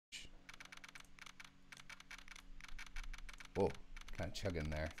Oh, kind of chugging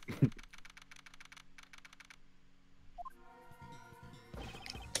there.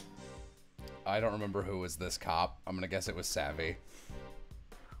 I don't remember who was this cop. I'm gonna guess it was Savvy.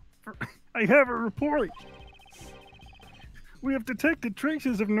 I have a report. We have detected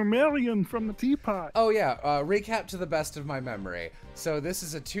traces of normalium from the teapot. Oh yeah, recap to the best of my memory. So this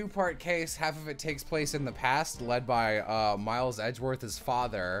is a two-part case. Half of it takes place in the past, led by Miles Edgeworth's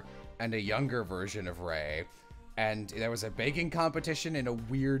father and a younger version of Ray. And there was a baking competition in a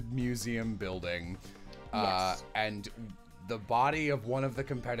weird museum building. Yes. And the body of one of the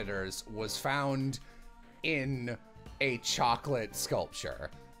competitors was found in a chocolate sculpture.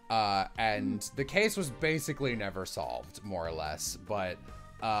 And the case was basically never solved, more or less. But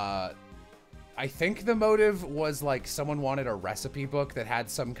I think the motive was like someone wanted a recipe book that had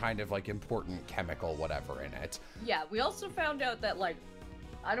some kind of like important chemical whatever in it. Yeah, we also found out that like,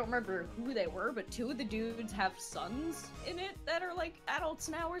 I don't remember who they were, but two of the dudes have sons in it that are like adults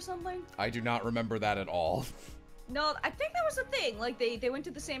now or something. I do not remember that at all. No, I think that was a thing. Like they went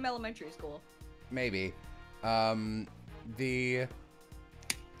to the same elementary school. Maybe. In the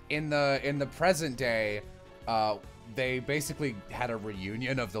present day, they basically had a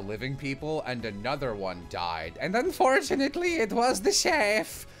reunion of the living people, and another one died. And unfortunately, it was the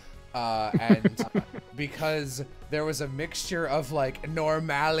chef. And because there was a mixture of like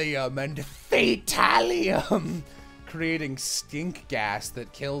normalium and fatalium, creating stink gas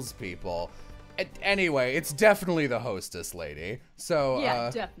that kills people. Anyway, it's definitely the hostess lady. So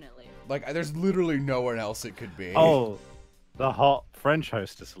Yeah, definitely. like, there's literally no one else it could be. Oh, the hot French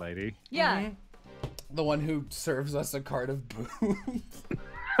hostess lady. Yeah. The one who serves us a cart of boobs.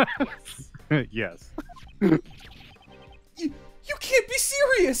 Yes. You can't be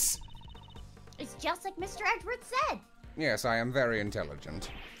serious! It's just like Mr. Edwards said. Yes, I am very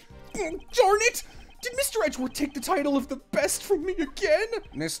intelligent. Darn it! Did Mr. Edgeworth take the title of the best from me again?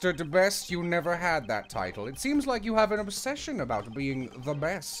 Mr. the Best, you never had that title. It seems like you have an obsession about being the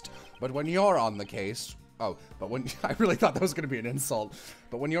best. But when you're on the case... Oh, but when... I really thought that was going to be an insult.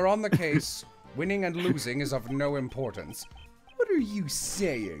 But when you're on the case, winning and losing is of no importance. What are you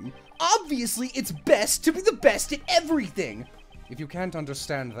saying? Obviously, it's best to be the best at everything! If you can't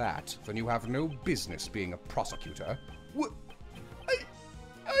understand that, then you have no business being a prosecutor. What?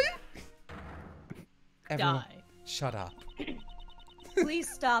 Everyone, Die. shut up. Please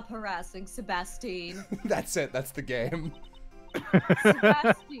stop harassing Sebastian. That's it, that's the game.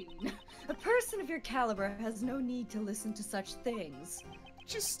 Sebastian, a person of your caliber has no need to listen to such things.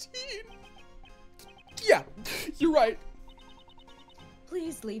 Justine. Yeah, you're right.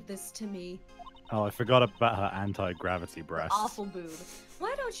 Please leave this to me. Oh, I forgot about her anti-gravity breasts. Awful boob.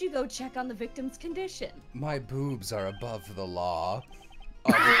 Why don't you go check on the victim's condition? My boobs are above the law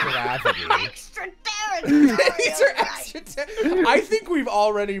of gravity. Extra territory. These are extra I think we've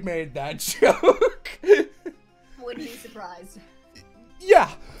already made that joke. Wouldn't be surprised. Yeah,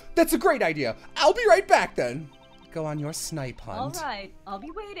 that's a great idea. I'll be right back then. Go on your snipe hunt. Alright, I'll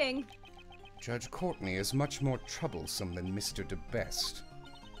be waiting. Judge Courtney is much more troublesome than Mr. DeBest.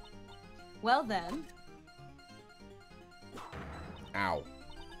 Well then, Ow.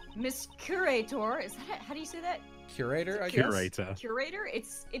 Miss Curator, is that how do you say that? Curator, I guess? Curator. Curator?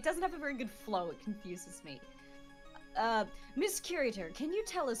 It doesn't have a very good flow, it confuses me. Miss Curator, can you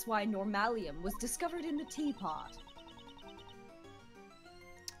tell us why normalium was discovered in the teapot?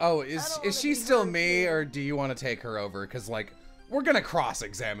 Oh, I is don't wanna she be still hurt me, here. or do you want to take her over? Because, like, we're gonna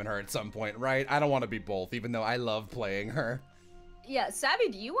cross-examine her at some point, right? I don't want to be both, even though I love playing her. Yeah, Savvy,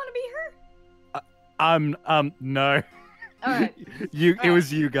 do you want to be her? No. Alright. It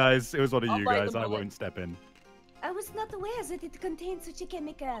was you guys. It was one of I'll you bite guys. the I bullet. won't step in. I was not aware that it contained such a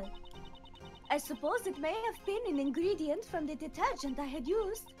chemical. I suppose it may have been an ingredient from the detergent I had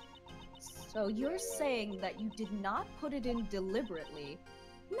used. So you're saying that you did not put it in deliberately?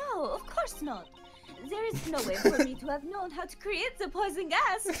 No, of course not. There is no way for me to have known how to create the poison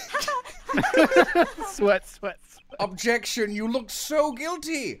gas. Sweat, sweat, sweat. Objection, you look so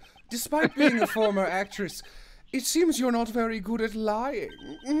guilty! Despite being a former actress, it seems you're not very good at lying.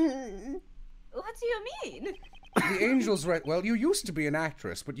 What do you mean? The Angel's well, you used to be an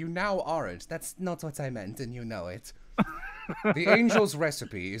actress, but you now aren't. That's not what I meant, and you know it. The Angel's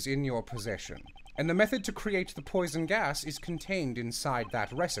recipe is in your possession, and the method to create the poison gas is contained inside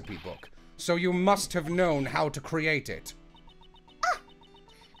that recipe book. So you must have known how to create it.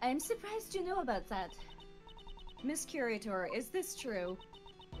 I'm surprised you know about that. Miss Curator, is this true?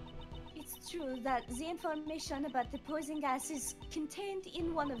 It's true that the information about the poison gas is contained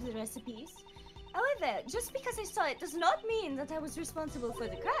in one of the recipes. However, just because I saw it does not mean that I was responsible for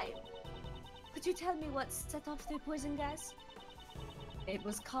the crime. Could you tell me what set off the poison gas? It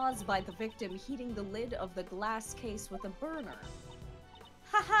was caused by the victim heating the lid of the glass case with a burner.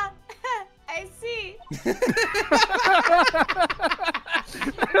 Haha, I see.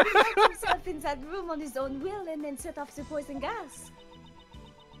 He locked himself in that room on his own will and then set off the poison gas.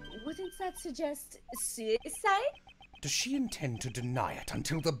 Wouldn't that suggest suicide? Does she intend to deny it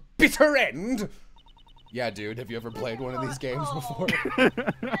until the bitter end? Yeah, dude, have you ever played one of these games before? Now,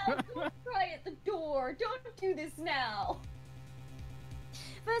 don't cry at the door. Don't do this now.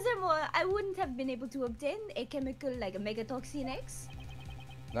 Furthermore, I wouldn't have been able to obtain a chemical like a Megatoxin X.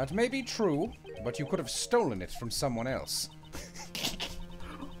 That may be true, but you could have stolen it from someone else.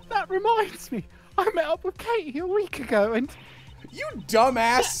 That reminds me, I met up with Katie a week ago, and You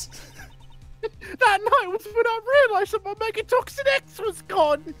dumbass! that night was when I realised that my Megatoxin X was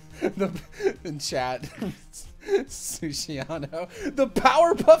gone. In chat, Sushiano, the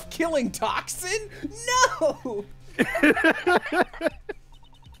Powerpuff killing toxin? No!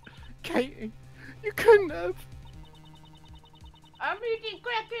 Katie, you couldn't have. I'm eating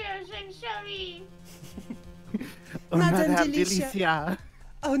crackers, I'm sorry. Oh, Madame Madame Delicia. Delicia.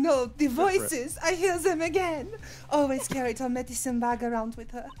 Oh no, the voices! I hear them again! Always carried her medicine bag around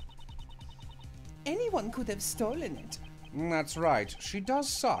with her. Anyone could have stolen it. That's right, she does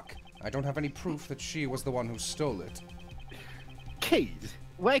suck. I don't have any proof that she was the one who stole it. Kate,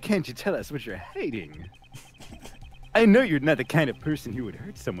 why can't you tell us what you're hiding? I know you're not the kind of person who would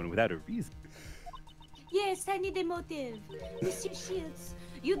hurt someone without a reason. Yes, I need a motive. Monsieur Shields,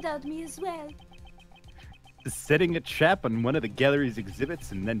 you doubt me as well. Setting a trap on one of the gallery's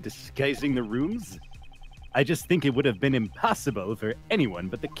exhibits and then disguising the rooms? I just think it would have been impossible for anyone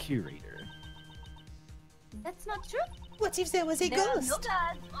but the curator. That's not true. What if there was a There are no ghost?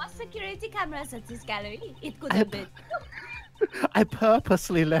 guards or security cameras at this gallery. It could I have been. I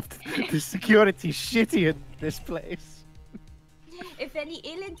purposely left the security shitty at this place. If any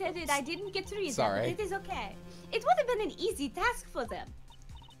ill-intended, I didn't get to read Sorry. them, but it is okay. It would have been an easy task for them.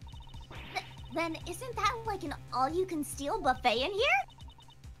 Then isn't that like an all-you-can-steal buffet in here?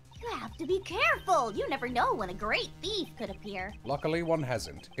 You have to be careful. You never know when a great thief could appear. Luckily, one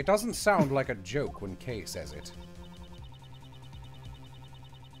hasn't. It doesn't sound like a joke when Kay says it.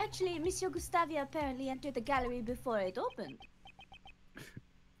 Actually, Monsieur Gustavia apparently entered the gallery before it opened.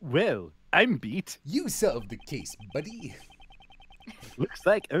 Well, I'm beat. You solved the case, buddy. Looks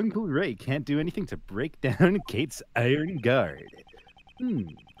like Uncle Ray can't do anything to break down Kate's iron guard.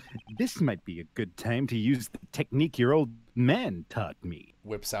 This might be a good time to use the technique your old man taught me.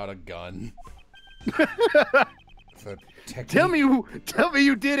 Whips out a gun. The technique... Tell me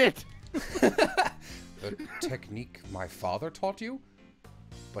you did it! The technique my father taught you?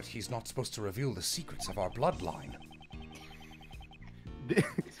 But he's not supposed to reveal the secrets of our bloodline.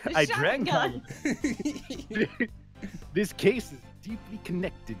 I drank Shotgun. This case is deeply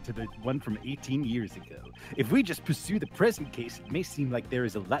connected to the one from 18 years ago. If we just pursue the present case, it may seem like there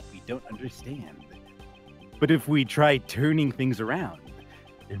is a lot we don't understand. But if we try turning things around,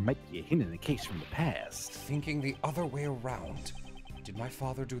 there might be a hint in the case from the past. Thinking the other way around. Did my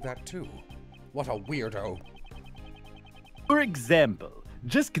father do that too? What a weirdo. For example,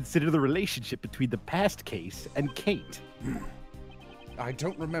 just consider the relationship between the past case and Kate. I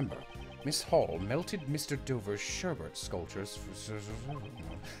don't remember. Miss Hall melted Mr. Dover's sherbet sculptures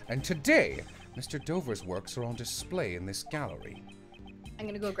and today, Mr. Dover's works are on display in this gallery. I'm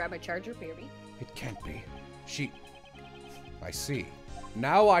gonna go grab my charger, baby. It can't be. I see.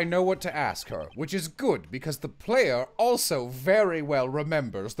 Now I know what to ask her, which is good because the player also very well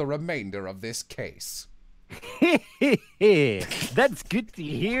remembers the remainder of this case. That's good to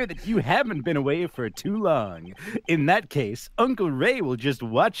hear that you haven't been away for too long. In that case, Uncle Ray will just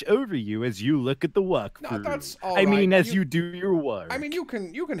watch over you as you look at the walkthrough. No, that's all I mean, right. as you do your work. I mean, you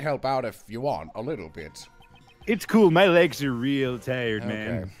can help out if you want, a little bit. It's cool. My legs are real tired, Okay.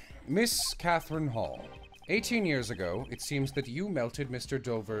 man. Miss Catherine Hall. 18 years ago, it seems that you melted Mr.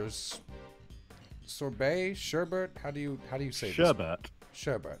 Dover's sorbet, sherbet. How do you say this? Sherbet.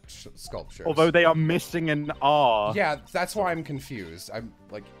 Sherbet sculptures. Although they are missing an R. Yeah, that's why I'm confused. I'm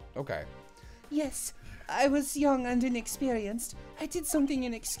like, okay. Yes, I was young and inexperienced. I did something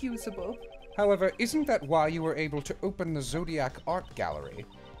inexcusable. However, isn't that why you were able to open the Zodiac Art Gallery?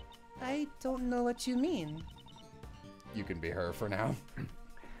 I don't know what you mean. You can be her for now.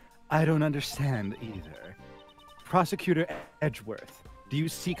 I don't understand either. Prosecutor Edgeworth, do you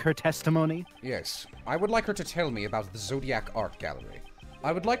seek her testimony? Yes, I would like her to tell me about the Zodiac Art Gallery.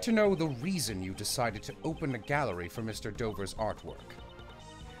 I would like to know the reason you decided to open a gallery for Mr. Dover's artwork.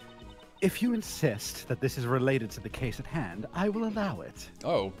 If you insist that this is related to the case at hand, I will allow it.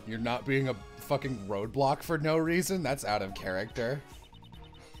 Oh, you're not being a fucking roadblock for no reason? That's out of character.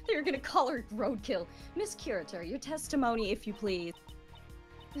 You're gonna call her roadkill. Miss Curator, your testimony, if you please.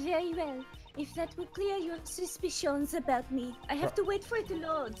 Very well. If that would clear your suspicions about me, I have to wait for it to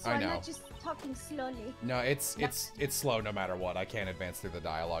load, so I I'm know. not just talking slowly. No, it's slow no matter what. I can't advance through the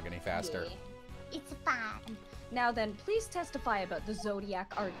dialogue any faster. Yeah. It's fine. Now then, please testify about the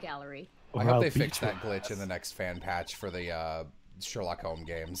Zodiac Art Gallery. I Or hope I'll they beat fix your that glitch in ass. the next fan patch for the Sherlock Holmes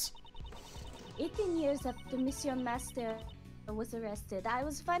games. 18 years after Mission Master was arrested, I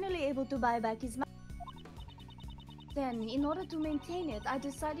was finally able to buy back his money. Then, in order to maintain it, I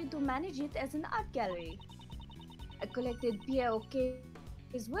decided to manage it as an art gallery. I collected Pierre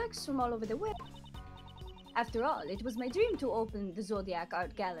O'Kay's works from all over the world. After all, it was my dream to open the Zodiac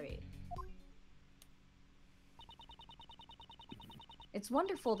Art Gallery. It's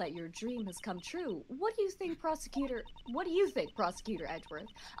wonderful that your dream has come true. What do you think, Prosecutor Edgeworth?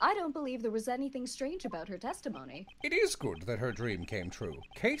 I don't believe there was anything strange about her testimony. It is good that her dream came true.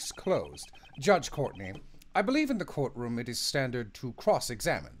 Case closed. Judge Courtney, I believe in the courtroom it is standard to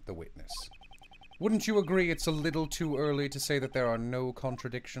cross-examine the witness. Wouldn't you agree it's a little too early to say that there are no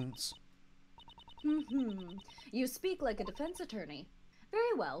contradictions? You speak like a defense attorney.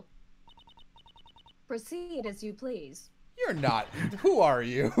 Very well. Proceed as you please. You're not. Who are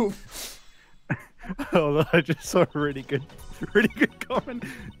you? Although I just saw a really good comment.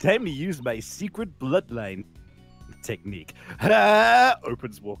 Time to use my secret bloodline technique. Ha!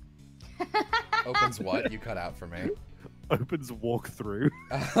 Opens walk. Opens what? You cut out for me. Opens walk through.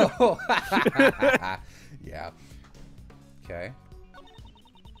 Oh. Yeah. Okay.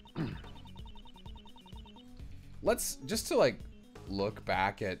 Let's just to like look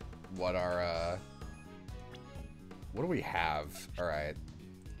back at what our what do we have? All right.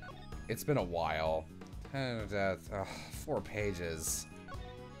 It's been a while. 4 pages.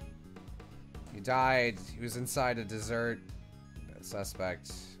 He died. He was inside a dessert.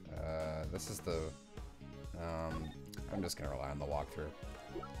 Suspect. This is the. I'm just gonna rely on the walkthrough.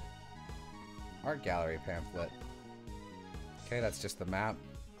 Art gallery pamphlet. Okay, that's just the map.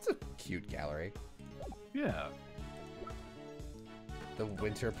 It's a cute gallery. Yeah. The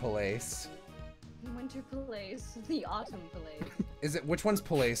Winter Palace. Winter Palace, the Autumn Palace. Is it which one's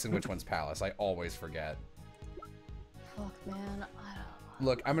Palace and which one's Palace? I always forget. Fuck, man, I don't know.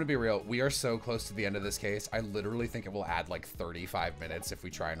 Look, I'm gonna be real. We are so close to the end of this case. I literally think it will add like 35 minutes if we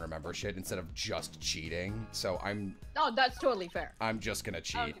try and remember shit instead of just cheating. So Oh, that's totally fair. I'm just gonna I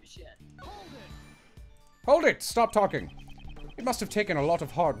cheat. don't give a shit. Hold it! Stop talking! It must have taken a lot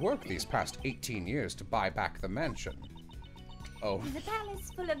of hard work these past 18 years to buy back the mansion. Oh. The palace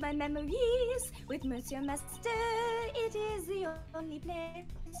full of my memories with Monsieur Master. It is the only place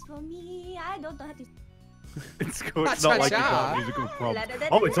for me. I don't know how to. It's cool. It's not like you got a musical prompt.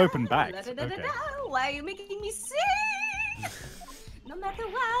 Oh, it's open back. Okay. Why are you making me sing? No matter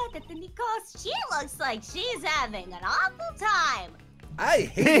what, at the Nikos, she looks like she's having an awful time. I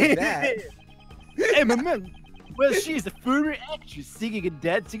hate that! Hey, my man. Well, she's a former actress. Singing and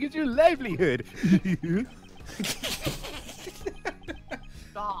dancing is your livelihood.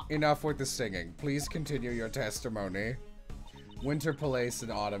 Stop. Enough with the singing. Please continue your testimony. Winter Palace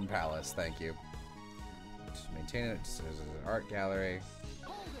and Autumn Palace. Thank you. Just maintain it. This is an art gallery.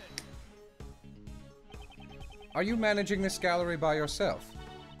 Are you managing this gallery by yourself?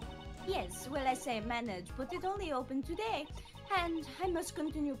 Yes, well, I say manage, but it only opened today. And I must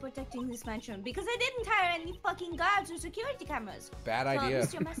continue protecting this mansion because I didn't hire any fucking guards or security cameras. Bad So idea.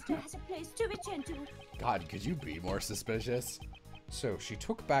 Mr. Master has a place to return to. God, could you be more suspicious? So, she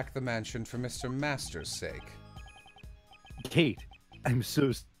took back the mansion for Mr. Master's sake. Kate, I'm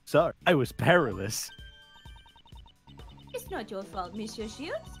so sorry. I was powerless. It's not your fault, Monsieur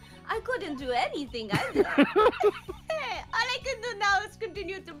Shields. I couldn't do anything either. All I can do now is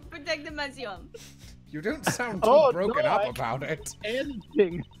continue to protect the mansion. You don't sound too Oh, broken no, up I- about it.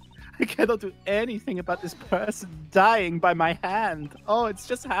 Anything. I cannot do anything about this person dying by my hand. Oh, it's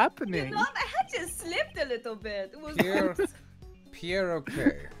just happening. You know, I had just slipped a little bit. It was Pierre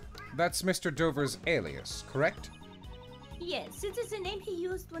O'Kay. That's Mr. Dover's alias, correct? Yes, it is a name he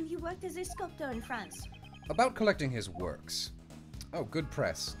used when he worked as a sculptor in France. About collecting his works. Oh, good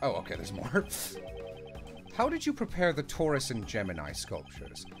press. Oh, okay, there's more. How did you prepare the Taurus and Gemini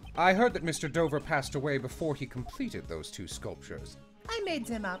sculptures? I heard that Mr. Dover passed away before he completed those 2 sculptures. I made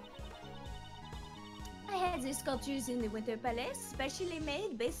them up. I had the sculptures in the Winter Palace, specially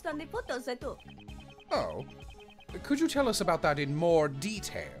made based on the photos I took. Oh. Could you tell us about that in more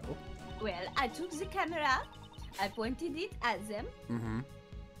detail? Well, I took the camera, I pointed it at them. Mm-hmm.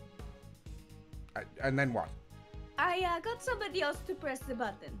 And then what? I got somebody else to press the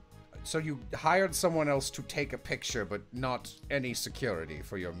button. So you hired someone else to take a picture, but not any security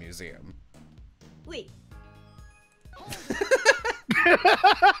for your museum. Wait.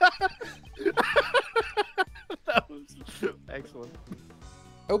 That was excellent.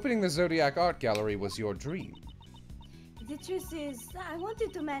 Opening the Zodiac Art Gallery was your dream. The truth is, I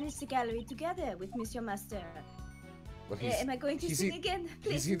wanted to manage the gallery together with Monsieur Master. Well, Am I going to sing again?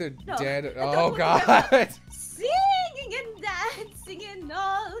 Please. He's either No. dead. I don't Oh want to God! Singing and dancing and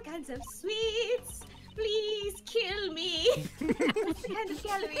all kinds of sweets. Please kill me. That's the kind of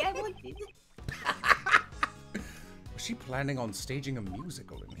gallery I wanted. Was she planning on staging a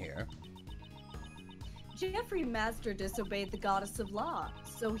musical in here? Jeffrey Master disobeyed the goddess of law,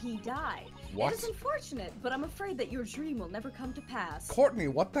 so he died. What? It is unfortunate, but I'm afraid that your dream will never come to pass. Courtney,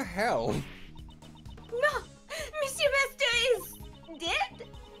 what the hell? No, Monsieur Master is dead.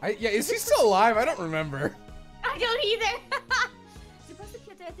 Yeah, is he still alive? I don't remember. I don't either. The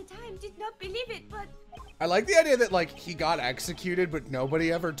prosecutor at the time did not believe it, but I like the idea that, like, he got executed, but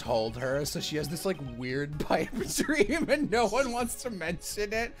nobody ever told her, so she has this, like, weird pipe dream, and no one wants to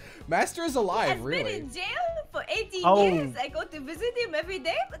mention it. Master is alive, has really. been in jail for 18 Oh. years. I go to visit him every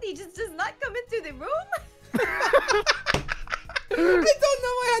day, but he just does not come into the room. I don't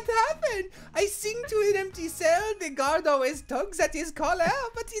know what had happened. I sing to an empty cell. The guard always tugs at his collar,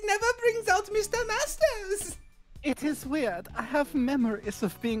 but he never brings out Mr. Masters. It is weird. I have memories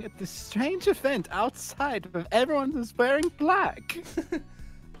of being at this strange event outside where everyone was wearing black.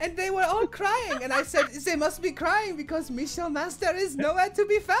 And they were all crying, and I said, they must be crying because Mr. Master is nowhere to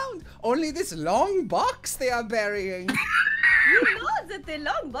be found. Only this long box they are burying. You know that the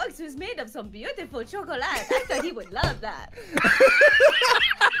long box was made of some beautiful chocolate. I thought he would love that.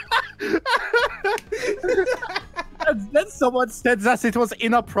 And then someone said that it was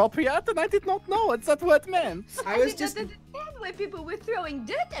inappropriate, and I did not know what that word meant. I I was did just... not understand why people were throwing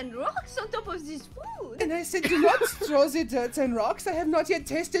dirt and rocks on top of this food. And I said, do not throw the dirt and rocks. I have not yet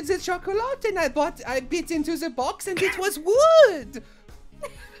tasted the chocolate. And I bit into the box and it was wood.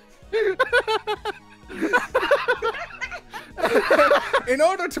 In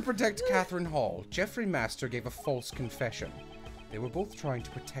order to protect Catherine Hall, Jeffrey Master gave a false confession. They were both trying to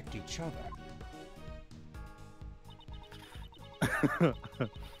protect each other.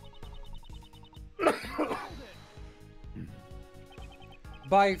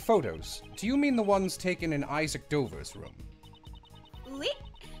 By photos, do you mean the ones taken in Isaac Dover's room? Oui,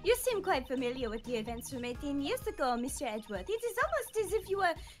 you seem quite familiar with the events from 18 years ago, Mr. Edgeworth. It is almost as if you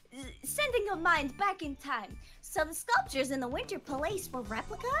were sending your mind back in time. So the sculptures in the Winter Palace were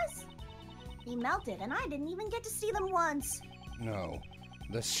replicas? They melted, and I didn't even get to see them once. No.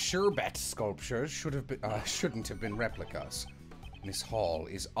 The sherbet sculptures shouldn't have been replicas. Miss Hall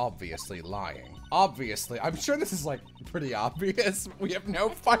is obviously lying. Obviously. I'm sure this is, like, pretty obvious. We have no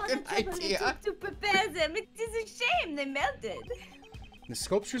fucking idea. To prepare them, it is a shame they melted. The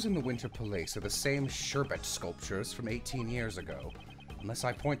sculptures in the Winter Palace are the same sherbet sculptures from 18 years ago. Unless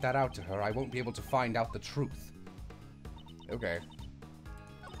I point that out to her, I won't be able to find out the truth. Okay.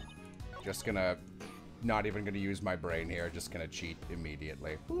 Just gonna... Not even gonna use my brain here, just gonna cheat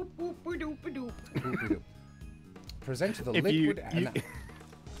immediately. Boop, boop, ba-doop, ba-doop. Boop-a-doop. Present the If liquid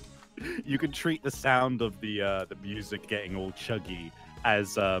you could treat the sound of the music getting all chuggy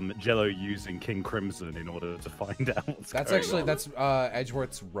as Jello using King Crimson in order to find out what's That's going actually, on. that's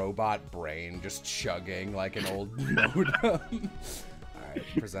Edgeworth's robot brain just chugging like an old modem. Alright,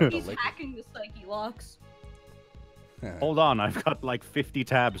 present the He's liquid. hacking the psyche locks. Hold on, I've got like 50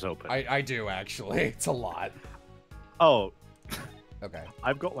 tabs open. I do, actually. It's a lot. Oh, Okay.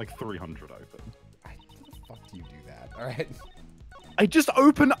 I've got like 300 open. How the fuck do you do that? Alright. I just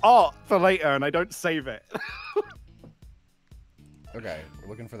open art for later and I don't save it. Okay, we're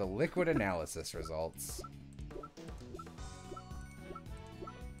looking for the liquid analysis results.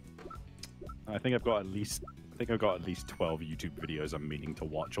 I think I've got at least 12 YouTube videos I'm meaning to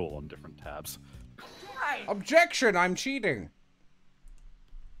watch all on different tabs. Objection! I'm cheating!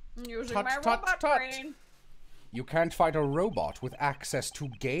 Using Tut, my tut, robot tut. brain. You can't fight a robot with access to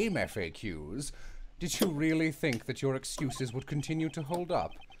game FAQs. Did you really think that your excuses would continue to hold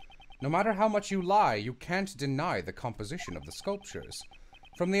up? No matter how much you lie, you can't deny the composition of the sculptures.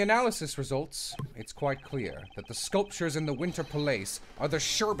 From the analysis results, it's quite clear that the sculptures in the Winter Palace are the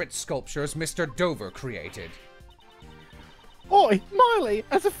sherbet sculptures Mr. Dover created. Oi, Miley,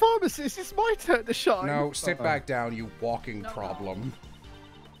 as a pharmacist, it's my turn to shine. No, sit back down, you walking problem.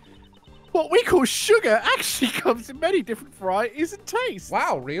 What we call sugar actually comes in many different varieties and tastes.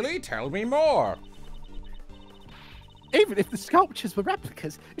 Wow, really? Tell me more. Even if the sculptures were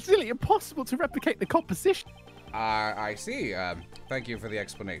replicas, it's nearly impossible to replicate the composition. I see. Thank you for the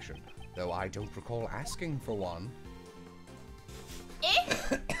explanation. Though I don't recall asking for one.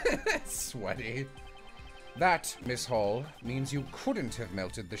 Sweaty. That, Miss Hall, means you couldn't have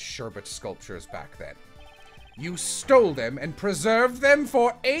melted the sherbet sculptures back then. You stole them and preserved them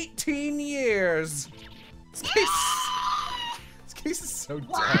for 18 years. This case is so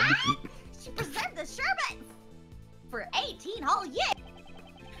dumb. She preserved the sherbet for 18 whole years.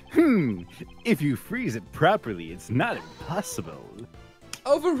 If you freeze it properly, it's not impossible.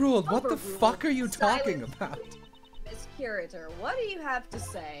 Overruled. What the fuck are you talking about? Miss Curator, what do you have to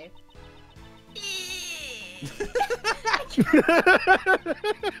say?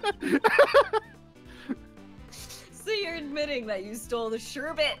 So you're admitting that you stole the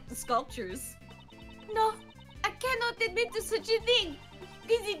sherbet sculptures? No, I cannot admit to such a thing.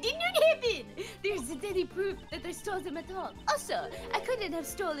 Because it did not happen. There's any proof that I stole them at all. Also, I couldn't have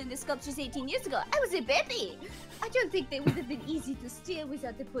stolen the sculptures 18 years ago. I was a baby. I don't think they would have been easy to steal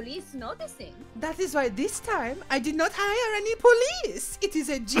without the police noticing. That is why this time I did not hire any police. It is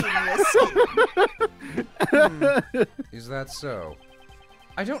a genius scheme. Is that so?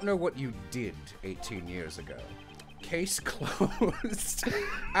 I don't know what you did 18 years ago. Case closed.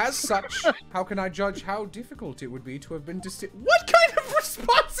 As such, how can I judge how difficult it would be to have been What kind of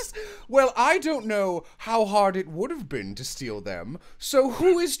responses? Well, I don't know how hard it would have been to steal them, so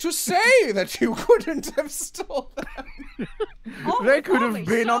who is to say that you couldn't have stolen them? They could have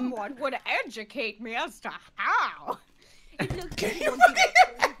been on. Someone would educate me as to how. Can you fucking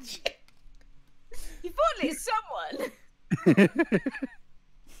imagine? If only someone.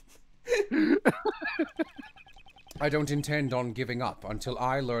 I don't intend on giving up until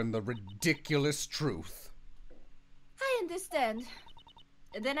I learn the ridiculous truth. I understand.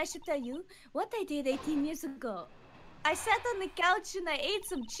 Then I should tell you what I did 18 years ago. I sat on the couch and I ate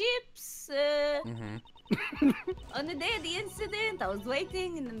some chips. On the day of the incident, I was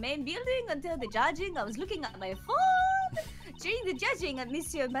waiting in the main building until the judging. I was looking at my phone. During the judging at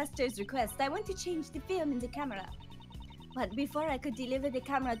Monsieur Master's request, I went to change the film in the camera. But before I could deliver the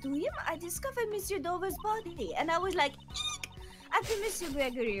camera to him, I discovered Monsieur Dover's body, and I was like, eek! After Monsieur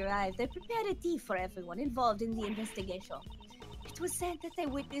Gregory arrived, I prepared a tea for everyone involved in the investigation. It was said that I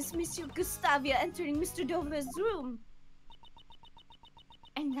witnessed Monsieur Gustavia entering Mr. Dover's room.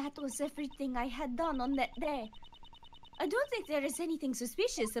 And that was everything I had done on that day. I don't think there is anything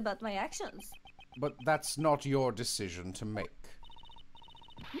suspicious about my actions. But that's not your decision to make.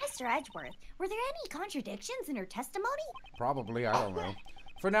 Mr. Edgeworth, were there any contradictions in her testimony? Probably, I don't know.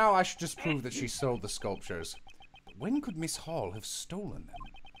 For now, I should just prove that she sold the sculptures. When could Miss Hall have stolen them?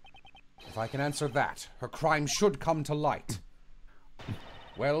 If I can answer that, her crime should come to light.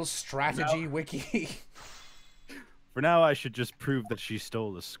 Well, strategy, Wiki. For now, I should just prove that she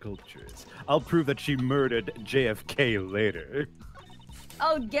stole the sculptures. I'll prove that she murdered JFK later.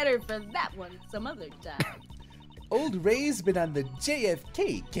 I'll get her for that one some other time. Old Ray's been on the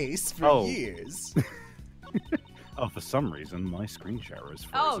JFK case for years. Oh, for some reason, my screen share is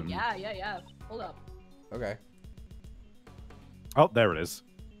frozen. Oh, yeah. Hold up. Okay. Oh, there it is.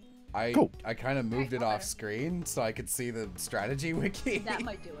 I Cool. kind of moved it off screen so I could see the strategy wiki. That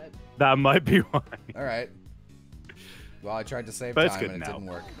might do it. That might be why. All right. Well, I tried to save But it's time good and it now. didn't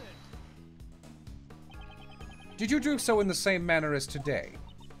work. Did you do so in the same manner as today?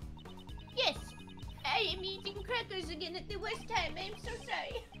 Yes. I am eating crackers again at the worst time. I'm so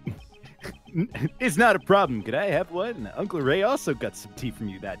sorry. It's not a problem. Could I have one? Uncle Ray also got some tea from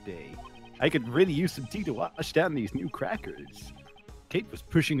you that day. I could really use some tea to wash down these new crackers. Kate was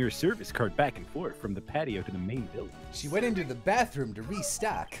pushing her service cart back and forth from the patio to the main building. She went into the bathroom to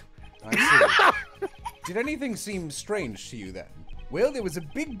restock. I see. Did anything seem strange to you then? Well, there was a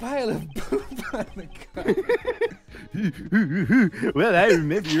big pile of poop on the car. Well, I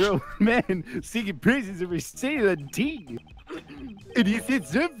remember your old man singing praises of her saline tea. And he said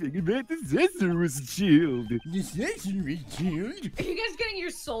something about the sensor was chilled. The sensor was chilled? Are you guys getting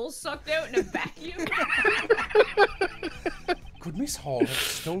your soul sucked out in a vacuum? Could Miss Hall have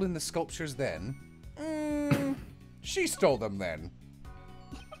stolen the sculptures then? She stole them then.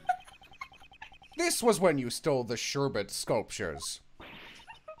 This was when you stole the sherbet sculptures.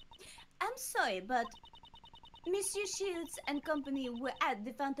 I'm sorry, but Monsieur Shields and company were at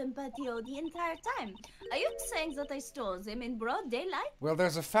the fountain patio the entire time. Are you saying that I stole them in broad daylight? Well,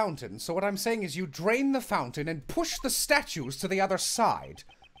 there's a fountain, so what I'm saying is you drain the fountain and push the statues to the other side.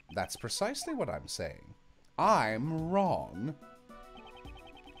 That's precisely what I'm saying. I'm wrong.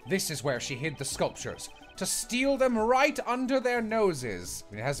 This is where she hid the sculptures, to steal them right under their noses.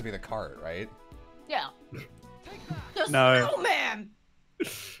 I mean, it has to be the cart, right? Yeah. The No. snowman!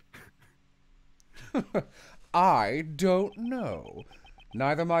 I don't know.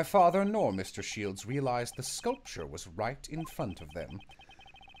 Neither my father nor Mr. Shields realized the sculpture was right in front of them.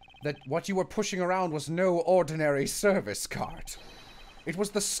 That what you were pushing around was no ordinary service cart. It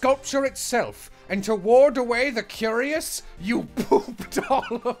was the sculpture itself, and to ward away the curious, you pooped all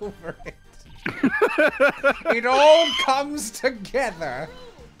over it. It all comes together.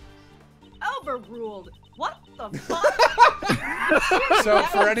 Overruled. What the fuck? So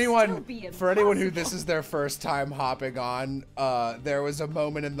for That would anyone still be who this is their first time hopping on, there was a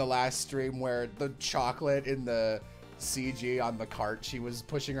moment in the last stream where the chocolate in the CG on the cart she was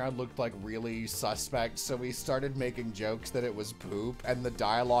pushing around looked like really suspect, so we started making jokes that it was poop, and the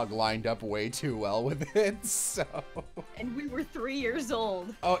dialogue lined up way too well with it, so... And we were 3 years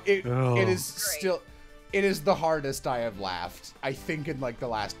old. It is still... It is the hardest I have laughed, I think, in like the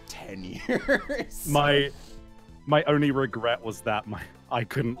last 10 years. My only regret was that I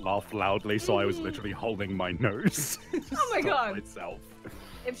couldn't laugh loudly, so I was literally holding my nose. Oh my god. Myself.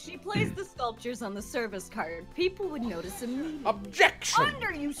 If she plays the sculptures on the service card, people would notice immediately. Objection!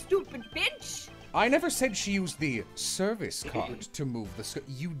 Under, you stupid bitch! I never said she used the service card to move the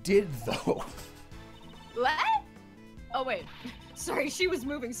You did, though. What? Oh wait. Sorry, she was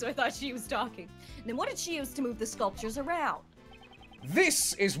moving, so I thought she was talking. Then what did she use to move the sculptures around?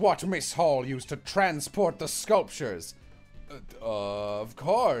 This is what Miss Hall used to transport the sculptures. Of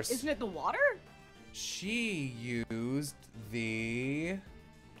course. Isn't it the water? She used the...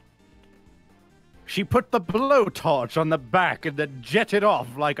 She put the blowtorch on the back and then jetted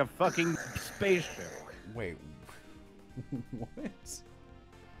off like a fucking spaceship. Wait. What?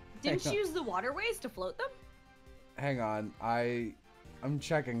 Didn't she use the waterways to float them? Hang on. I'm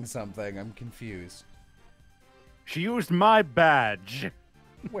checking something. I'm confused. She used my badge.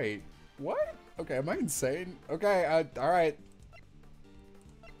 Wait. What? Okay, am I insane? Okay, alright.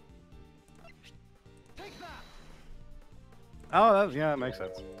 Oh, that makes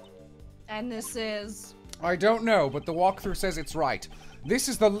sense. And this is... I don't know, but the walkthrough says it's right. This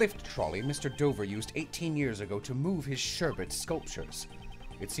is the lift trolley Mr. Dover used 18 years ago to move his sherbet sculptures.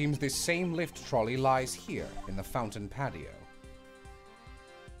 It seems this same lift trolley lies here, in the fountain patio.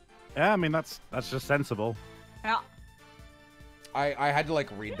 Yeah, I mean, that's just sensible. Yeah. I had to, like,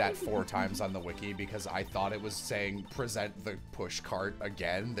 read that 4 times on the wiki because I thought it was saying present the push cart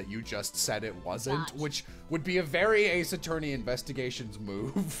again that you just said it wasn't, Gosh. which would be a very Ace Attorney Investigations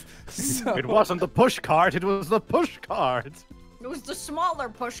move. So... It wasn't the push cart, it was the push cart. It was the smaller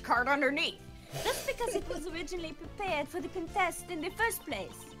push cart underneath. That's because it was originally prepared for the contest in the first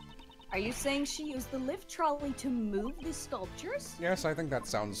place. Are you saying she used the lift trolley to move the sculptures? Yes, I think that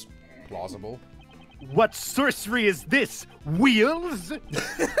sounds plausible. What sorcery is this? Wheels?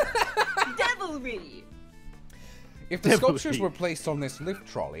 Devilry! If the sculptures were placed on this lift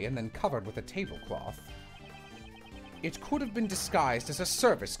trolley and then covered with a tablecloth, it could have been disguised as a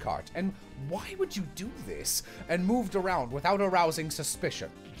service cart. And why would you do this and moved around without arousing suspicion?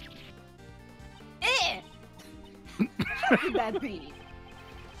 Eh! How could that be?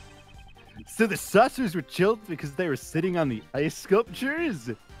 So the saucers were chilled because they were sitting on the ice sculptures?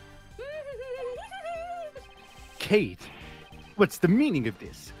 Kate, what's the meaning of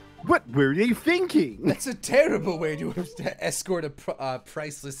this? What were they thinking? That's a terrible way to escort a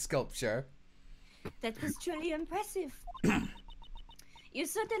priceless sculpture. That was truly impressive. You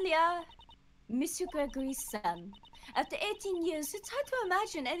certainly are Monsieur Gregory's son. After 18 years, it's hard to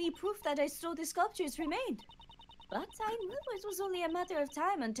imagine any proof that I stole the sculptures remained. But I knew it was only a matter of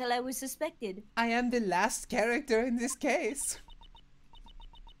time until I was suspected. I am the last character in this case.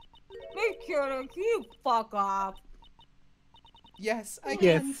 Miss Cutie, can you fuck off? Yes, I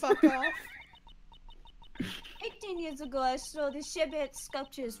Yes. can fuck off. 18 years ago, I stole the sherbet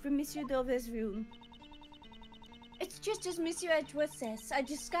sculptures from Monsieur Dover's room. It's just as Monsieur Edgeworth says. I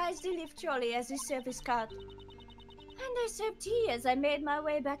disguised the lift trolley as a service cart. And I served tea as I made my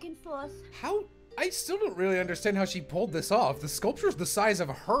way back and forth. How? I still don't really understand how she pulled this off. The sculpture's the size of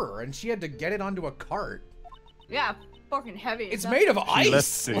her, and she had to get it onto a cart. Yeah, fucking heavy. It's stuff. made of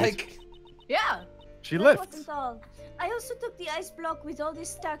lifts ice! it. Like, Yeah. She That lifts. wasn't all. I also took the ice block with all the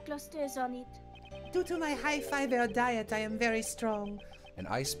star clusters on it. Due to my high fiber diet, I am very strong. an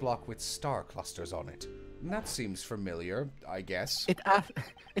ice block with star clusters on it. That seems familiar, I guess. It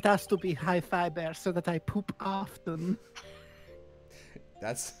has to be high fiber so that I poop often.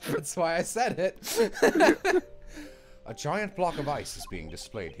 That's why I said it. A giant block of ice is being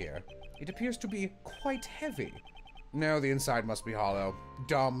displayed here. It appears to be quite heavy. No, the inside must be hollow.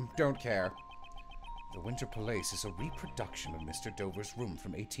 Dumb, don't care. The Winter Palace is a reproduction of Mr. Dover's room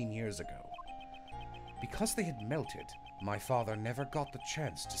from 18 years ago. Because they had melted, my father never got the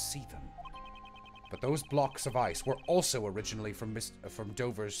chance to see them. But those blocks of ice were also originally from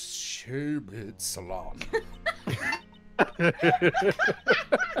Dover's Sherbet Salon.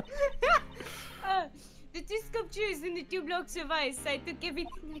 The 2 sculptures and the 2 blocks of ice, I took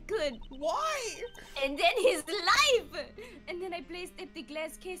everything I could. Why? And then his life! And then I placed empty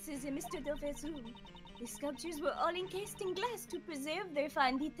glass cases in Mr. Dover's room. The sculptures were all encased in glass to preserve their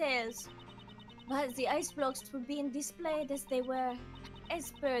fine details. While the ice blocks were being displayed as they were,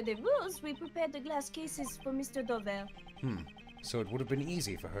 as per the rules, we prepared the glass cases for Mr. Dover. So it would have been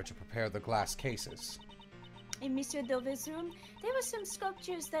easy for her to prepare the glass cases. In Mr. Dover's room, there were some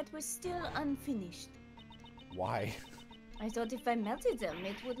sculptures that were still unfinished. Why? I thought if I melted them,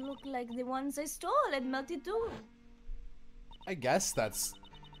 it would look like the ones I stole and melted too. I guess that's...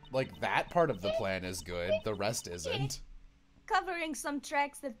 like, that part of the plan is good. The rest isn't. Covering some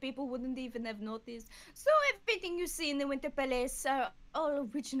tracks that people wouldn't even have noticed. So everything you see in the Winter Palace are all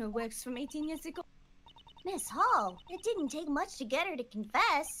original works from 18 years ago. Miss Hall, it didn't take much to get her to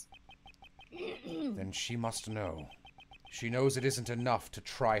confess. Then she must know. She knows it isn't enough to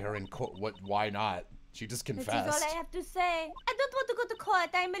try her in court. Why not? She just confessed. That is all I have to say. I don't want to go to court.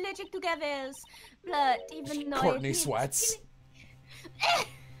 I'm allergic to gavels. But even though Courtney sweats.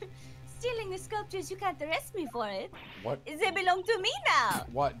 Stealing the sculptures, you can't arrest me for it. What? They belong to me now.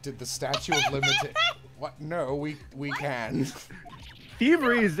 What? Did the statute of limitation... What? No, we can.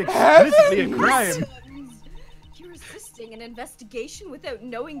 Thievery is explicitly a crime. You're assisting an investigation without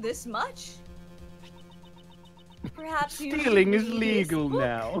knowing this much? Perhaps you should Stealing is read this legal book.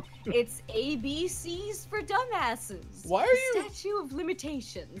 now. It's ABCs for dumbasses. Why are you... Statute of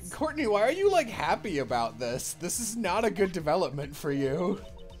limitations. Courtney, why are you, like, happy about this? This is not a good development for you.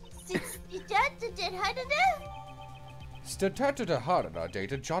 Statutata Harada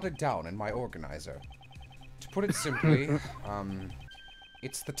data jotted down in my organizer. To put it simply,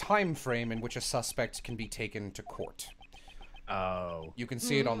 it's the time frame in which a suspect can be taken to court. Oh. You can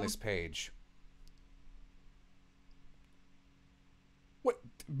see it on this page. What?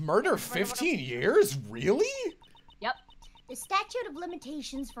 Murder 15 years? Really? Yep. The statute of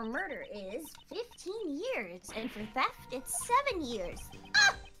limitations for murder is 15 years, and for theft, it's 7 years.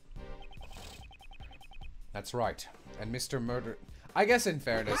 Ah! That's right. And Mr. Murder... I guess in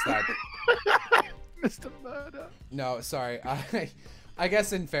fairness that... Mr. Murder. No, sorry. I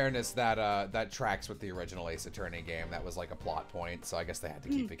guess in fairness that that tracks with the original Ace Attorney game. That was like a plot point, so I guess they had to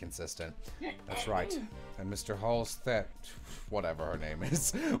keep it consistent. That's right. And Mr. Hall's theft, whatever her name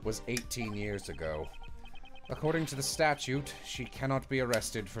is, was 18 years ago. According to the statute, she cannot be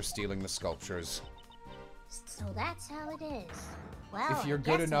arrested for stealing the sculptures. So that's how it is. Well, If you're I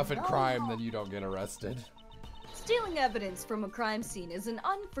good guess enough I'm at going crime, home. then you don't get arrested. Stealing evidence from a crime scene is an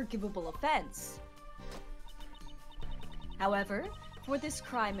unforgivable offense. However, for this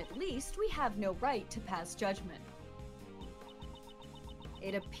crime at least, we have no right to pass judgment.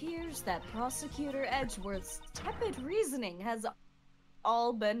 It appears that Prosecutor Edgeworth's tepid reasoning has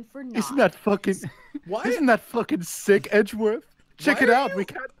all been for naught. Isn't that fucking... Why? Isn't that fucking sick, Edgeworth? Check Why it are out. you- We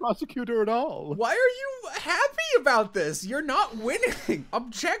can't prosecute her at all. Why are you happy about this? You're not winning.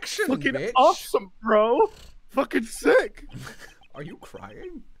 Objection, Fucking bitch. awesome, bro. Fucking sick. Are you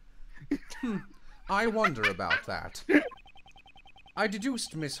crying? I wonder about that. I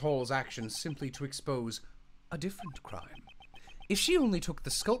deduced Miss Hall's actions simply to expose a different crime. If she only took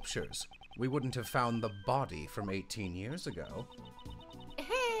the sculptures, we wouldn't have found the body from 18 years ago.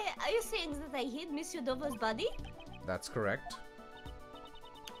 Hey, are you saying that I hid Monsieur Dover's body? That's correct.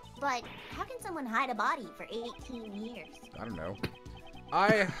 But how can someone hide a body for 18 years? I don't know.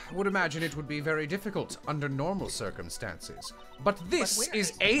 I would imagine it would be very difficult under normal circumstances. But this where is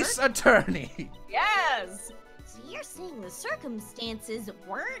is Ace Attorney! Yes! So you're saying the circumstances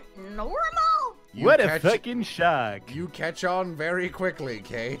weren't normal? You What a catch- fucking shock. You catch on very quickly,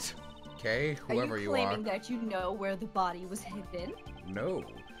 Kate. Okay, whoever Are you you claiming are. that you know where the body was hidden? No.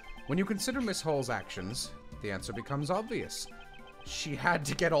 When you consider Miss Hall's actions, the answer becomes obvious. She had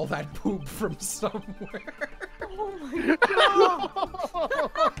to get all that poop from somewhere. Oh my god!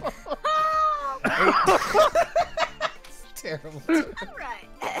 It's terrible. Alright.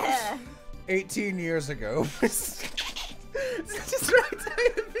 18 years ago. That's right. I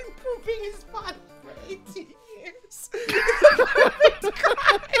have been pooping his body for 18 years. That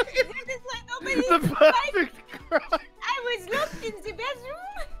is why nobody The perfect crime. I was locked in the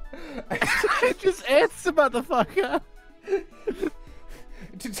bedroom. Just answer, motherfucker.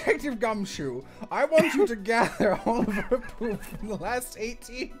 Detective Gumshoe, I want you to gather all of her poop from the last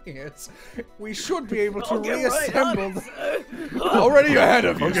 18 years. We should be able to reassemble. Already ahead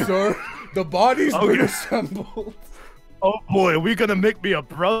of you, sir. The body's been assembled. Oh boy, are we gonna make me a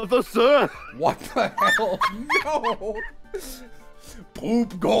brother, sir? What the hell? No!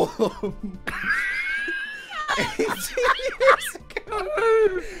 Poop golem! 18 years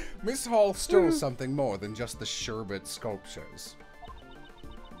ago! Miss Hall stole something more than just the sherbet sculptures.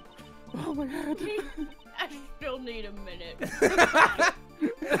 Oh my god. I still need a minute.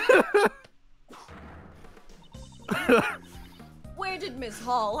 Where did Miss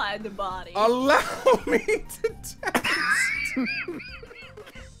Hall hide the body? Allow me to test!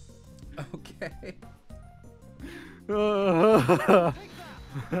 Okay.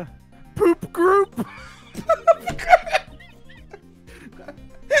 Poop group!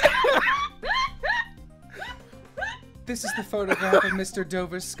 This is the photograph of Mr.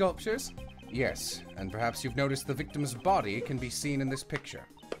 Dover's sculptures? Yes, and perhaps you've noticed the victim's body can be seen in this picture.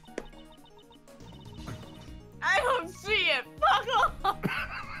 I don't see it. Fuck off.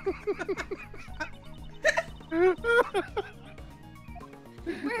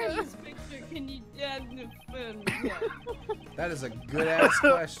 Where is this picture? Can you add the film? That is a good-ass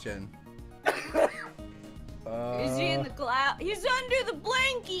question. Is he in the cloud? He's under the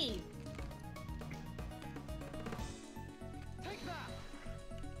blankie.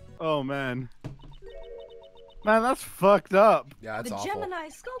 Oh man. Man, that's fucked up. Yeah, that's the awful. Gemini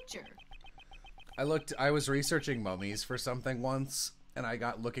sculpture. I was researching mummies for something once, and I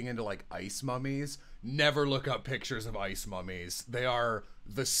got looking into, like, ice mummies. Never look up pictures of ice mummies. They are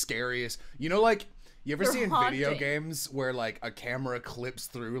the scariest. You know, like, you ever see in video games where, like, a camera clips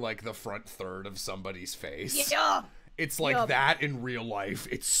through, like, the front third of somebody's face? Yeah. It's like that in real life.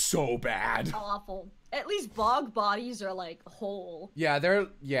 It's so bad. Awful. At least bog bodies are, like, whole. Yeah, there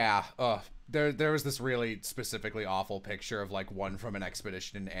was this really specifically awful picture of, like, one from an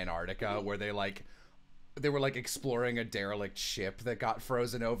expedition in Antarctica where they were like exploring a derelict ship that got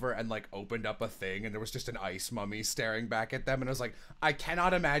frozen over and like opened up a thing and there was just an ice mummy staring back at them, and I was like, I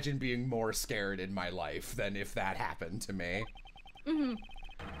cannot imagine being more scared in my life than if that happened to me. Mm-hmm.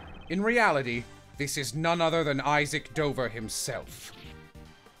 In reality, this is none other than Isaac Dover himself.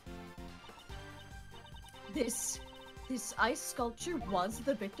 This ice sculpture was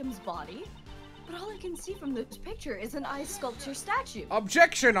the victim's body? But all I can see from this picture is an ice sculpture statue.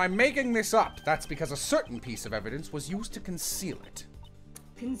 Objection! I'm making this up. That's because a certain piece of evidence was used to conceal it.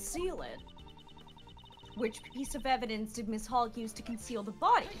 Conceal it? Which piece of evidence did Miss Hall use to conceal the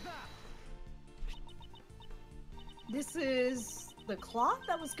body? This is the cloth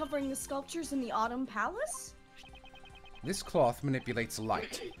that was covering the sculptures in the Autumn Palace? This cloth manipulates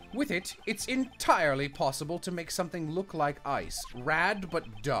light. With it, it's entirely possible to make something look like ice. Rad but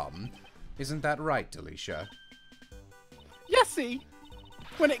dumb. Isn't that right, Alicia? Yessie!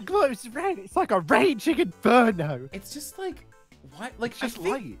 When it glows red, it's like a raging inferno. It's just like, what? Like, It's just I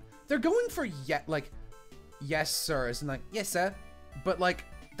think light. they're going for yes, sir, isn't like, yes, sir. But, like,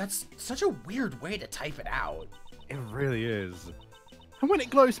 that's such a weird way to type it out. It really is. And when it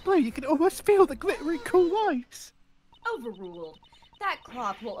glows blue, you can almost feel the glittery cool ice. Overruled. That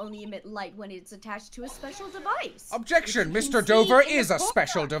cloth will only emit light when it's attached to a special device. Objection! Which you Mr. can Dover see in is the a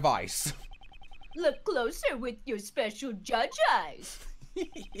special photo. device. Look closer with your special judge eyes.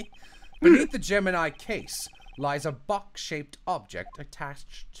 Beneath the Gemini case lies a box-shaped object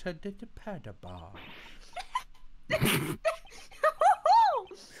attached to the depeda bar.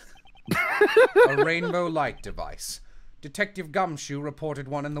 A rainbow light device. Detective Gumshoe reported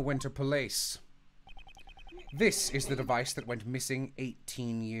one in the Winter Palace. This is the device that went missing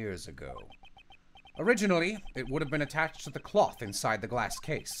 18 years ago. Originally, it would have been attached to the cloth inside the glass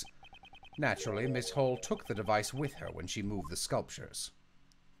case. Naturally, Miss Hall took the device with her when she moved the sculptures.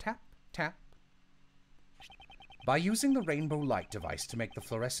 Tap, tap. By using the rainbow light device to make the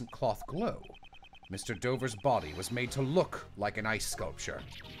fluorescent cloth glow, Mr. Dover's body was made to look like an ice sculpture.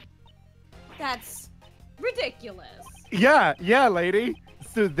 That's ridiculous. Yeah, lady.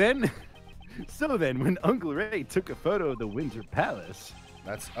 So then, when Uncle Ray took a photo of the Winter Palace.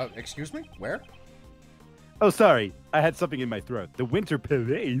 That's, excuse me? Where? Oh, sorry. I had something in my throat. The Winter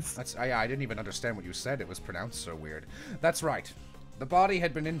Palace. That's, I didn't even understand what you said. It was pronounced so weird. That's right. The body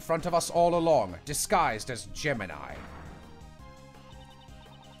had been in front of us all along, disguised as Gemini.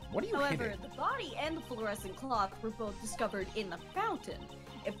 What are you However, hitting? the body and the fluorescent cloth were both discovered in the fountain.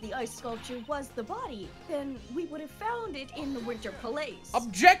 If the ice sculpture was the body, then we would have found it in the Winter Palace.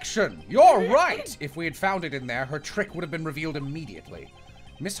 Objection! You're right! If we had found it in there, her trick would have been revealed immediately.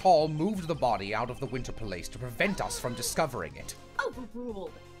 Miss Hall moved the body out of the Winter Palace to prevent us from discovering it.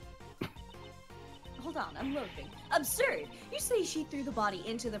 Overruled. Hold on, I'm loading. Absurd! You say she threw the body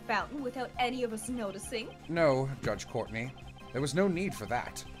into the fountain without any of us noticing? No, Judge Courtney. There was no need for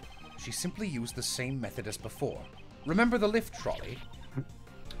that. She simply used the same method as before. Remember the lift trolley?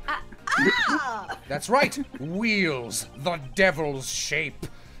 Ah! That's right! Wheels! The devil's shape!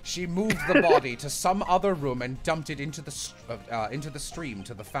 She moved the body to some other room and dumped it into the stream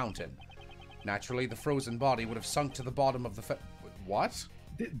to the fountain. Naturally, the frozen body would have sunk to the bottom of the what?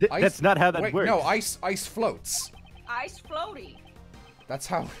 That's not how that Wait, works. no, ice floats. Ice floaty. That's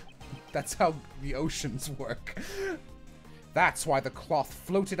how the oceans work. That's why the cloth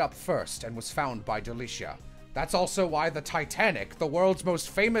floated up first and was found by Delicia. That's also why the Titanic, the world's most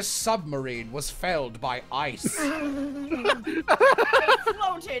famous submarine, was felled by ice. It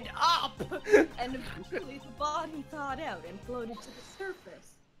floated up! And eventually the body thawed out and floated to the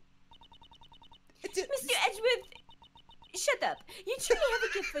surface. Mr. Edgeworth, shut up. You truly have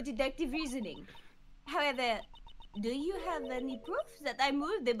a gift for deductive reasoning. However, do you have any proof that I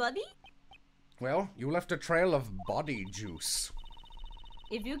moved the body? Well, you left a trail of body juice.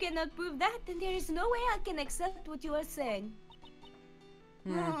 If you cannot prove that, then there is no way I can accept what you are saying.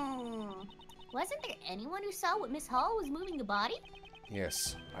 Wasn't there anyone who saw what Miss Hall was moving the body?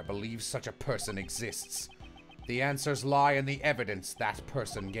 Yes, I believe such a person exists. The answers lie in the evidence that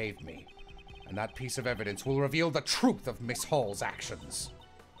person gave me. And that piece of evidence will reveal the truth of Miss Hall's actions.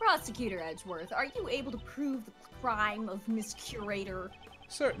 Prosecutor Edgeworth, are you able to prove the crime of Miss Curator?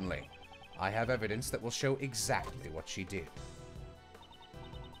 Certainly. I have evidence that will show exactly what she did.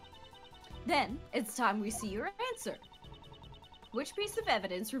 Then, it's time we see your answer. Which piece of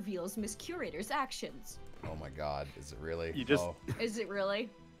evidence reveals Miss Curator's actions? Oh my god, is it really? You just- Oh. Is it really?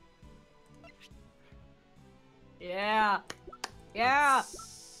 Yeah. Yeah.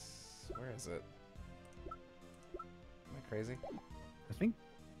 Where is it? Am I crazy? I think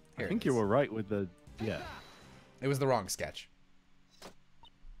Here it you is. were right with the It was the wrong sketch.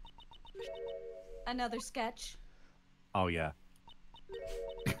 Another sketch. Oh yeah.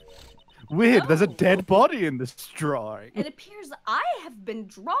 Weird, there's a Oh. dead body in this drawing. It appears I have been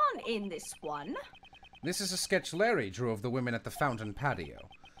drawn in this one. This is a sketch Larry drew of the women at the fountain patio.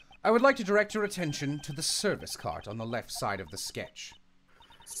 I would like to direct your attention to the service cart on the left side of the sketch.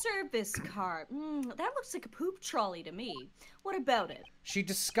 Service cart. That looks like a poop trolley to me. What about it? She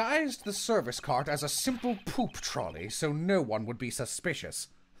disguised the service cart as a simple poop trolley so no one would be suspicious.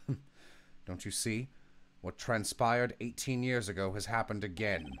 Don't you see? What transpired 18 years ago has happened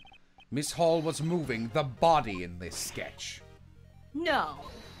again. Miss Hall was moving the body in this sketch. No.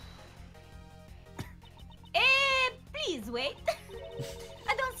 Please wait.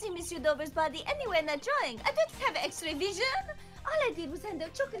 I don't see Monsieur Dover's body anywhere in that drawing. I don't have X-ray vision. All I did was hand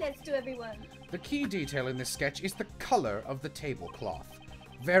out chocolates to everyone. The key detail in this sketch is the color of the tablecloth.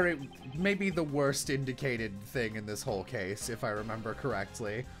 Maybe the worst indicated thing in this whole case, if I remember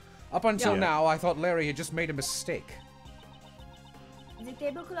correctly. Up until Yeah. now, I thought Larry had just made a mistake. The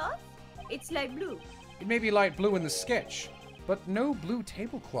tablecloth? It's light blue. It may be light blue in the sketch, but no blue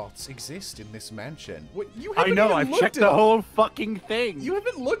tablecloths exist in this mansion. What, you I haven't know, even I've looked checked at the all- whole fucking thing. You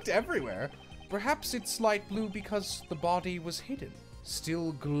haven't looked everywhere. Perhaps it's light blue because the body was hidden,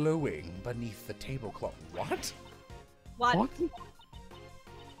 still glowing beneath the tablecloth. What? What?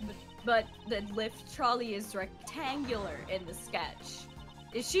 But the lift trolley is rectangular in the sketch.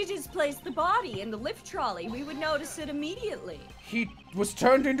 If she just placed the body in the lift trolley, we would notice it immediately. He was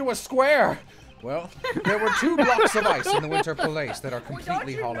turned into a square. Well, there were 2 blocks of ice in the Winter Palace that are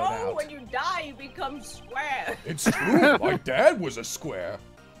completely hollowed out. when you die, you become square? It's true. My dad was a square.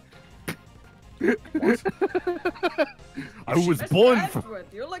 What? I was born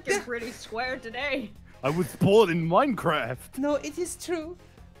Edgeworth, you're looking pretty square today. I was born in Minecraft. No, it is true.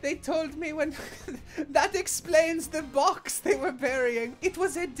 They told me when... that explains the box they were burying. It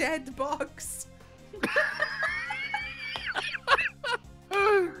was a dead box.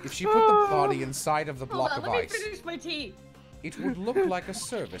 If she put the body inside of the Hold block on, of let me ice, finish my tea. it would look like a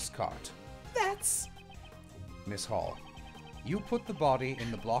service cart. That's... Miss Hall, you put the body in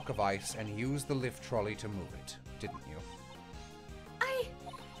the block of ice and used the lift trolley to move it, didn't you?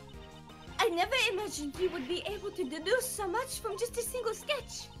 I never imagined you would be able to deduce so much from just a single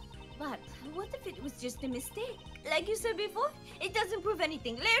sketch. But what if it was just a mistake? Like you said before, it doesn't prove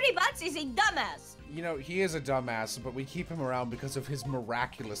anything. Larry Butts is a dumbass. You know, he is a dumbass, but we keep him around because of his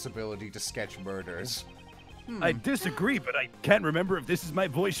miraculous ability to sketch murders. I disagree, but I can't remember if this is my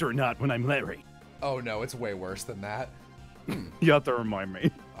voice or not when I'm Larry. Oh no, it's way worse than that. You have to remind me.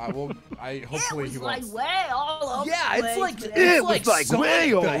 Hopefully he won't. way all over Yeah, the it's place, like- man. It like was like Sonic way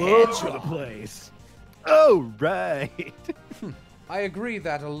the all Hedgehog. over the place. Oh, right. I agree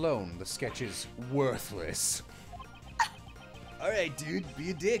that alone the sketch is worthless. Alright, dude,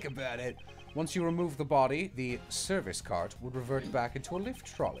 be a dick about it. Once you remove the body, the service cart would revert back into a lift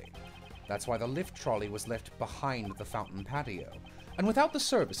trolley. That's why the lift trolley was left behind the fountain patio. And without the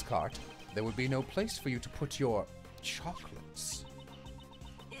service cart, there would be no place for you to put your chocolates.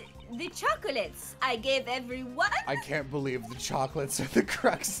 The chocolates I gave everyone. I can't believe the chocolates are the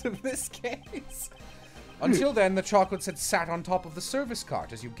crux of this case. Until then, the chocolates had sat on top of the service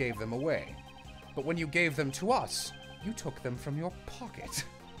cart as you gave them away. But when you gave them to us, you took them from your pocket.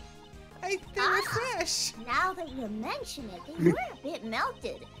 They were fresh. Now that you mention it, they were a bit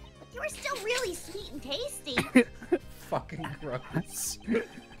melted, but they were still really sweet and tasty. Fucking gross.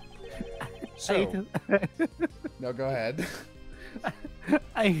 So, no, go ahead.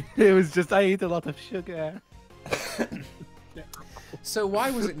 I ate a lot of sugar. So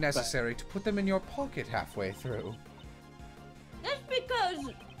why was it necessary to put them in your pocket halfway through? That's because.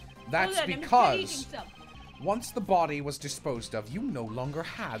 That's Hold on, I'm because still eating some. once the body was disposed of, you no longer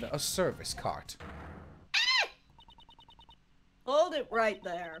had a service cart. Hold it right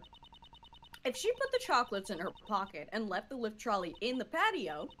there. If she put the chocolates in her pocket and left the lift trolley in the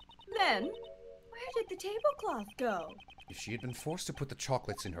patio, then where did the tablecloth go? If she had been forced to put the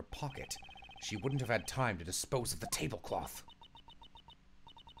chocolates in her pocket, she wouldn't have had time to dispose of the tablecloth.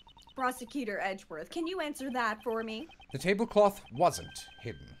 Prosecutor Edgeworth, can you answer that for me? The tablecloth wasn't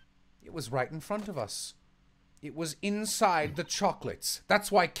hidden. It was right in front of us. It was inside the chocolates.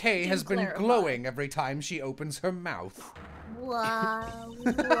 That's why Kay has been clarify. glowing every time she opens her mouth. Wah,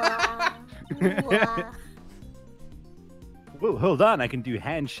 wah, wah. Whoa, hold on, I can do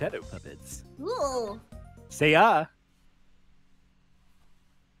hand shadow puppets. Ooh. Say ah.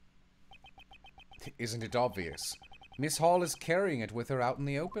 Isn't it obvious? Miss Hall is carrying it with her out in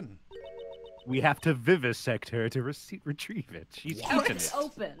the open. We have to vivisect her to retrieve it. She's keeping it.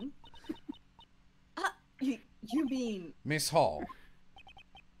 Open. You mean Miss Hall,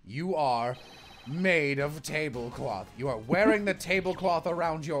 you are made of tablecloth. You are wearing the tablecloth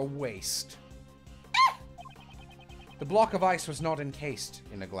around your waist. The block of ice was not encased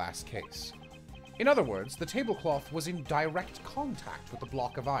in a glass case. In other words, the tablecloth was in direct contact with the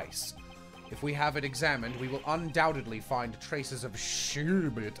block of ice. If we have it examined, we will undoubtedly find traces of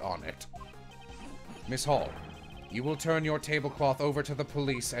sherbet on it. Miss Hall, you will turn your tablecloth over to the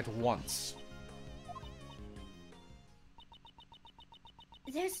police at once.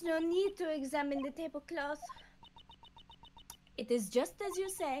 There's no need to examine the tablecloth. it is just as you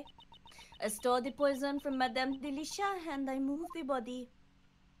say? I stole the poison from Madame Delicia and I moved the body.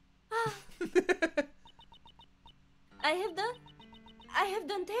 Ah. I have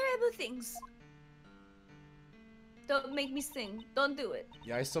done terrible things. Don't make me sing. Don't do it.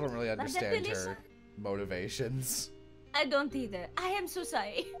 Yeah, I still don't really understand her motivations. I don't either. I am so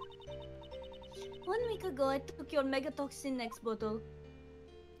sorry. 1 week ago, I took your megatoxin X bottle.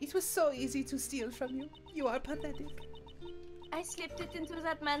 It was so easy to steal from you. You are pathetic. I slipped it into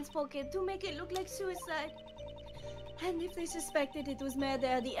that man's pocket to make it look like suicide. And if they suspected it was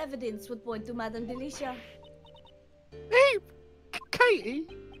murder, the evidence would point to Madame Delicia. Hey, Katie.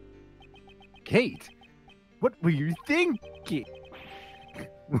 Kate, what were you thinking?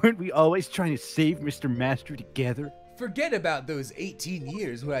 Weren't we always trying to save Mr. Master together? Forget about those 18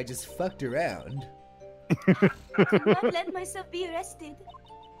 years where I just fucked around. Did not let myself be arrested.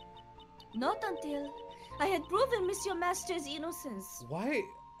 Not until I had proven Monsieur Master's innocence. Why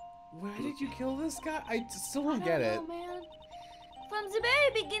did you kill this guy? I still don't I get don't it. know, man. From the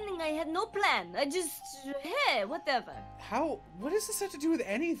very beginning, I had no plan. I just, hey, whatever. What does this have to do with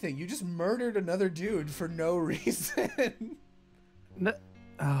anything? You just murdered another dude for no reason. No,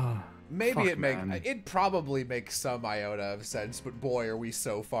 oh, Maybe fuck, man. it probably makes some iota of sense, but boy, are we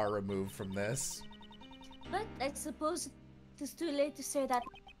so far removed from this. But I suppose it is too late to say that.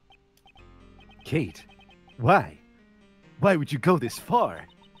 Kate, why? Why would you go this far?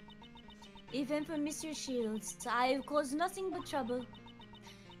 Even for Monsieur Shields, I have caused nothing but trouble.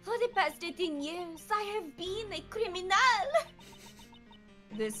 For the past 18 years, I have been a criminal.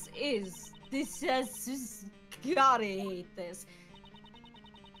 This is God, I hate this.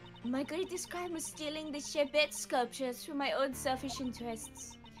 My greatest crime was stealing the Chebet sculptures for my own selfish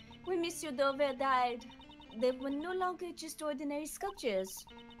interests. When Monsieur Dover died, they were no longer just ordinary sculptures.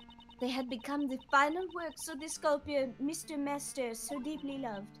 They had become the final works of the sculptor Mr. Master so deeply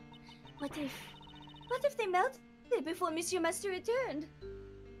loved. What if they melted before Monsieur Master returned?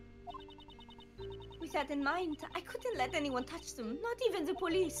 With that in mind, I couldn't let anyone touch them, not even the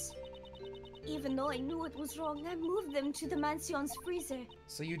police. Even though I knew it was wrong, I moved them to the mansion's freezer.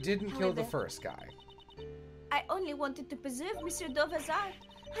 So you didn't kill the However- first guy. I only wanted to preserve Monsieur Dover's art.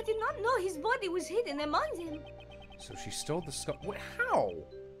 I did not know his body was hidden among them. So she stole the skull. What? How?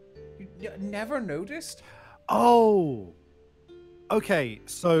 You never noticed? Oh! Okay,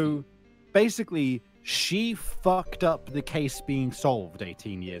 so basically, she fucked up the case being solved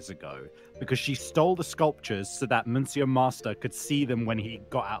 18 years ago because she stole the sculptures so that Monsieur Master could see them when he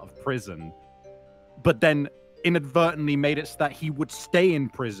got out of prison. But then inadvertently made it so that he would stay in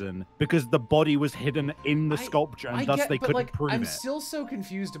prison because the body was hidden in the sculpture and thus they couldn't prove I'm it. still so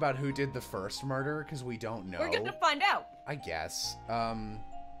confused about who did the first murder because we don't know. We're gonna find out. I guess. You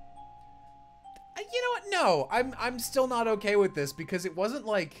know what? No, I'm still not okay with this because it wasn't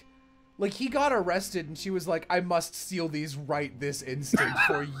like he got arrested and she was like, I must steal these right this instant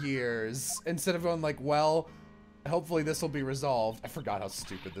for years. Instead of going like, well, hopefully this will be resolved. I forgot how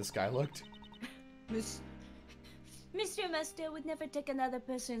stupid this guy looked. Mr. Master would never take another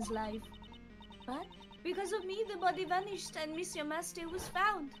person's life. But because of me, the body vanished and Mr. Master was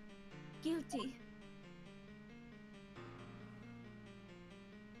found guilty.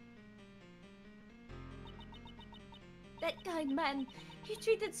 That kind man, he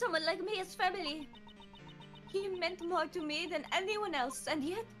treated someone like me as family. He meant more to me than anyone else, and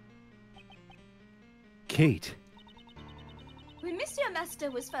yet... Kate. When Mr.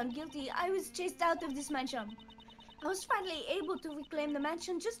 Master was found guilty, I was chased out of this mansion. I was finally able to reclaim the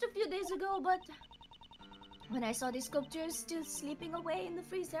mansion just a few days ago, but... when I saw the sculptures still sleeping away in the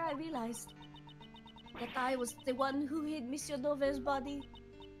freezer, I realized that I was the one who hid Monsieur Dover's body.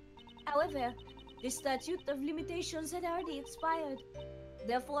 However, the statute of limitations had already expired.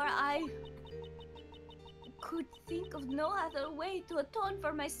 Therefore, I could think of no other way to atone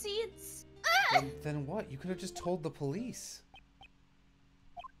for my sins. Then what? You could have just told the police.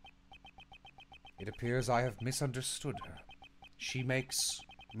 It appears I have misunderstood her. She makes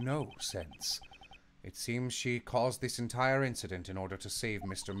no sense. It seems she caused this entire incident in order to save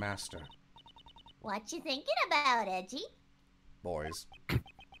Mr. Master. What you thinking about, Edgy? Boys.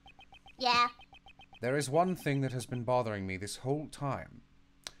 Yeah. There is one thing that has been bothering me this whole time.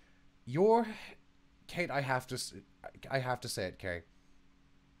 Kate, I have to say it, Kate.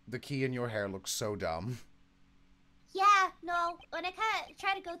 The key in your hair looks so dumb. Yeah, no. When I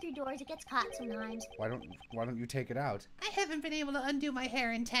try to go through doors, it gets caught sometimes. Why don't you take it out? I haven't been able to undo my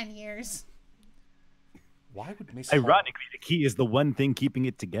hair in 10 years. Why would Miss Hall... Ironically, the key is the one thing keeping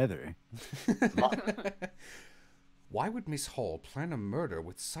it together. Why would Miss Hall plan a murder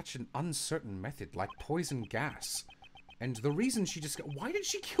with such an uncertain method like poison gas? And the reason she why did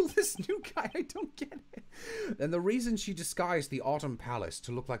she kill this new guy? I don't get it. And the reason she disguised the Autumn Palace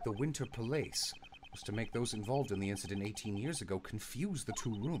to look like the Winter Palace was to make those involved in the incident 18 years ago confuse the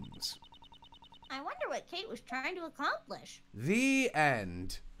two rooms. I wonder what Kate was trying to accomplish. The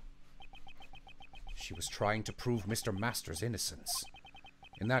end. She was trying to prove Mr. Master's innocence.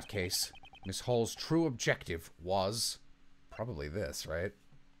 In that case, Miss Hall's true objective was probably this, right?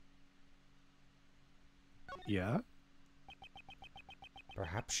 Yeah?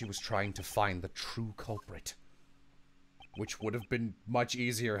 Perhaps she was trying to find the true culprit. Which would have been much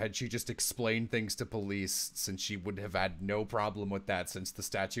easier had she just explained things to police, since she would have had no problem with that since the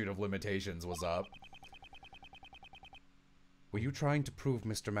statute of limitations was up. Were you trying to prove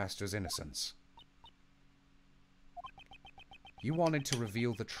Mr. Master's innocence? You wanted to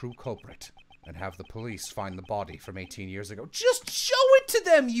reveal the true culprit and have the police find the body from 18 years ago. Just show it to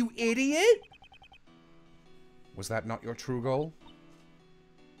them, you idiot! Was that not your true goal?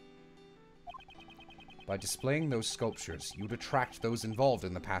 By displaying those sculptures, you'd attract those involved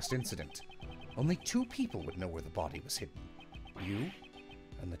in the past incident. Only two people would know where the body was hidden. You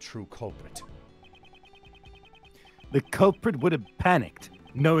and the true culprit. The culprit would have panicked,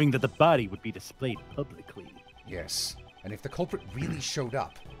 knowing that the body would be displayed publicly. Yes, and if the culprit really showed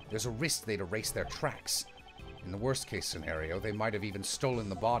up, there's a risk they'd erase their tracks. In the worst case scenario, they might have even stolen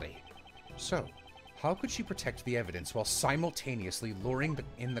the body. So, how could she protect the evidence while simultaneously luring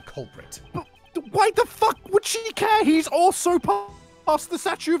in the culprit? But why the fuck would she care? He's also past the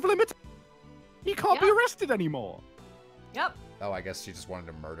statute of limits. He can't be arrested anymore. Yep. Oh, I guess she just wanted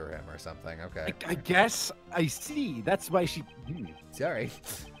to murder him or something. Okay. I guess. I see. That's why she... Sorry.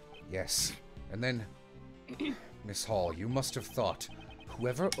 Yes. And then, Miss Hall, you must have thought,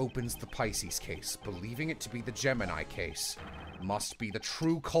 whoever opens the Pisces case, believing it to be the Gemini case, must be the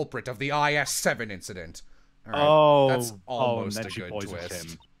true culprit of the IS-7 incident. All right. Oh, that's almost and a then she good poisoned twist.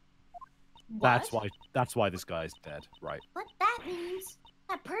 him. What? That's why this guy's dead, right? But that means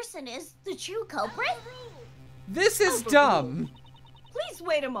that person is the true culprit? This is dumb. Please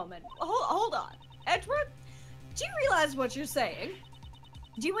wait a moment. Hold on. Edward, do you realize what you're saying?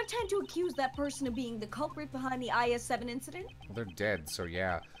 Do you intend to accuse that person of being the culprit behind the IS-7 incident? Well, they're dead, so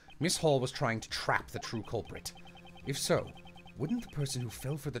yeah. Miss Hall was trying to trap the true culprit. If so, wouldn't the person who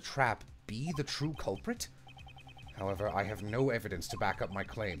fell for the trap be the true culprit? However, I have no evidence to back up my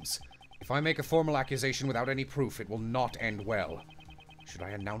claims. If I make a formal accusation without any proof, it will not end well. Should I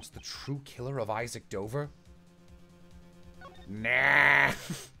announce the true killer of Isaac Dover? Nah.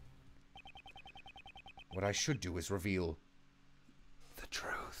 What I should do is reveal the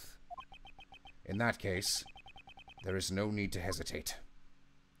truth. In that case, there is no need to hesitate.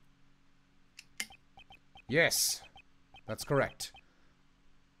 Yes, that's correct.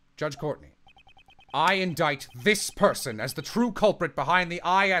 Judge Courtney, I indict this person as the true culprit behind the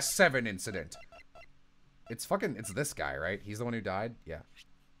IS-7 incident. It's this guy, right? He's the one who died? Yeah.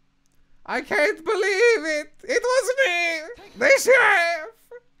 I can't believe it! It was me! The sheriff!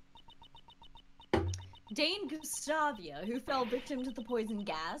 Dane Gustavia, who fell victim to the poison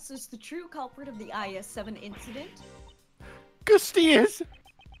gas, is the true culprit of the IS-7 incident. Gustius!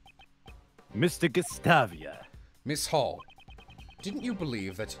 Mr. Gustavia. Miss Hall, didn't you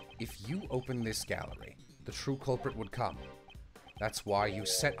believe that if you open this gallery, the true culprit would come? That's why you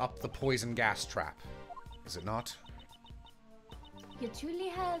set up the poison gas trap, is it not? You truly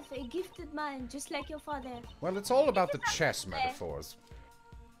have a gifted mind, just like your father. Well, it's all about the chess metaphors.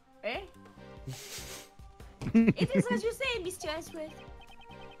 Eh? It is as you say, Mr. Ashworth.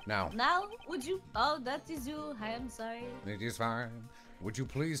 Now, Would you? Oh, that is you. I am sorry. it is fine. Would you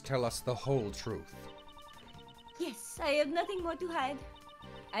please tell us the whole truth? Yes, I have nothing more to hide.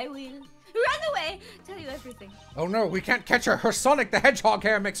 I will run away, tell you everything. Oh no, we can't catch her! Her Sonic the Hedgehog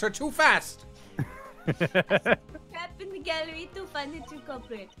hair makes her too fast! Trapped in the gallery to find the true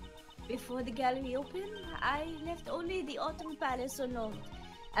culprit. Before the gallery opened, I left only the Autumn Palace unlocked.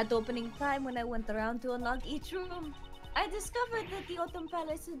 At opening time, when I went around to unlock each room, I discovered that the Autumn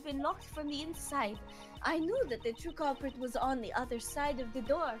Palace had been locked from the inside. I knew that the true culprit was on the other side of the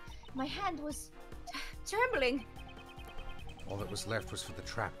door. My hand was trembling. All that was left was for the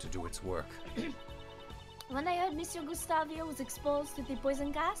trap to do its work. When I heard Monsieur Gustavio was exposed to the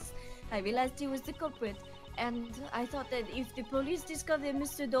poison gas, I realized he was the culprit. And I thought that if the police discovered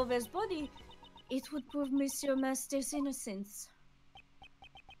Mr. Dover's body, it would prove Monsieur Master's innocence.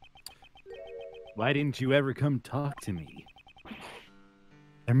 Why didn't you ever come talk to me?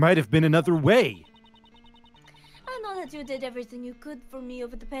 There might have been another way. I know that you did everything you could for me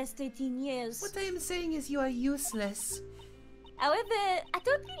over the past 18 years. What I am saying is you are useless. However, I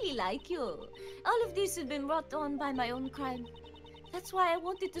don't really like you. All of this has been brought on by my own crime. That's why I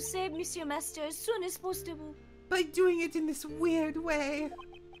wanted to save Monsieur Master as soon as possible. By doing it in this weird way.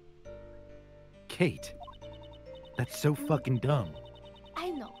 Kate, that's so fucking dumb. I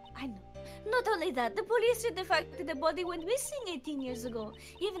know. Not only that, the police said the fact that the body went missing 18 years ago.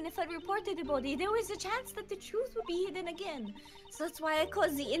 Even if I reported the body, there was a chance that the truth would be hidden again. So that's why I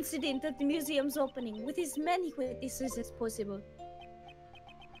caused the incident at the museum's opening, with as many witnesses as possible.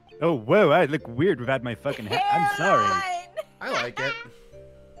 Oh, whoa, I look weird without my fucking hat. I'm sorry. I like it.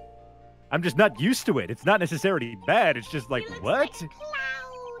 I'm just not used to it. It's not necessarily bad. It's just like, what? Like a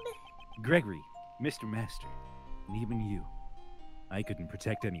cloud. Gregory, Mr. Master, and even you. I couldn't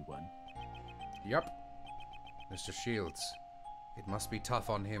protect anyone. Yup. Mr. Shields, it must be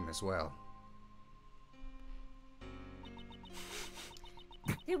tough on him as well.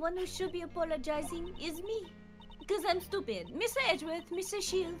 The one who should be apologizing is me. Because I'm stupid. Mr. Edgeworth, Mr.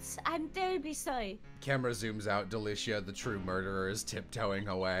 Shields, I'm terribly sorry. Camera zooms out. Delicia, the true murderer, is tiptoeing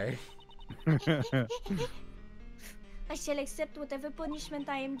away. I shall accept whatever punishment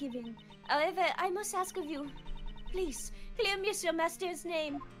I am given. However, I must ask of you, please, clear Monsieur Master's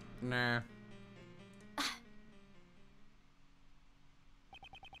name. Nah.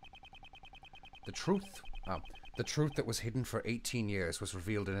 The truth that was hidden for 18 years was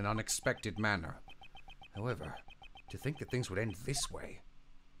revealed in an unexpected manner. However, to think that things would end this way.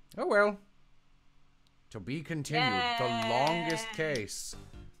 Oh well. To be continued. The longest case.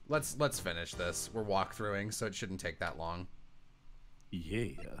 Let's finish this. We're walkthroughing, so it shouldn't take that long.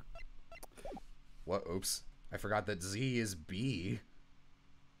 Yeah. What? Oops. I forgot that Z is B.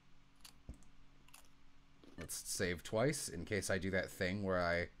 Let's save twice in case I do that thing where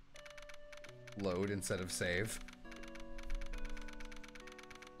I load instead of save.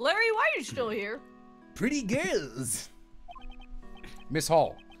 Larry, why are you still here? Pretty girls. Miss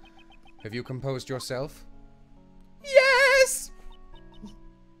Hall, have you composed yourself? Yes!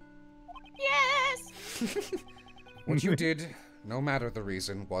 Yes! What you did, no matter the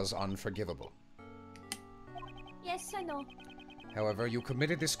reason, was unforgivable. Yes, I know. However, you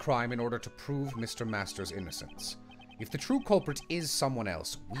committed this crime in order to prove Mr. Master's innocence. If the true culprit is someone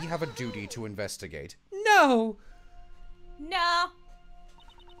else, we have a duty to investigate. No! No.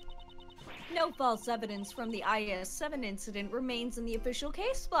 No false evidence from the IS-7 incident remains in the official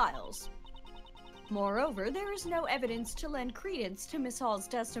case files. Moreover, there is no evidence to lend credence to Miss Hall's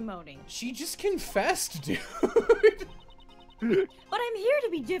testimony. She just confessed, dude. But I'm here to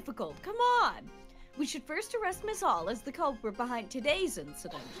be difficult, come on! We should first arrest Miss Hall as the culprit behind today's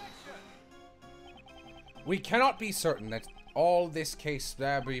incident. We cannot be certain that all this case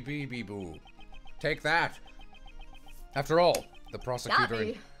there be boo. Take that. After all, the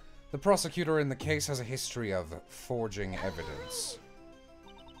prosecutor in the case has a history of forging evidence.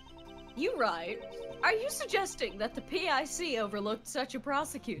 You right. Are you suggesting that the PIC overlooked such a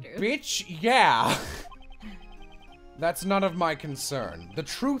prosecutor? Bitch, yeah. That's none of my concern. The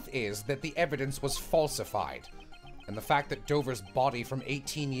truth is that the evidence was falsified. And the fact that Dover's body from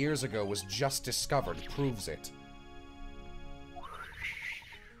 18 years ago was just discovered proves it.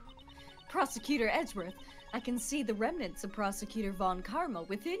 Prosecutor Edgeworth, I can see the remnants of Prosecutor Von Karma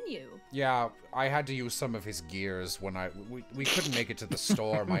within you. Yeah, I had to use some of his gears when we couldn't make it to the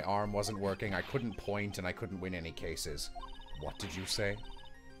store. My arm wasn't working, I couldn't point, and I couldn't win any cases. What did you say?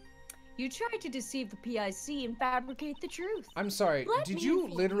 You tried to deceive the PIC and fabricate the truth. I'm sorry, Let did me you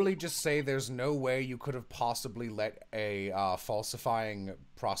inform literally just say there's no way you could have possibly let a falsifying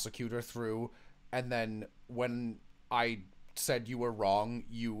prosecutor through, and then when I said you were wrong,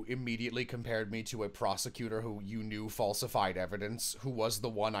 you immediately compared me to a prosecutor who you knew falsified evidence, who was the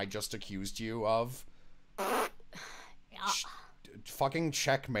one I just accused you of? Fucking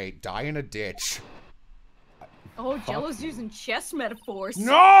checkmate, die in a ditch. Oh, Jello's using chess metaphors.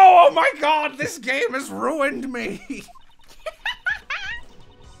 No! Oh my god, this game has ruined me!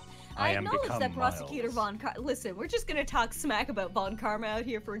 I am acknowledge become that Prosecutor Miles. Von Karma. Listen, we're just gonna talk smack about Von Karma out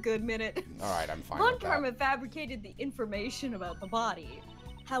here for a good minute. Alright, I'm fine Von with that. Karma fabricated the information about the body.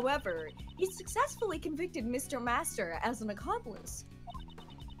 However, he successfully convicted Mr. Master as an accomplice.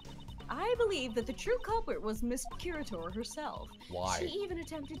 I believe that the true culprit was Miss Curator herself. Why? She even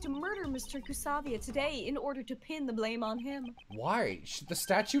attempted to murder Mr. Gustavia today in order to pin the blame on him. Why? The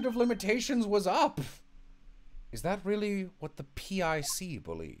statute of limitations was up. Is that really what the PIC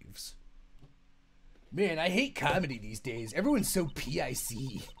believes? Man, I hate comedy these days. Everyone's so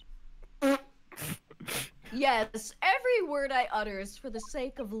PIC. Yes, every word I utter is for the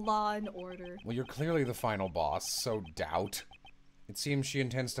sake of law and order. Well, you're clearly the final boss, so doubt. It seems she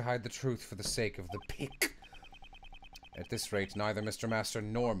intends to hide the truth for the sake of the pick. At this rate, neither Mr. Master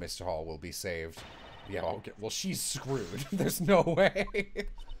nor Mr. Hall will be saved. Yeah, okay. Well, she's screwed. There's no way.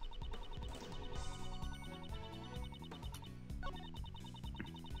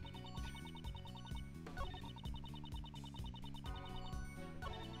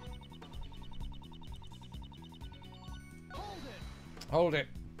 Hold it.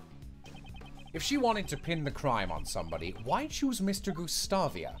 If she wanted to pin the crime on somebody, why choose Mr.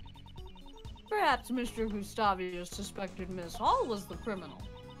 Gustavia? Perhaps Mr. Gustavia suspected Miss Hall was the criminal,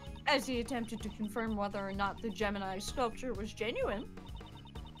 as he attempted to confirm whether or not the Gemini sculpture was genuine.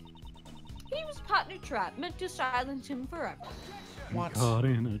 He was caught in a trap meant to silence him forever. What? Caught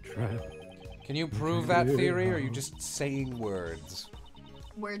in a trap. Can you prove that theory, or are you just saying words?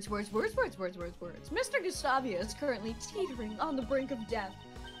 Words. Mr. Gustavia is currently teetering on the brink of death.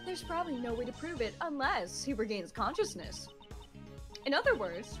 There's probably no way to prove it unless he regains consciousness. In other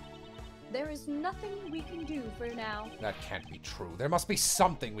words, there is nothing we can do for now. That can't be true. There must be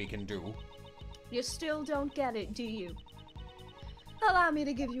something we can do. You still don't get it, do you? Allow me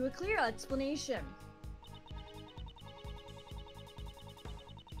to give you a clear explanation.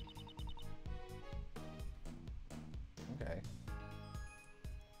 Okay.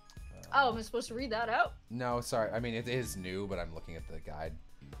 Oh, am I supposed to read that out? No, sorry. I mean, it is new, but I'm looking at the guide.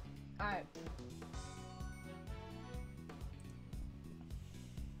 Alright.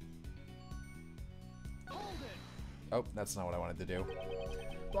 Oh, that's not what I wanted to do.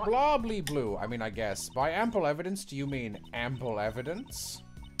 Blobbly blue. I mean, I guess. By ample evidence, do you mean ample evidence?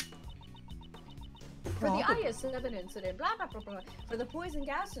 For the IS-7 incident, blah, blah, blah, blah. For the poison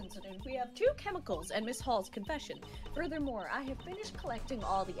gas incident, we have 2 chemicals and Miss Hall's confession. Furthermore, I have finished collecting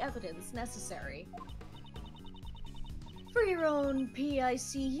all the evidence necessary. For your own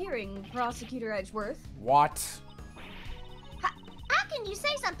PIC hearing, Prosecutor Edgeworth. What? How can you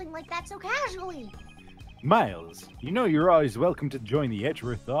say something like that so casually? Miles, you know you're always welcome to join the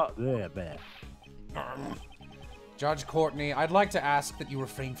Edgeworth thought there. Judge Courtney, I'd like to ask that you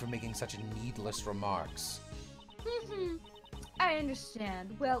refrain from making such needless remarks. I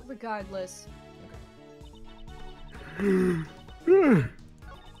understand. Well, regardless. This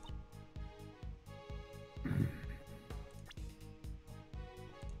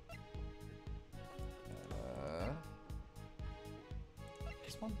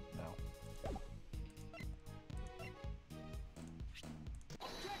one? No.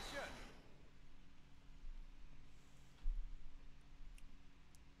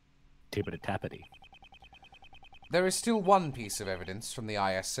 tippity-tappity. There is still one piece of evidence from the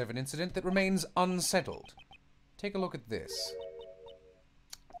IS-7 incident that remains unsettled. Take a look at this.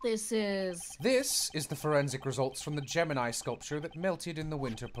 This is... This is the forensic results from the Gemini sculpture that melted in the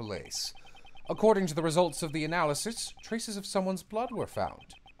Winter Palace. According to the results of the analysis, traces of someone's blood were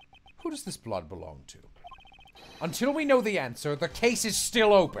found. Who does this blood belong to? Until we know the answer, the case is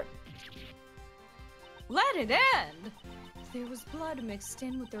still open. Let it end! There was blood mixed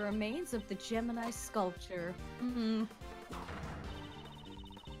in with the remains of the Gemini sculpture.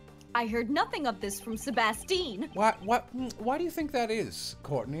 I heard nothing of this from Sebastine. Why do you think that is,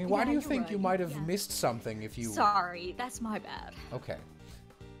 Courtney? Why do you you're think right. you might have missed something if you... Sorry, that's my bad. Okay.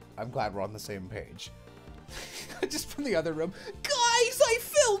 I'm glad we're on the same page. Just from the other room. Guys, I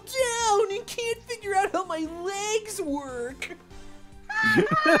fell down and can't figure out how my legs work.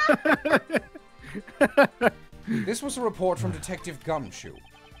 This was a report from Detective Gumshoe.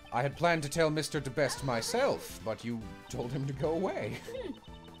 I had planned to tell Mr. DeBest myself, but you told him to go away.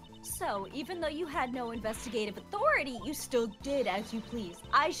 So, even though you had no investigative authority, you still did as you pleased.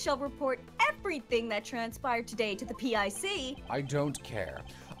 I shall report everything that transpired today to the PIC. I don't care.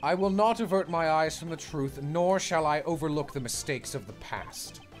 I will not avert my eyes from the truth, nor shall I overlook the mistakes of the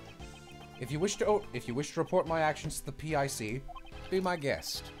past. If you wish to report my actions to the PIC, be my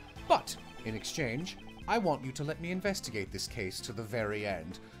guest. But, in exchange, I want you to let me investigate this case to the very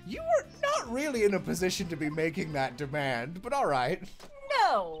end. You are not really in a position to be making that demand, but alright.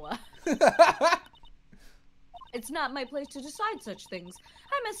 No! It's not my place to decide such things.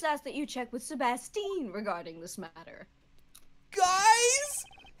 I must ask that you check with Sebastine regarding this matter. Guys!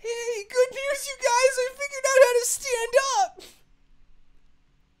 Hey, good news, you guys! I figured out how to stand up!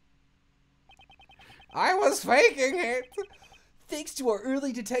 I was faking it! Thanks to our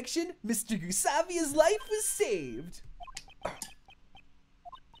early detection, Mr. Gusavia's life was saved.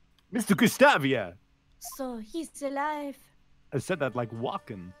 Mr. Gustavia! So, he's alive. I said that like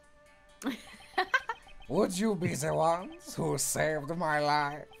walking. Would you be the ones who saved my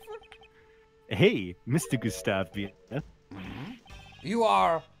life? Hey, Mr. Gustavia. You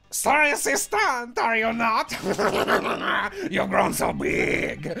are sorry assistant, are you not? You've grown so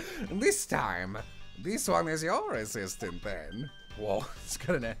big. This time, this one is your assistant then. Whoa, it's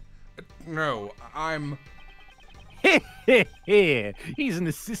gonna... No, I'm... He's an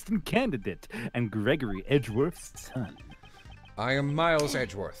assistant candidate and Gregory Edgeworth's son. I am Miles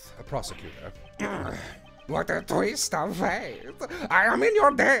Edgeworth, a prosecutor. What a twist of fate! I am in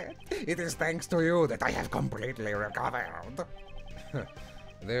your debt! It is thanks to you that I have completely recovered.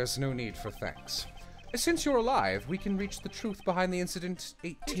 There's no need for thanks. Since you're alive, we can reach the truth behind the incident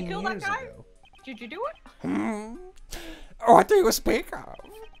 18 years ago. Did you do it? What do you speak of?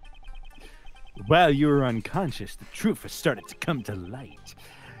 While you were unconscious, the truth has started to come to light.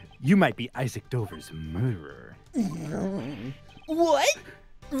 You might be Isaac Dover's murderer. What?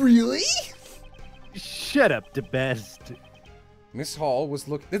 Really? Shut up, DeBest. Miss Hall was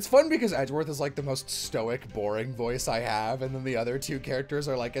It's fun because Edgeworth is like the most stoic, boring voice I have, and then the other two characters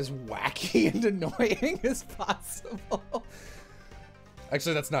are like as wacky and annoying as possible.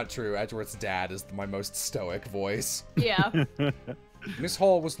 Actually, that's not true. Edgeworth's dad is my most stoic voice. Yeah. Miss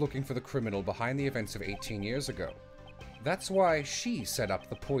Hall was looking for the criminal behind the events of 18 years ago. That's why she set up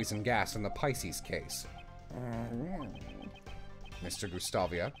the poison gas in the Pisces case. Mr.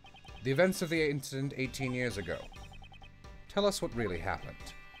 Gustavia, the events of the incident 18 years ago. Tell us what really happened.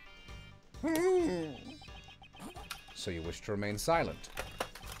 So you wish to remain silent?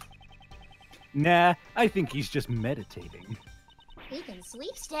 Nah, I think he's just meditating. He can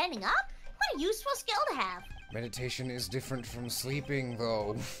sleep standing up? What a useful skill to have. Meditation is different from sleeping,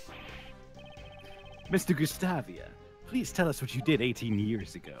 though. Mr. Gustavia, please tell us what you did 18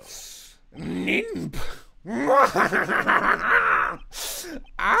 years ago. Nimp!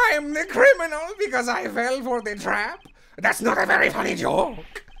 I'm the criminal because I fell for the trap. That's not a very funny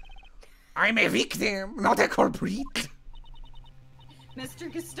joke. I'm a victim, not a culprit.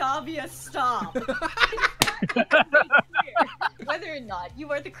 Mr. Gustavia, stop. Whether or not you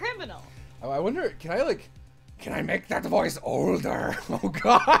are the criminal. Oh, I wonder, can I make that voice older? Oh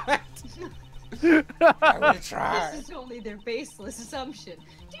god. I will try. This is only their baseless assumption.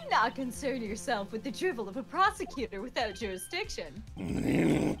 Do not concern yourself with the drivel of a prosecutor without jurisdiction.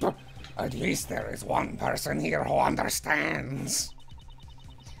 At least there is one person here who understands.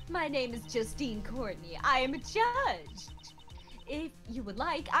 My name is Justine Courtney. I am a judge. If you would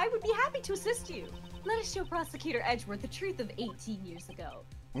like, I would be happy to assist you. Let us show Prosecutor Edgeworth the truth of 18 years ago.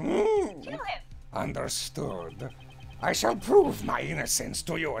 Kill him. Understood. I shall prove my innocence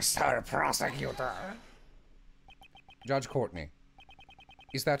to you, Sir Prosecutor. Judge Courtney,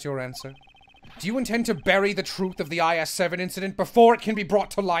 Is that your answer? Do you intend to bury the truth of the IS-7 incident before it can be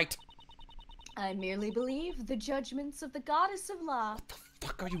brought to light? I merely believe the judgments of the goddess of law. What the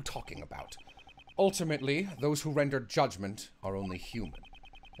fuck are you talking about? Ultimately, those who render judgment are only human.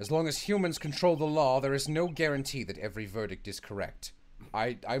 As long as humans control the law, there is no guarantee that every verdict is correct.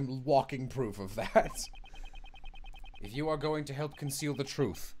 I'm walking proof of that. If you are going to help conceal the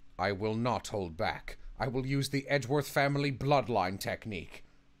truth, I will not hold back. I will use the Edgeworth family bloodline technique.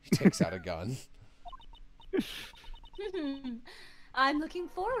 He takes out a gun. I'm looking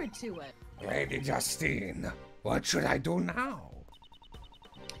forward to it. Lady Justine, what should I do now?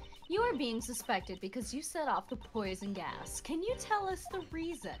 You are being suspected because you set off the poison gas. Can you tell us the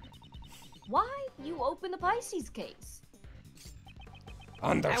reason? Why you opened the Pisces case?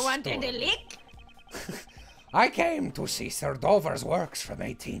 Understood. I wanted a lick. I came to see Sir Dover's works from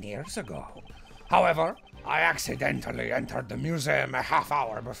 18 years ago. However, I accidentally entered the museum a half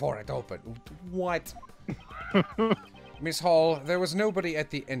hour before it opened. What? Miss Hall, there was nobody at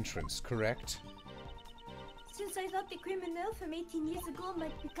the entrance, correct? Since I thought the criminal from 18 years ago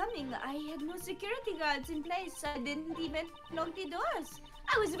might be coming, I had no security guards in place. I didn't even lock the doors.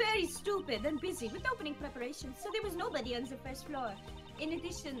 I was very stupid and busy with opening preparations, so there was nobody on the first floor. In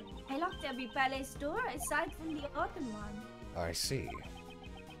addition, I locked every palace door aside from the autumn one. I see.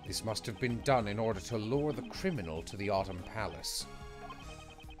 This must have been done in order to lure the criminal to the Autumn Palace.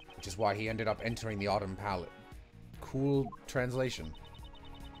 Which is why he ended up entering the Autumn Palace. Cool translation.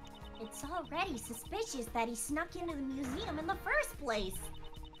 It's already suspicious that he snuck into the museum in the first place.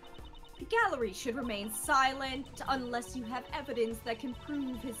 The gallery should remain silent unless you have evidence that can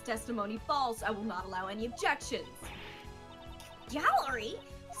prove his testimony false. I will not allow any objections. Gallery?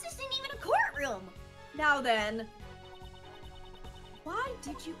 This isn't even a courtroom. Now then, why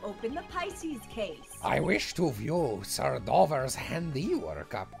did you open the Pisces case? I wish to view Sir Dover's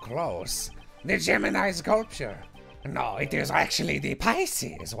handiwork up close. The Gemini sculpture. No, it is actually the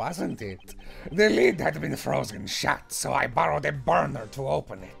Pisces, wasn't it? The lid had been frozen shut, so I borrowed a burner to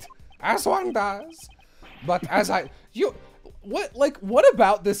open it. As one does. But as what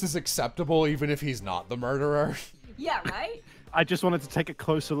about this is acceptable even if he's not the murderer? Yeah, right? I just wanted to take a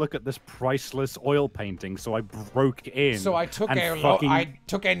closer look at this priceless oil painting, so I broke in. So I took and I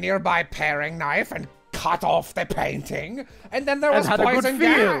took a nearby paring knife and cut off the painting, and then there was had a good poison feel.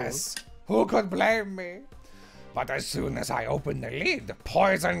 gas. Who could blame me? But as soon as I opened the lid,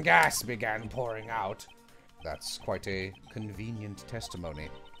 poison gas began pouring out. That's quite a convenient testimony.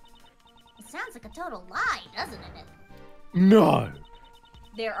 It sounds like a total lie, doesn't it? No!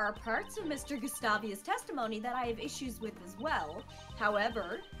 There are parts of Mr. Gustavia's testimony that I have issues with as well.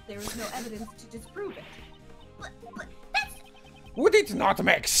 However, there is no evidence to disprove it. But that's... Would it not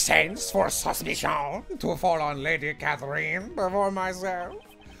make sense for suspicion to fall on Lady Catherine before myself?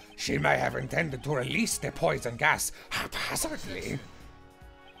 She may have intended to release the poison gas haphazardly.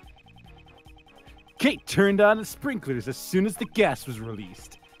 Kate turned on the sprinklers as soon as the gas was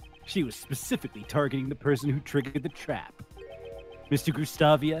released. She was specifically targeting the person who triggered the trap. Mr.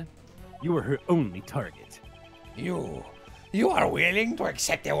 Gustavia, you were her only target. You are willing to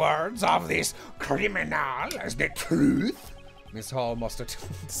accept the words of this criminal as the truth? Miss Hall must have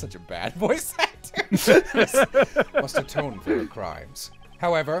such a bad voice actor. Must atone for her crimes.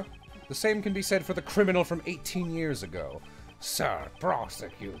 However, the same can be said for the criminal from 18 years ago. Sir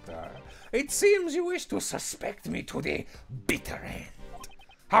Prosecutor, it seems you wish to suspect me to the bitter end.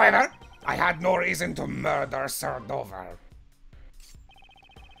 However, I had no reason to murder Sir Dover.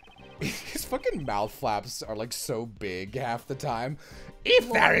 His fucking mouth flaps are like so big half the time.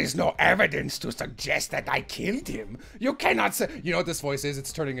 If there is no evidence to suggest that I killed him, you cannot say. You know what this voice is?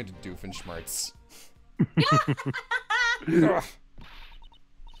 It's turning into Doofenshmirtz. Ugh.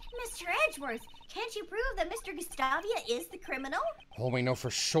 Mr. Edgeworth, can't you prove that Mr. Gustavia is the criminal? All we know for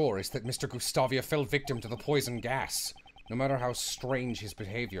sure is that Mr. Gustavia fell victim to the poison gas. No matter how strange his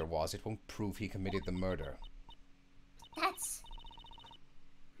behavior was, it won't prove he committed the murder. That's...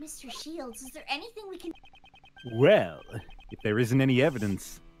 Mr. Shields, is there anything we can... Well, if there isn't any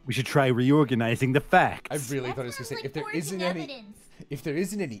evidence, we should try reorganizing the facts. I really thought it was going to say, if there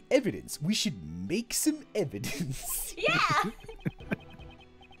isn't any evidence, we should make some evidence. Yeah!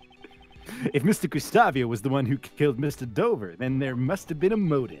 If Mr. Gustavia was the one who killed Mr. Dover, then there must have been a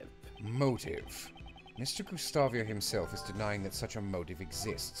motive. Motive? Mr. Gustavia himself is denying that such a motive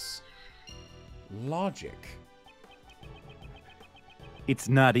exists. Logic. It's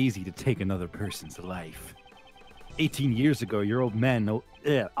not easy to take another person's life. 18 years ago, your old man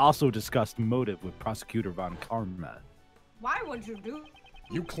also discussed motive with Prosecutor Von Karma. Why would you do?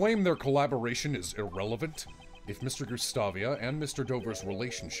 You claim their collaboration is irrelevant? if Mr. Gustavia and Mr. Dover's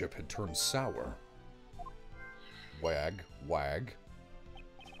relationship had turned sour. Wag, wag.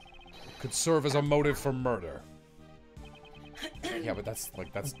 Could serve as a motive for murder. Yeah, but that's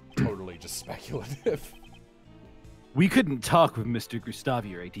totally just speculative. We couldn't talk with Mr.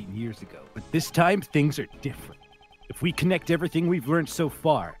 Gustavia 18 years ago, but this time things are different. If we connect everything we've learned so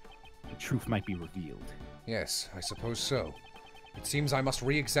far, the truth might be revealed. Yes, I suppose so. It seems I must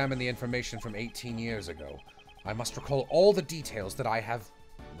re-examine the information from 18 years ago. I must recall all the details that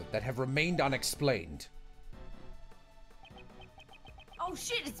have remained unexplained. Oh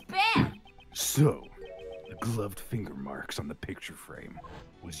shit, it's bad! So, the gloved finger marks on the picture frame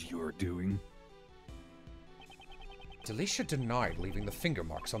was your doing? Delicia denied leaving the finger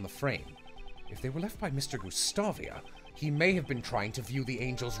marks on the frame. If they were left by Mr. Gustavia, he may have been trying to view the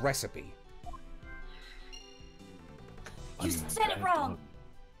angel's recipe. You said it wrong!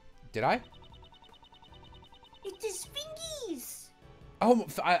 Did I? It's his fingies! Oh,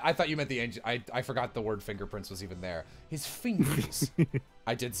 I thought you meant the angel. I forgot the word fingerprints was even there. His fingers.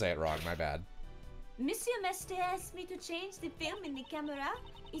 I did say it wrong, my bad. Monsieur Master asked me to change the film in the camera.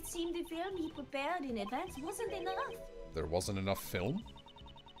 It seemed the film he prepared in advance wasn't enough. There wasn't enough film?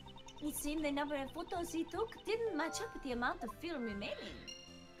 It seemed the number of photos he took didn't match up with the amount of film remaining.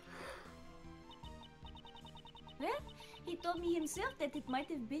 Well, he told me himself that it might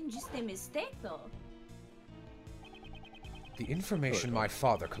have been just a mistake, though. The information my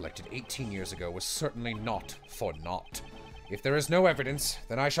father collected 18 years ago was certainly not for naught. If there is no evidence,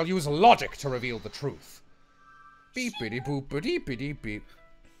 then I shall use logic to reveal the truth. Beep-biddy-boop-biddy-biddy-beep.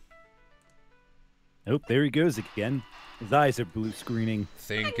 Oh, there he goes again. His eyes are blue screening.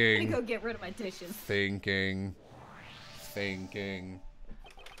 Thinking. I'm gonna go get rid of my dishes. Thinking.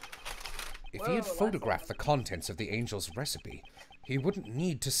 If he had photographed the contents of the angel's recipe, he wouldn't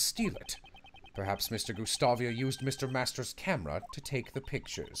need to steal it. Perhaps Mr. Gustavia used Mr. Master's camera to take the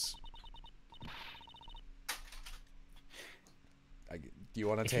pictures. Do you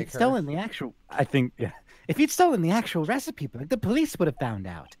want to take her? Stolen the actual... I think, yeah. If he'd stolen the actual recipe book, the police would have found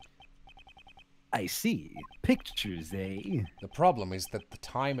out. I see. Pictures, eh? The problem is that the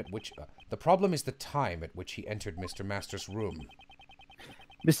time at which he entered Mr. Master's room.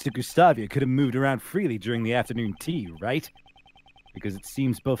 Mr. Gustavia could have moved around freely during the afternoon tea, right? Because it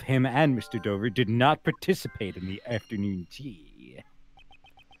seems both him and Mr. Dover did not participate in the afternoon tea.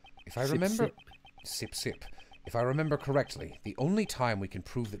 If I remember... Sip. If I remember correctly, the only time we can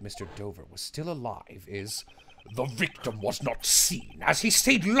prove that Mr. Dover was still alive is... The victim was not seen, as he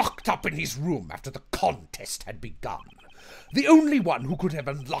stayed locked up in his room after the contest had begun. The only one who could have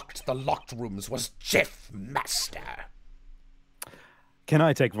unlocked the locked rooms was Jeff Master. Can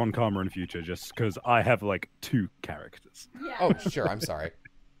I take Von Karma in future, just because I have, like, 2 characters? Yeah. Oh, sure, I'm sorry.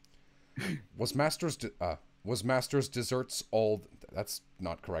 Was Master's desserts all... That's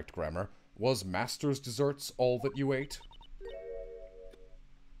not correct grammar. Was Master's desserts all that you ate?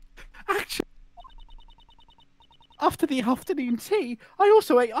 Actually, after the afternoon tea, I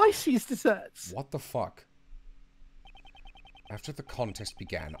also ate Icy's desserts. What the fuck? After the contest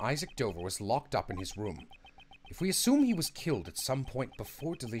began, Isaac Dover was locked up in his room. If we assume he was killed at some point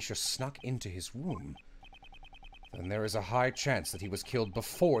before Delicia snuck into his room, then there is a high chance that he was killed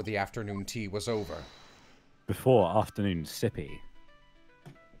before the afternoon tea was over. Before afternoon sippy.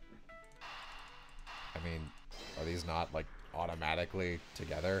 I mean, are these not, like, automatically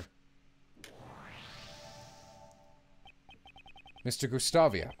together? Mr.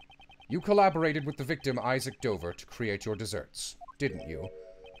 Gustavia, you collaborated with the victim Isaac Dover to create your desserts, didn't you?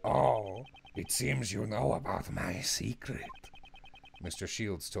 Oh, it seems you know about my secret. Mr.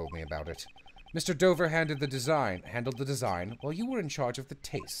 Shields told me about it. Mr. Dover handled the design while you were in charge of the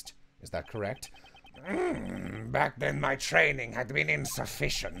taste. Is that correct? Back then my training had been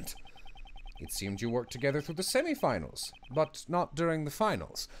insufficient. It seemed you worked together through the semifinals, but not during the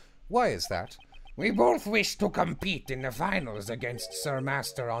finals. Why is that? We both wished to compete in the finals against Sir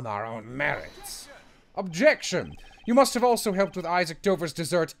Master on our own merits. Objection! You must have also helped with Isaac Dover's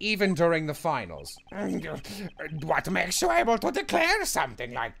dessert even during the finals. What makes you able to declare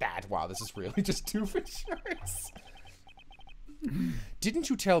something like that? Wow, this is really just Doofenshmirtz. Didn't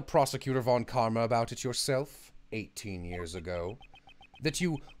you tell Prosecutor Von Karma about it yourself 18 years ago? That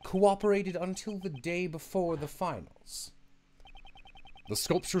you cooperated until the day before the finals? The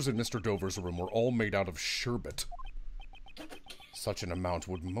sculptures in Mr. Dover's room were all made out of sherbet. Such an amount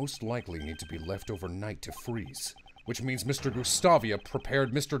would most likely need to be left overnight to freeze, which means Mr. Gustavia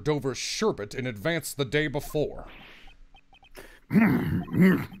prepared Mr. Dover's sherbet in advance the day before.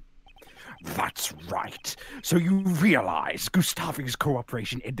 That's right. So you realize Gustavia's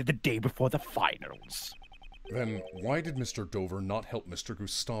cooperation ended the day before the finals. Then why did Mr. Dover not help Mr.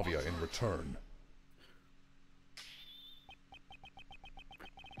 Gustavia in return?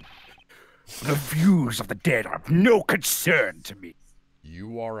 The views of the dead are of no concern to me.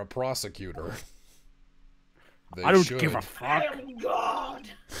 You are a prosecutor. They I don't should. give a fuck. Oh, God!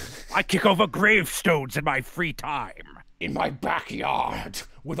 I kick over gravestones in my free time. In my backyard,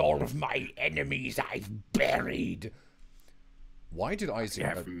 with all of my enemies I've buried. Why did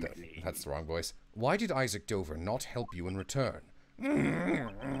Isaac... that's the wrong voice. Why did Isaac Dover not help you in return?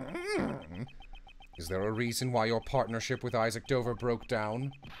 Is there a reason why your partnership with Isaac Dover broke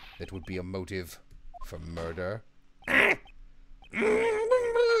down? That would be a motive for murder? That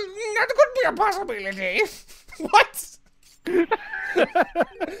could be a possibility. What? Okay,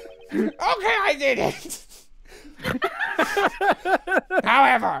 I did it.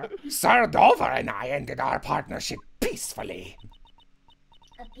 However, Sir Dover and I ended our partnership peacefully.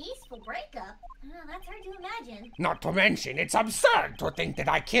 A peaceful breakup? Oh, that's hard to imagine. Not to mention, it's absurd to think that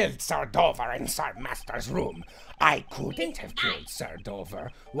I killed Sir Dover in Sir Master's room. I couldn't have killed Sir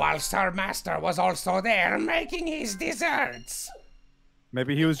Dover while Sir Master was also there making his desserts.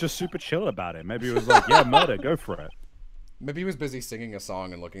 Maybe he was just super chill about it. Maybe he was like, yeah, murder, go for it. Maybe he was busy singing a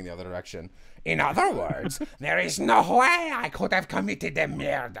song and looking the other direction. In other words, there is no way I could have committed the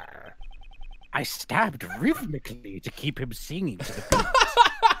murder. I stabbed rhythmically to keep him singing to the beat.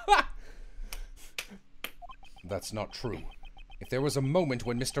 That's not true. If there was a moment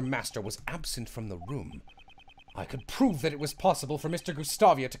when Mr. Master was absent from the room, I could prove that it was possible for Mr.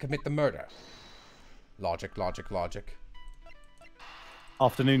 Gustavia to commit the murder. Logic, logic, logic.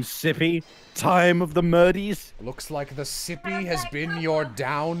 Afternoon sippy, time of the murdies. Looks like the sippy has been your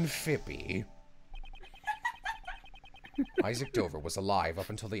down fippy. Isaac Dover was alive up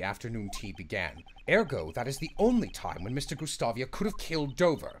until the afternoon tea began. Ergo, that is the only time when Mr. Gustavia could have killed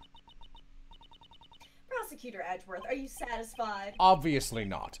Dover. Prosecutor Edgeworth, are you satisfied? Obviously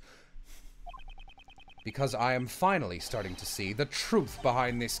not. Because I am finally starting to see the truth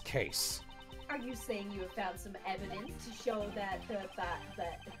behind this case. Are you saying you have found some evidence to show that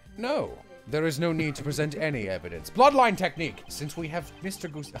No, there is no need to present any evidence. Bloodline technique! Since we have Mr.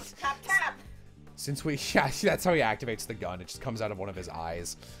 Gustavia... Tap tap! Since we... Yeah, that's how he activates the gun. It just comes out of one of his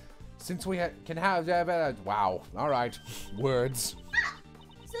eyes. Since we can have... wow. Alright. Words.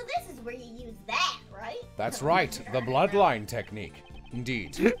 So this is where you use that, right? That's right. The bloodline technique.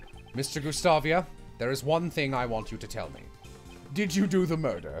 Indeed. Mr. Gustavia, there is one thing I want you to tell me. Did you do the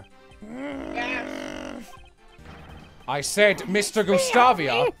murder? Yes. I said, Mr.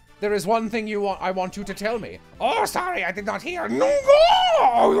 Gustavia, there is one thing I want you to tell me. Oh, sorry, I did not hear. No,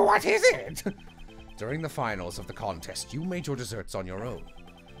 what is it? During the finals of the contest, you made your desserts on your own.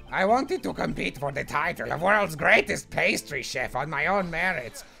 I wanted to compete for the title of world's greatest pastry chef on my own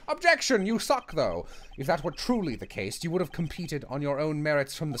merits. Objection, you suck, though. If that were truly the case, you would have competed on your own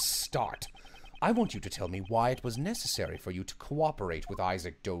merits from the start. I want you to tell me why it was necessary for you to cooperate with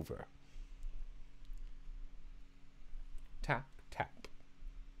Isaac Dover. Tap, tap.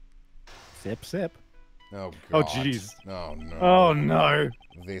 Sip, sip. Oh, God. Oh, jeez. Oh, no. Oh, no.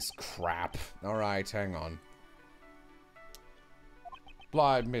 This crap. Alright, hang on.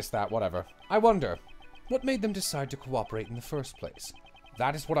 I missed that, whatever. I wonder, what made them decide to cooperate in the first place?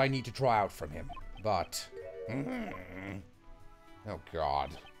 That is what I need to draw out from him. But... oh,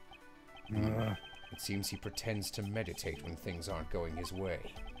 God. It seems he pretends to meditate when things aren't going his way.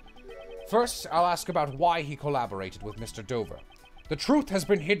 First, I'll ask about why he collaborated with Mr. Dover. The truth has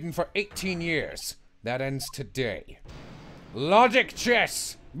been hidden for 18 years. That ends today. Logic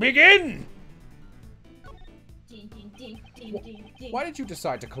chess, begin! Why did you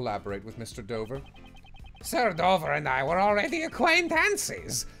decide to collaborate with Mr. Dover? Sir Dover and I were already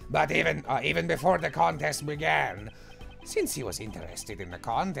acquaintances, but even before the contest began. Since he was interested in the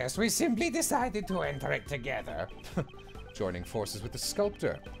contest, we simply decided to enter it together. Joining forces with the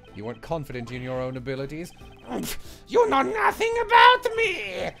sculptor. You weren't confident in your own abilities? You know nothing about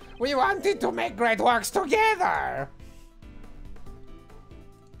me! We wanted to make great works together!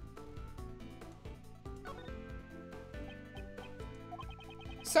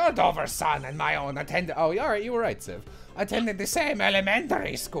 Sir Dover's son and my own attended... Oh, alright, you were right, Civ. Attended the same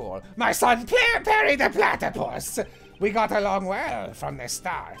elementary school. My son, Perry the Platypus. We got along well from the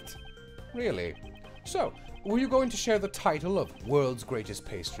start. Really? So, were you going to share the title of World's Greatest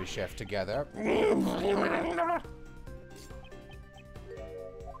Pastry Chef together? No.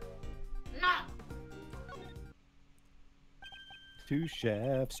 Two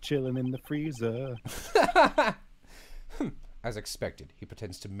chefs chilling in the freezer. As expected, he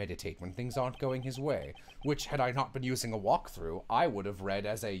pretends to meditate when things aren't going his way, which, had I not been using a walkthrough, I would have read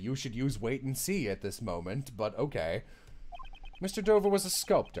as a "you should use wait and see" at this moment, but okay. Mr. Dover was a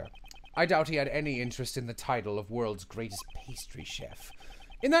sculptor. I doubt he had any interest in the title of world's greatest pastry chef.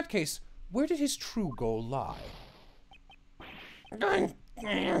 In that case, where did his true goal lie?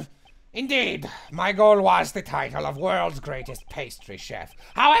 Indeed, my goal was the title of world's greatest pastry chef.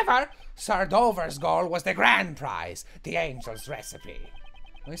 However, Sir Dover's goal was the grand prize, the angel's recipe.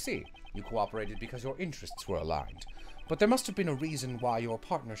 I see. You cooperated because your interests were aligned. But there must have been a reason why your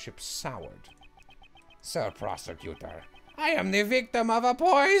partnership soured. Sir Prosecutor, I am the victim of a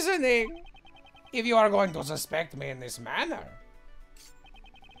poisoning. If you are going to suspect me in this manner,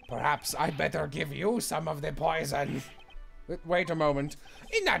 perhaps I'd better give you some of the poison. Wait a moment.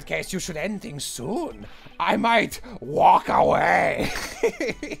 In that case, you should end things soon. I might walk away.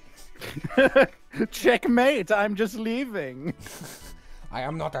 Checkmate, I'm just leaving. I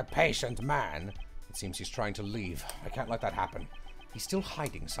am not a patient man. It seems he's trying to leave. I can't let that happen. He's still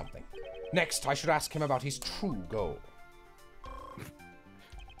hiding something. Next, I should ask him about his true goal.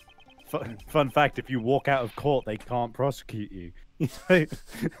 Fun fact, if you walk out of court, they can't prosecute you.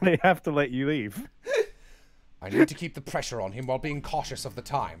 They have to let you leave. I need to keep the pressure on him while being cautious of the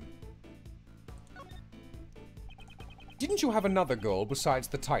time. Didn't you have another goal besides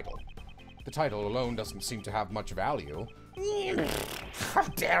the title? The title alone doesn't seem to have much value. How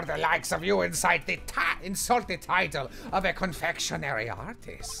dare the likes of you insult the title of a confectionery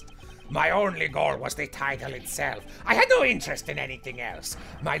artist? My only goal was the title itself. I had no interest in anything else.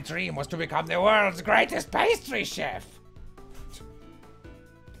 My dream was to become the world's greatest pastry chef.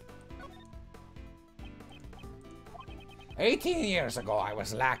 18 years ago, I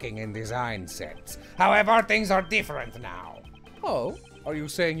was lacking in design sense. However, things are different now. Oh? Are you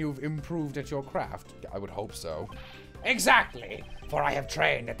saying you've improved at your craft? I would hope so. Exactly, for I have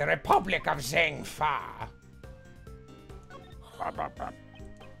trained at the Republic of Zhengfa.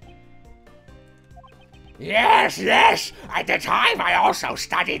 Yes! At the time, I also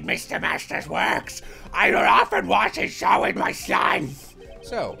studied Mr. Master's works. I would often watch his show in my slime.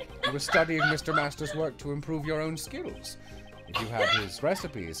 So, you were studying Mr. Master's work to improve your own skills. If you had his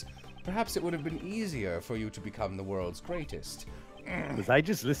recipes, perhaps it would have been easier for you to become the world's greatest. Was I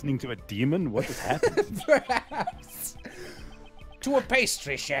just listening to a demon? What just happened? Perhaps. To a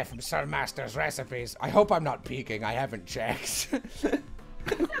pastry chef, Sir Master's recipes. I hope I'm not peeking. I haven't checked.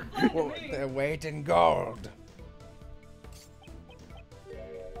 Well, their weight in gold.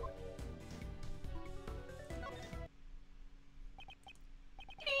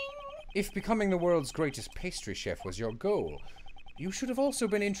 If becoming the world's greatest pastry chef was your goal, you should have also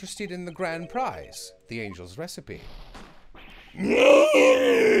been interested in the grand prize, the angel's recipe.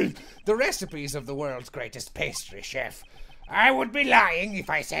 The recipes of the world's greatest pastry chef. I would be lying if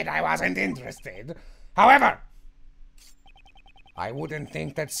I said I wasn't interested. However, I wouldn't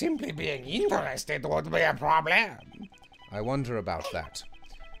think that simply being interested would be a problem. I wonder about that.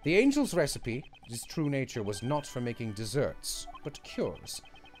 The angel's recipe, its true nature, was not for making desserts, but cures.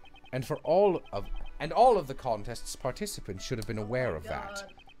 And all of the contest's participants should have been aware of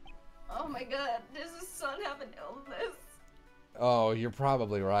that. Oh my god, does his son have an illness? Oh, you're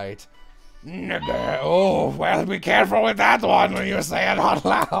probably right. Oh, well, be careful with that one when you say it out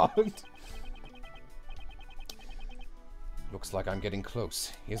loud. Looks like I'm getting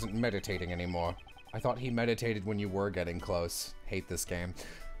close. He isn't meditating anymore. I thought he meditated when you were getting close. Hate this game.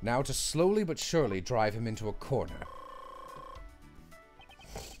 Now to slowly but surely drive him into a corner.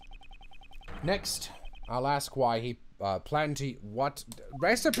 Next, I'll ask why he planned to... What?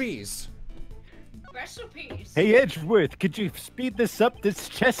 Recipes! Recipes! Hey, Edgeworth, could you speed this up? This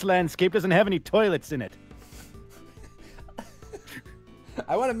chess landscape doesn't have any toilets in it.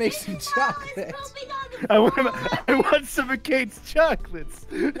 I want to make some chocolate. I want some of Kate's chocolates.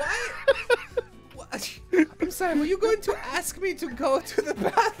 What? I'm sorry, were you going to ask me to go to the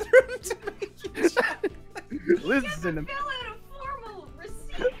bathroom to make you chocolate? Listen. Fill out a formal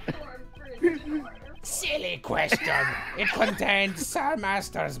receipt form for his order. Silly question. It contained Sir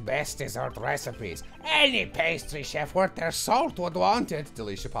Master's best dessert recipes. Any pastry chef worth their salt would want it.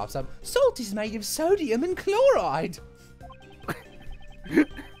 Delisha pops up. Salt is made of sodium and chloride.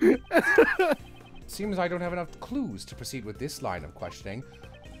 Seems I don't have enough clues to proceed with this line of questioning.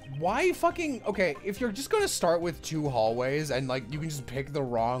 Why fucking... Okay, if you're just gonna start with 2 hallways and, like, you can just pick the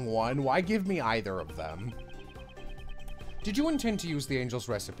wrong one, why give me either of them? Did you intend to use the angel's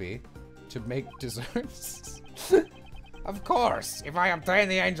recipe to make desserts? Of course. If I obtained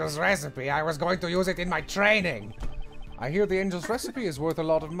the angel's recipe, I was going to use it in my training. I hear the angel's recipe is worth a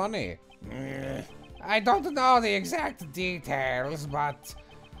lot of money. I don't know the exact details, but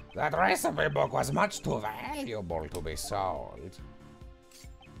that recipe book was much too valuable to be sold.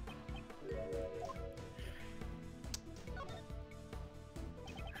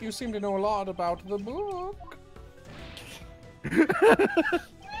 You seem to know a lot about the book.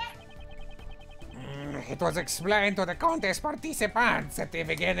 It was explained to the contest participants at the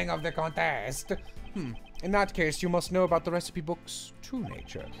beginning of the contest. In that case, you must know about the recipe book's true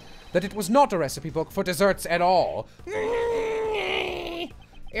nature. That it was not a recipe book for desserts at all.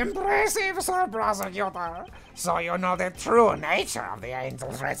 Impressive, Sir Prosecutor. So you know the true nature of the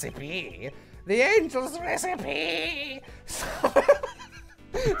angel's recipe. The angel's recipe.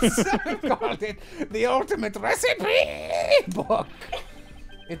 Some called it the ultimate recipe book.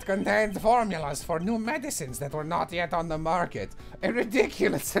 It contained formulas for new medicines that were not yet on the market. A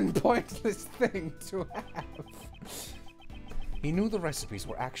ridiculous and pointless thing to have. He knew the recipes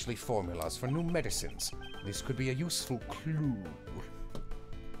were actually formulas for new medicines. This could be a useful clue.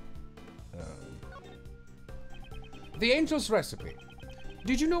 The angel's recipe.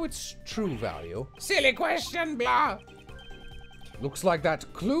 Did you know its true value? Silly question, blah. Looks like that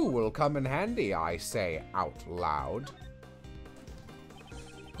clue will come in handy, I say out loud.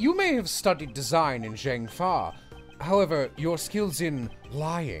 You may have studied design in Zhengfa. However, your skills in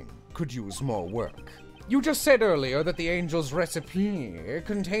lying could use more work. You just said earlier that the angel's recipe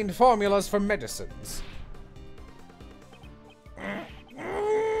contained formulas for medicines.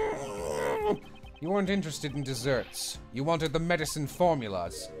 You weren't interested in desserts. You wanted the medicine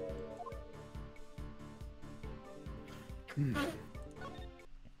formulas.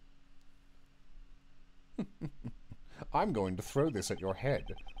 I'm going to throw this at your head.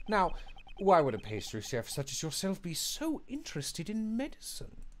 Now, why would a pastry chef such as yourself be so interested in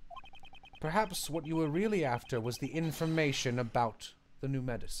medicine? Perhaps what you were really after was the information about the new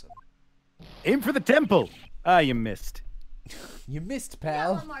medicine. Aim for the temple! Ah, you missed. You missed, Yeah,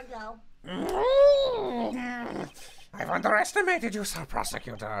 pal. one more go. I've underestimated you, Sir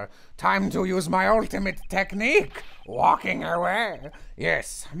Prosecutor. Time to use my ultimate technique, walking away.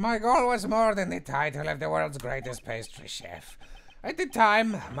 Yes, my goal was more than the title of the world's greatest pastry chef. At the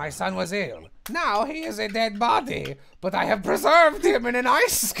time, my son was ill. Now he is a dead body, but I have preserved him in an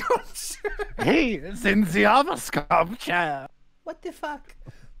ice sculpture. Hey, it's in the other sculpture. What the fuck?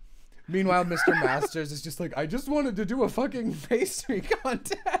 Meanwhile, Mr. Masters is just like, I just wanted to do a fucking pastry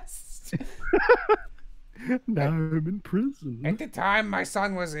contest. Now I'm in prison. At the time, my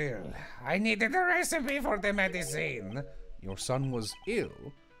son was ill. I needed a recipe for the medicine. Your son was ill?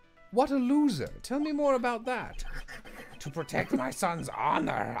 What a loser. Tell me more about that. To protect my son's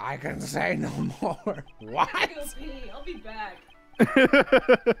honor, I can say no more. What? Go pee. I'll be back.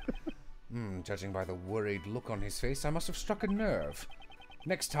 Judging by the worried look on his face, I must have struck a nerve.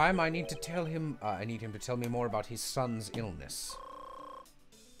 Next time, I need him to tell me more about his son's illness.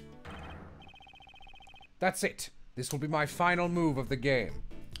 That's it. This will be my final move of the game.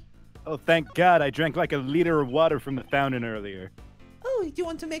 Oh, thank God, I drank like a liter of water from the fountain earlier. Oh, do you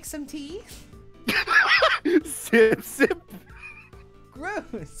want to make some tea? Sip, sip.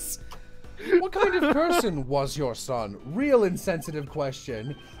 Gross. What kind of person was your son? Real insensitive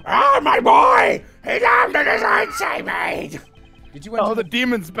question. Ah, my boy! He damned the desserts I made! Did you enter Oh, the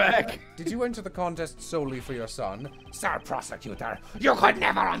demon's back. Did you enter the contest solely for your son? Sir Prosecutor, you could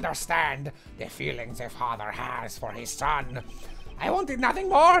never understand the feelings a father has for his son. I wanted nothing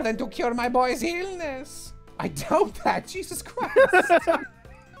more than to cure my boy's illness. I doubt that, Jesus Christ.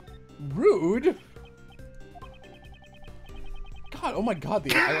 Rude. God, oh my God,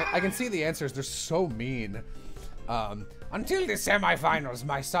 I can see the answers. They're so mean. Until the semifinals,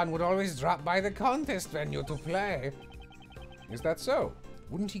 my son would always drop by the contest venue to play. Is that so?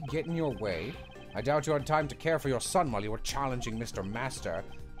 Wouldn't he get in your way? I doubt you had time to care for your son while you were challenging Mr. Master.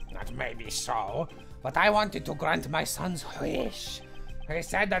 That may be so, but I wanted to grant my son's wish. He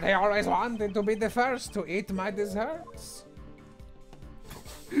said that he always wanted to be the first to eat my desserts.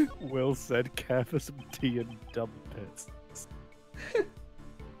 Will said, calf us some tea and dumb pits.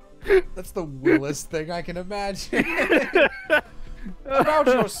 That's the willest thing I can imagine. About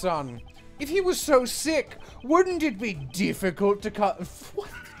your son. If he was so sick, wouldn't it be difficult to cut? What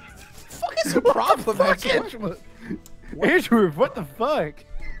the fuck is the problem, Edgeworth? Edgeworth, what the fuck?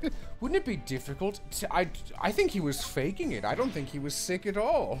 Wouldn't it be difficult to... I think he was faking it. I don't think he was sick at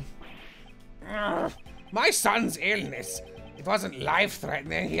all. My son's illness. It wasn't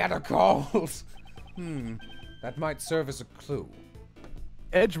life-threatening. He had a cold. That might serve as a clue.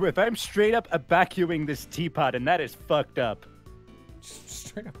 Edgeworth, I'm straight up evacuating this teapot, and that is fucked up.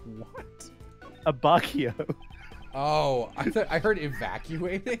 Straight up what? Abacchio. Oh, I heard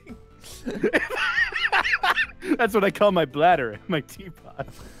evacuating. That's what I call my bladder, my teapot.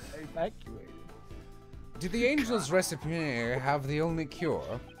 I evacuated. Did the angel's recipe have the only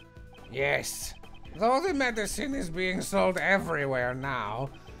cure? Yes. Though the medicine is being sold everywhere now,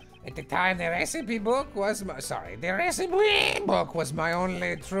 at the time the recipe book was my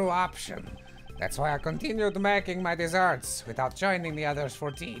only true option. That's why I continued making my desserts without joining the others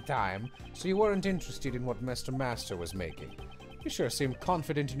for tea time. So you weren't interested in what Mr. Master was making? You sure seemed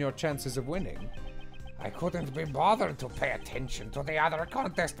confident in your chances of winning. I couldn't be bothered to pay attention to the other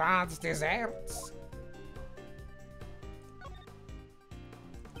contestants' desserts.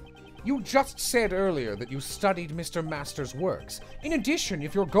 You just said earlier that you studied Mr. Master's works. In addition,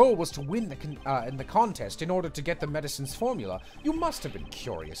 if your goal was to win in the contest in order to get the medicine's formula, you must have been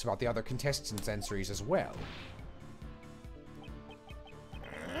curious about the other contestants' entries as well.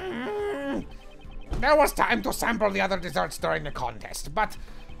 There was time to sample the other desserts during the contest, but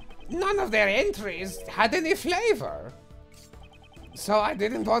none of their entries had any flavor. So I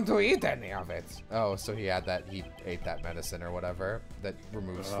didn't want to eat any of it. Oh, so he ate that medicine or whatever that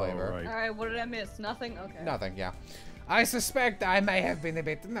removes flavor. Right. Alright, what did I miss? Nothing? Okay. Nothing, yeah. I suspect I may have been a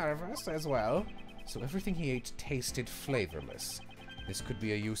bit nervous as well. So everything he ate tasted flavorless. This could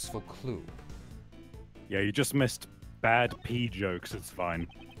be a useful clue. Yeah, you just missed bad pee jokes. It's fine.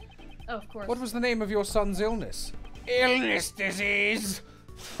 Oh, of course. What was the name of your son's illness? Illness disease.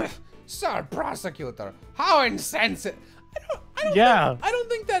 Sir Prosecutor, how insensitive. Yeah. I don't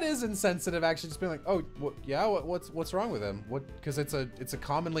think that is insensitive. Actually, just being like, oh, what's wrong with him? What? Because it's a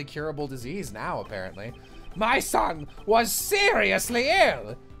commonly curable disease now, apparently. My son was seriously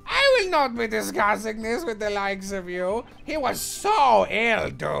ill. I will not be discussing this with the likes of you. He was so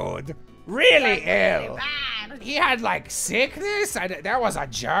ill, dude. Really ill. He had like sickness. There was a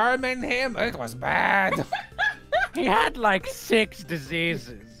germ in him. It was bad. He had like 6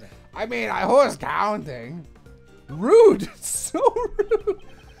 diseases. I mean, who's counting? Rude. So rude.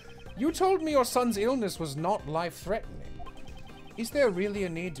 You told me your son's illness was not life-threatening. Is there really a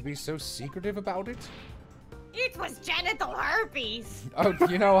need to be so secretive about it? It was genital herpes. Oh,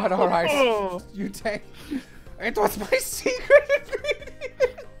 you know what? All right. You take. It was my secret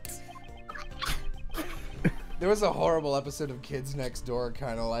ingredient. There was a horrible episode of Kids Next Door,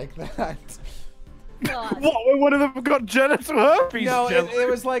 kind of like that. What? One of them got genital herpes. No, it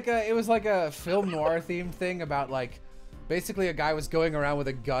was like a film noir themed thing about like, basically a guy was going around with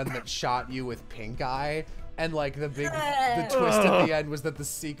a gun that shot you with pink eye, and like the twist at the end was that the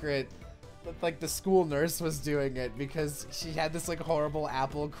secret, like the school nurse was doing it because she had this like horrible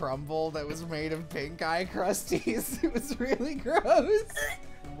apple crumble that was made of pink eye crusties. It was really gross.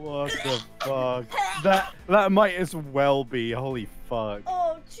 What the fuck? That might as well be. Holy fuck.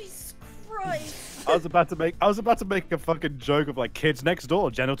 Oh, Jesus Christ. I was about to make a fucking joke of like Kids Next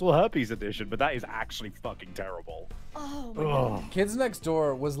Door genital herpes edition, but that is actually fucking terrible. Oh my God. Kids Next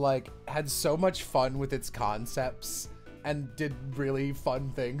Door was like, had so much fun with its concepts and did really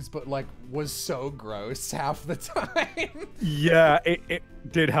fun things, but like was so gross half the time. Yeah, it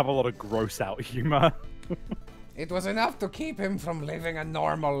did have a lot of gross out humor. It was enough to keep him from living a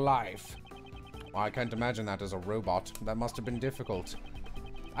normal life. Well, I can't imagine that as a robot. That must have been difficult.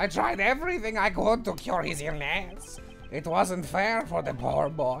 I tried everything I could to cure his illness. It wasn't fair for the poor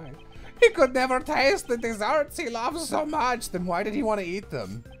boy. He could never taste the desserts he loves so much. Then why did he want to eat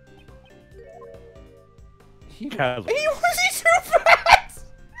them? He was too fat!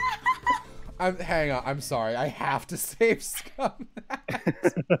 Hang on, I'm sorry. I have to save Scum.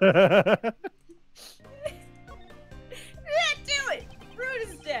 Do it!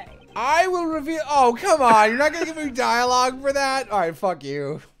 Brutus Day! I will reveal. Oh, come on. You're not going to give me dialogue for that? All right, fuck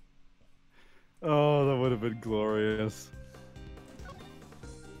you. Oh, that would have been glorious.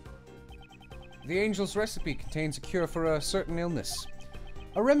 The angel's recipe contains a cure for a certain illness.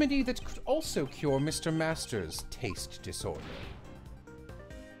 A remedy that could also cure Mr. Master's taste disorder.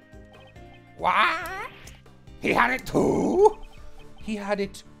 What? He had it too? He had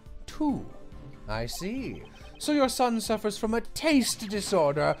it too. I see. So your son suffers from a taste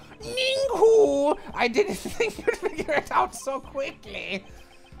disorder. Ninghu! I didn't think you'd figure it out so quickly.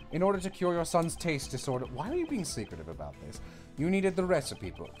 In order to cure your son's taste disorder, why are you being secretive about this? You needed the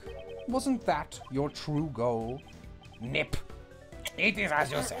recipe book. Wasn't that your true goal? Nip. It is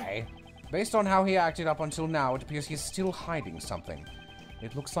as you say. Based on how he acted up until now, it appears he's still hiding something.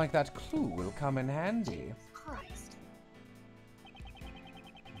 It looks like that clue will come in handy. Christ.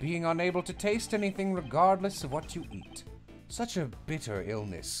 Being unable to taste anything regardless of what you eat. Such a bitter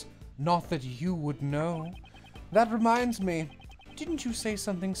illness. Not that you would know. That reminds me, didn't you say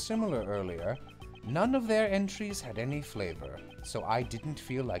something similar earlier? None of their entries had any flavor, so I didn't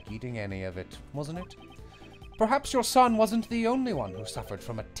feel like eating any of it, wasn't it? Perhaps your son wasn't the only one who suffered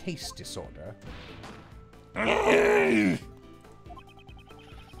from a taste disorder.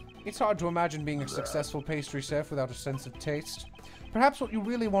 It's hard to imagine being a successful pastry chef without a sense of taste. Perhaps what you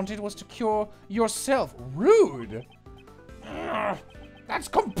really wanted was to cure yourself. Rude! That's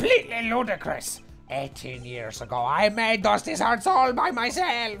completely ludicrous. 18 years ago, I made those desserts all by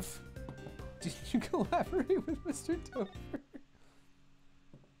myself. Did you collaborate with Mr. Dover?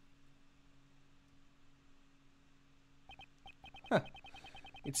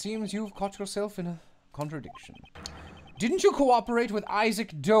 It seems you've caught yourself in a contradiction. Didn't you cooperate with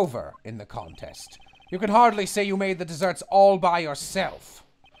Isaac Dover in the contest? You can hardly say you made the desserts all by yourself.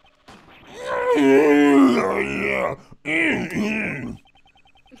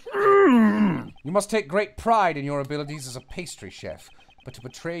 You must take great pride in your abilities as a pastry chef, but to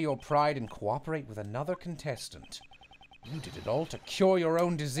betray your pride and cooperate with another contestant. You did it all to cure your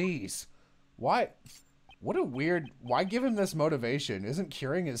own disease. Why? What a weird... Why give him this motivation? Isn't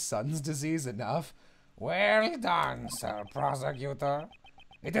curing his son's disease enough? Well done, Sir Prosecutor.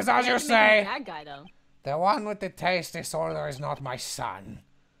 It is as you say. Bad guy, though. The one with the taste disorder is not my son.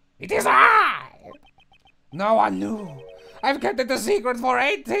 It is I! No one knew. I've kept it a secret for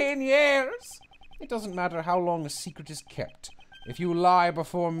 18 years. It doesn't matter how long a secret is kept. If you lie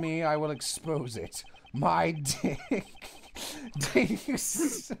before me, I will expose it. My dick. Dick, you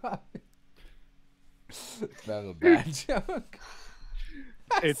stop it. That's a bad joke.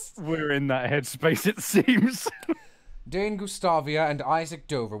 We're in that headspace, it seems. Dane Gustavia and Isaac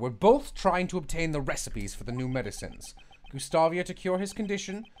Dover were both trying to obtain the recipes for the new medicines. Gustavia to cure his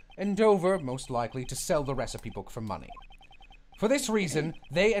condition, and Dover, most likely, to sell the recipe book for money. For this reason,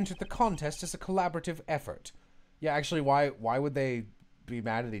 they entered the contest as a collaborative effort. Yeah, actually, why would they be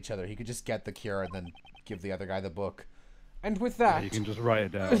mad at each other? He could just get the cure and then give the other guy the book. And with that... Yeah, you can just write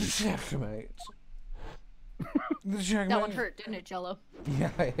it down. Checkmate. That one hurt, didn't it, Jello? Yeah,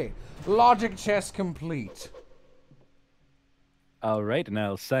 hey. Logic chess complete. All right, and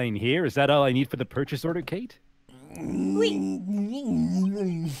I'll sign here. Is that all I need for the purchase order, Kate?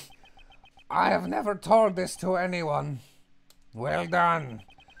 I have never told this to anyone. Well done.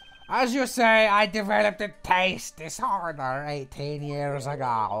 As you say, I developed a taste disorder 18 years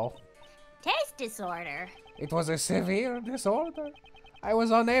ago. Taste disorder? It was a severe disorder. I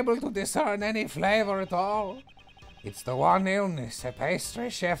was unable to discern any flavor at all. It's the one illness a pastry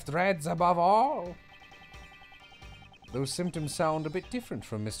chef dreads above all. Those symptoms sound a bit different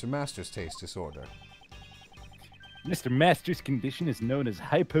from Mr. Master's taste disorder. Mr. Master's condition is known as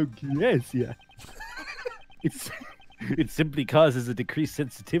hypoglycemia. It simply causes a decreased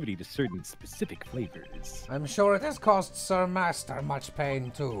sensitivity to certain specific flavors. I'm sure it has caused Sir Master much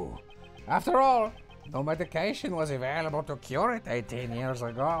pain too. After all, no medication was available to cure it 18 years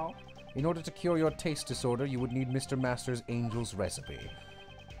ago. In order to cure your taste disorder, you would need Mr. Master's Angel's recipe.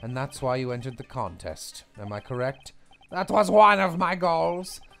 And that's why you entered the contest. Am I correct? That was one of my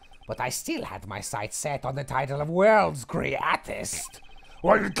goals. But I still had my sights set on the title of World's Greatest.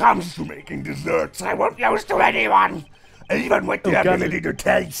 When it comes to making desserts, I won't lose to anyone. Even with the ability to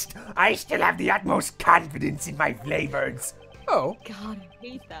taste, I still have the utmost confidence in my flavors. Oh. God, I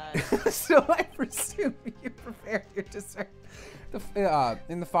hate that. So I presume you prepared your dessert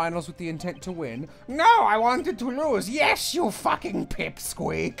in the finals with the intent to win. No, I wanted to lose. Yes, you fucking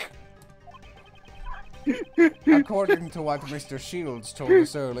pipsqueak. According to what Mr. Shields told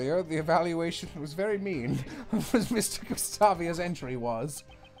us earlier, the evaluation was very mean, as Mr. Gustavia's entry was.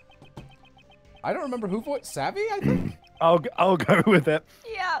 I don't remember who voiced Savvy, I think? I'll go with it.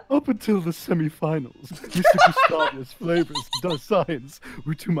 Yeah. Up until the semi-finals, Mr. Gustavia's flavors and designs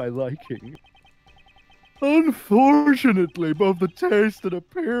were to my liking. Unfortunately, both the taste and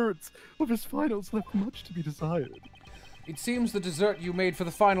appearance of his finals left much to be desired. It seems the dessert you made for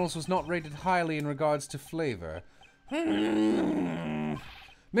the finals was not rated highly in regards to flavor. Mr.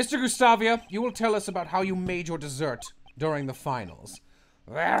 Gustavia, you will tell us about how you made your dessert during the finals.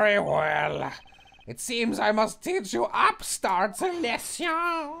 Very well. It seems I must teach you upstarts a lesson.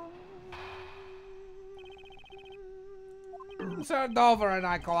 Sir Dover and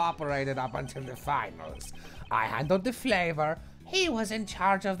I cooperated up until the finals. I handled the flavor. He was in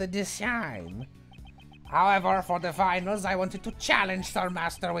charge of the design. However, for the finals, I wanted to challenge Sir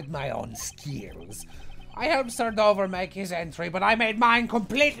Master with my own skills. I helped Sir Dover make his entry, but I made mine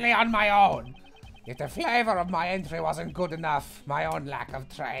completely on my own. If the flavor of my entry wasn't good enough, my own lack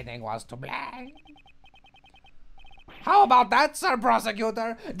of training was to blame. How about that, Sir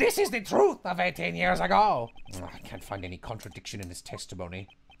Prosecutor? This is the truth of 18 years ago. I can't find any contradiction in his testimony.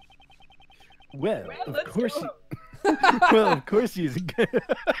 Well, of course. Well, of course he isn't.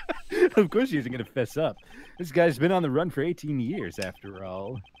 Of course he isn't gonna fess up. This guy's been on the run for 18 years, after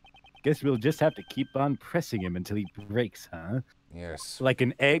all. Guess we'll just have to keep on pressing him until he breaks, huh? Yes. Like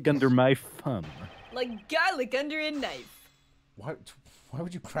an egg under my thumb. Like garlic under a knife. Why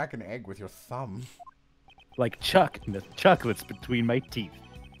would you crack an egg with your thumb? Like chocolates between my teeth.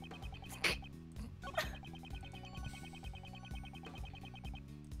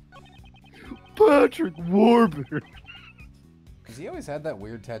 Patrick Warburton. Has he always had that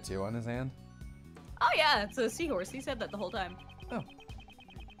weird tattoo on his hand? Oh yeah, it's a seahorse. He said that the whole time. Oh.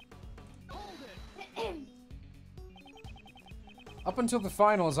 Up until the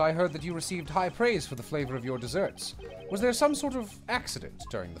finals, I heard that you received high praise for the flavor of your desserts. Was there some sort of accident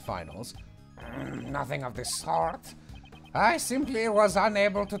during the finals? Nothing of the sort. I simply was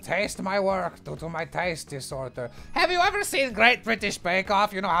unable to taste my work due to my taste disorder. Have you ever seen Great British Bake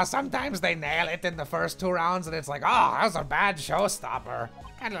Off? You know how sometimes they nail it in the first 2 rounds and it's like, oh, that was a bad showstopper.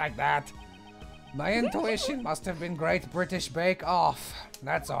 Kind of like that. My intuition must have been Great British Bake Off.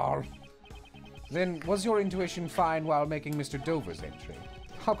 That's all. Then, was your intuition fine while making Mr. Dover's entry?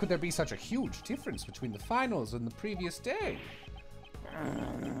 How could there be such a huge difference between the finals and the previous day?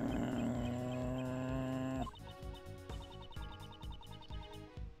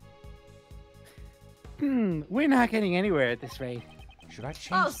 We're not getting anywhere at this rate. Should I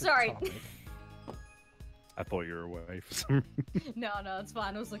change Oh, the sorry. topic? I thought you were away for some reason. No, it's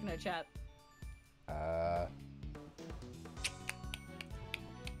fine. I was looking at chat.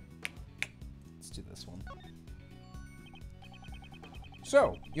 Let's do this one.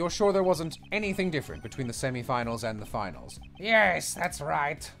 So, you're sure there wasn't anything different between the semifinals and the finals? Yes, that's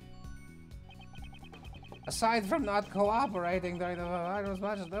right. Aside from not cooperating during the finals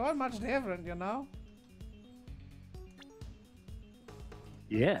matches, they weren't much different, you know?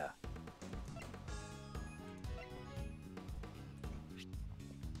 Yeah.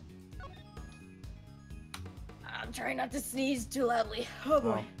 I'm trying not to sneeze too loudly. Oh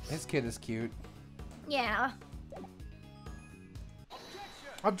boy. This kid is cute. Yeah.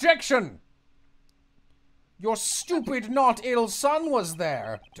 Objection! Your stupid, not ill son was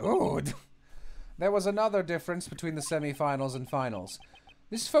there! Dude! There was another difference between the semifinals and finals.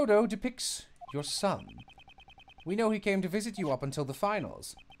 This photo depicts your son. We know he came to visit you up until the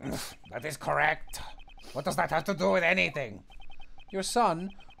finals. That is correct. What does that have to do with anything? Your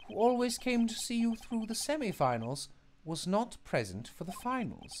son, who always came to see you through the semifinals, was not present for the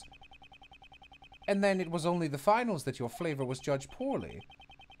finals. And then it was only the finals that your flavor was judged poorly.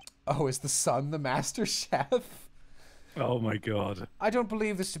 Oh, is the son the master chef? Oh my god. I don't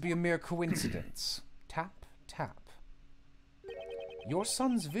believe this to be a mere coincidence. Tap, tap. Your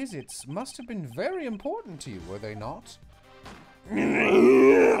son's visits must have been very important to you, were they not?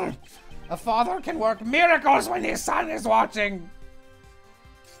 A father can work miracles when his son is watching.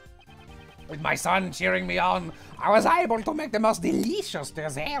 With my son cheering me on, I was able to make the most delicious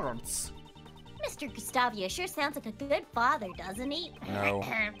desserts. Mr. Gustavia sure sounds like a good father, doesn't he? No.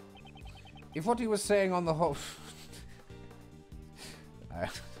 If what he was saying on the whole...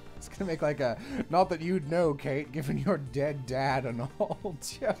 It's gonna make like a... Not that you'd know, Kate, given your dead dad and all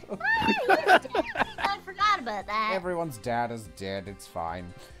joke. I forgot about that. Everyone's dad is dead, it's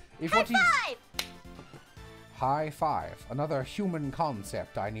fine. If High what he's... five! High five. Another human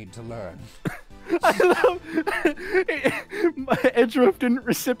concept I need to learn. I love Edgeruff didn't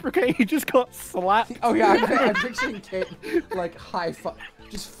reciprocate, he just got slapped. Oh yeah, I'm picturing Kate like high five,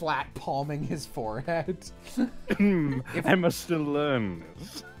 just flat palming his forehead. I must still learn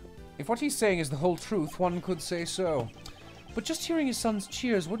this. If what he's saying is the whole truth, one could say so. But just hearing his son's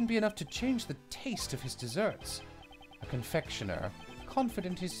cheers wouldn't be enough to change the taste of his desserts. A confectioner,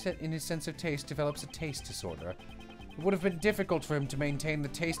 confident in his sense of taste, develops a taste disorder. It would have been difficult for him to maintain the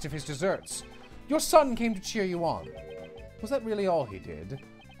taste of his desserts. Your son came to cheer you on. Was that really all he did?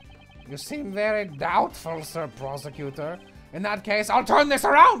 You seem very doubtful, Sir Prosecutor. In that case, I'll turn this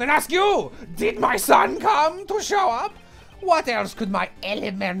around and ask you, did my son come to show up? What else could my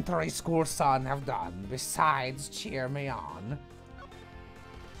elementary school son have done besides cheer me on?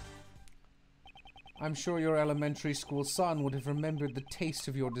 I'm sure your elementary school son would have remembered the taste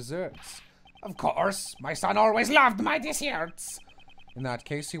of your desserts. Of course, my son always loved my desserts. In that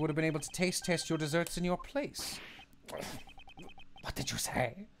case, he would have been able to taste test your desserts in your place. What did you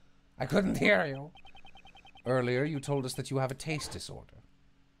say? I couldn't hear you. Earlier, you told us that you have a taste disorder.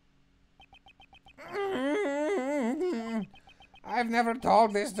 I've never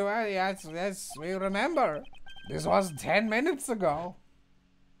told this to any. Yes, we remember. This was 10 minutes ago.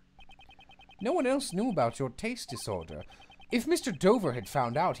 No one else knew about your taste disorder. If Mr. Dover had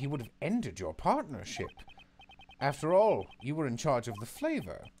found out, he would have ended your partnership. After all, you were in charge of the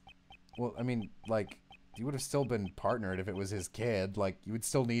flavor. Well, I mean, like, you would have still been partnered if it was his kid. Like, you would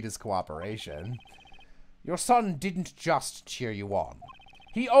still need his cooperation. Your son didn't just cheer you on.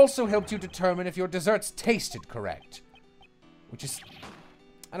 He also helped you determine if your desserts tasted correct. Which is...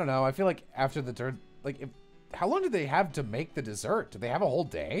 I don't know, I feel like after the turn... Like, how long did they have to make the dessert? Did they have a whole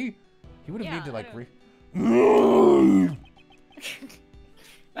day? He would have needed to, like,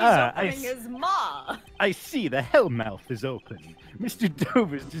 His maw. I see the hellmouth is open. Mr.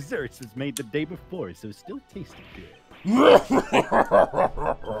 Dover's desserts was made the day before, so still tasted good.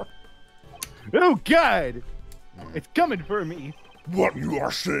 Oh, God! It's coming for me. What you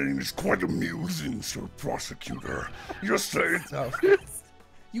are saying is quite amusing, Sir Prosecutor. You're saying...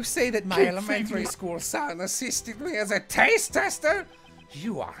 You say that my elementary school son assisted me as a taste tester?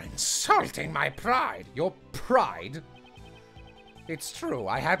 You are insulting my pride. Your pride? It's true,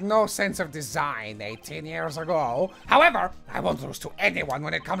 I had no sense of design 18 years ago. However, I won't lose to anyone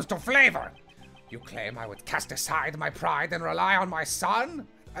when it comes to flavor. You claim I would cast aside my pride and rely on my son?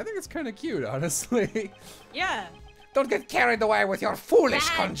 I think it's kind of cute, honestly. Yeah. Don't get carried away with your foolish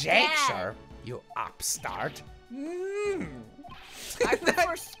conjecture, you upstart. I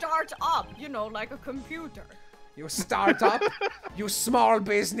prefer start up, you know, like a computer. You startup? You small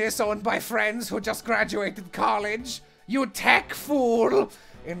business owned by friends who just graduated college? You tech fool!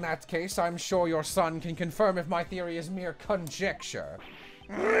 In that case, I'm sure your son can confirm if my theory is mere conjecture.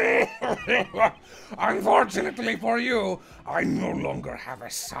 Unfortunately for you, I no longer have a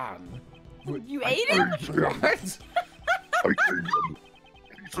son. You ate him? What? I ate him.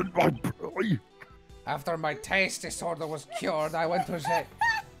 He's in my belly. After my taste disorder was cured, I went to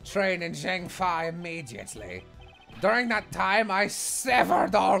train in Zhengfa immediately. During that time, I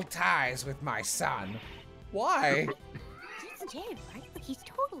severed all ties with my son. Why? He's dead, right? Like, he's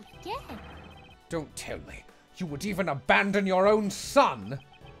totally dead. Don't tell me. You would even abandon your own son?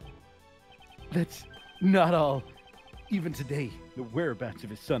 That's not all. Even today, the whereabouts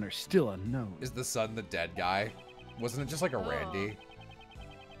of his son are still unknown. Is the son the dead guy? Wasn't it just like a Randy?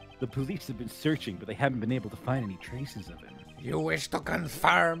 The police have been searching, but they haven't been able to find any traces of him. You wish to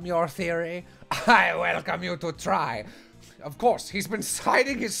confirm your theory? I welcome you to try. Of course, he's been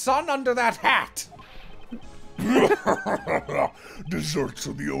hiding his son under that hat. Desserts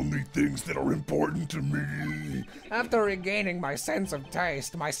are the only things that are important to me. After regaining my sense of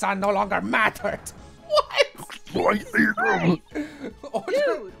taste, my son no longer mattered. What? I ate him.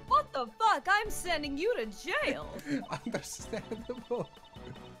 Dude, what the fuck? I'm sending you to jail. Understandable.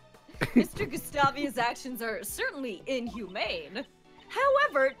 Mr. Gustavia's actions are certainly inhumane.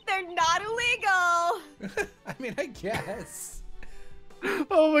 However, they're not illegal. I mean, I guess.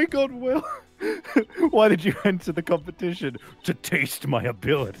 Oh my God, Will. Why did you enter the competition? To taste my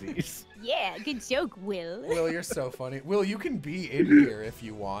abilities. Yeah, good joke, Will. Will, you're so funny. Will, you can be in here if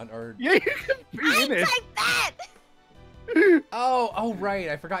you want, or... Yeah, you can be in it. Like that! Oh, right.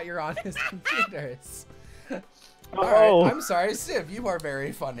 I forgot you're on his computers. Oh. Alright, I'm sorry, Civ, you are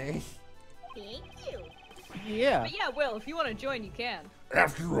very funny. Thank you. Yeah. But yeah, Will, if you want to join, you can.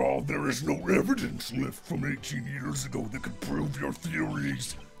 After all, there is no evidence left from 18 years ago that could prove your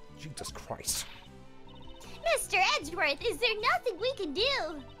theories. Jesus Christ. Mr. Edgeworth, is there nothing we can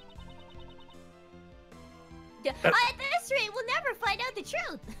do? At this rate, we'll never find out the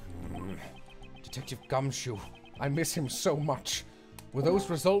truth. Detective Gumshoe. I miss him so much. Were those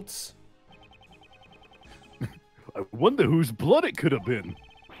results? I wonder whose blood it could have been.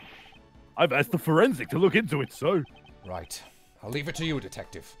 I've asked the forensic to look into it, sir. Right. I'll leave it to you,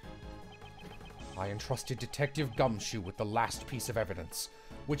 Detective. I entrusted Detective Gumshoe with the last piece of evidence,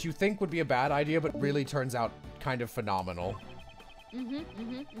 which you think would be a bad idea, but really turns out kind of phenomenal.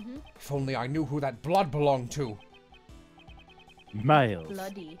 If only I knew who that blood belonged to. Miles,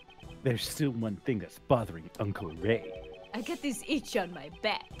 Bloody. there's still one thing that's bothering Uncle Ray. I get this itch on my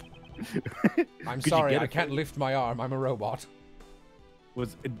back. I'm Could you sorry, get I it? can't lift my arm. I'm a robot.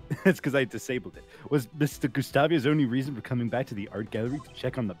 It's because I disabled it. Was Mr. Gustavia's only reason for coming back to the art gallery to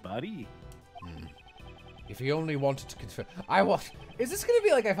check on the body? If he only wanted to confirm. Is this gonna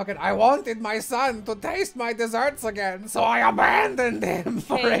be like I wanted my son to taste my desserts again, so I abandoned him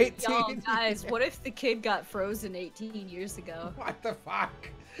for Hey, 18 y'all guys, what if the kid got frozen 18 years ago? What the fuck?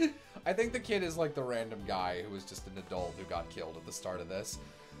 I think the kid is like the random guy who was just an adult who got killed at the start of this.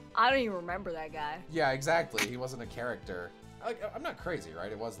 I don't even remember that guy. Yeah, exactly. He wasn't a character. I'm not crazy, right?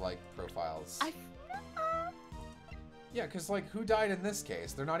 It was like profiles. Yeah, because like who died in this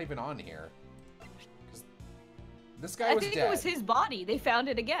case? They're not even on here. 'Cause this guy was I think dead. it was his body. They found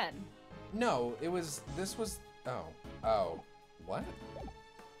it again. No, it was. This was. Oh. What?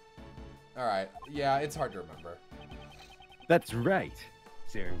 All right. Yeah, it's hard to remember. That's right.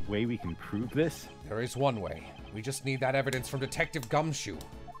 Is there a way we can prove this? There is one way. We just need that evidence from Detective Gumshoe.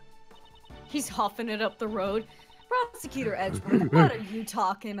 He's huffing it up the road. Prosecutor Edgeworth, what are you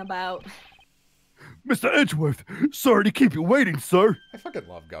talking about? Mr. Edgeworth, sorry to keep you waiting, sir. I fucking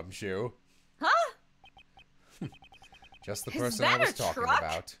love Gumshoe. Huh? Just the Is person I that was a talking truck?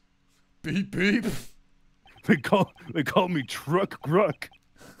 about. Beep beep. They call me Truck Gruck.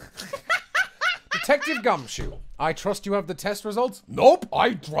 Detective Gumshoe, I trust you have the test results? Nope,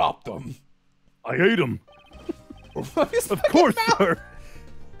 I dropped them. I ate him. Of course, sir.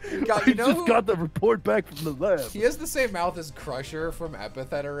 God, I you know just who- got the report back from the lab. He has the same mouth as Crusher from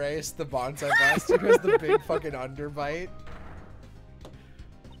Epithet Erase, the bonsai master who has the big fucking underbite.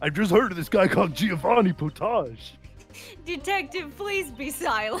 I just heard of this guy called Giovanni Potage. Detective, please be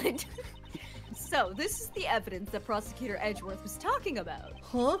silent. So, this is the evidence that Prosecutor Edgeworth was talking about.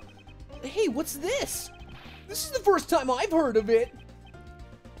 Huh? Hey, what's this? This is the first time I've heard of it.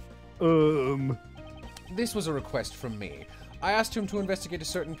 This was a request from me. I asked him to investigate a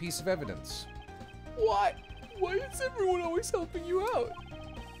certain piece of evidence. What? Why is everyone always helping you out?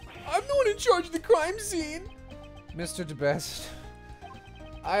 I'm the one in charge of the crime scene. Mr. DeBest,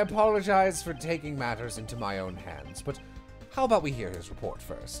 I apologize for taking matters into my own hands, but how about we hear his report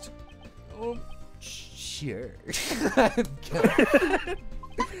first? Sure.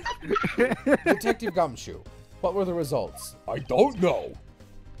 Detective Gumshoe, what were the results? I don't know.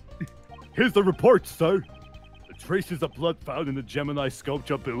 Here's the report, sir. The traces of blood found in the Gemini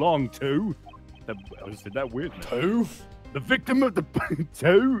sculpture belong to... Is that weird? Who? The victim of the...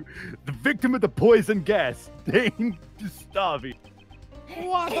 The victim of the poison gas, Dane Gustavi.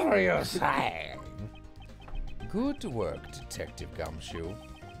 What are you saying? Good work, Detective Gumshoe.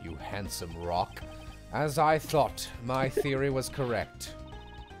 You handsome rock. As I thought, my theory was correct.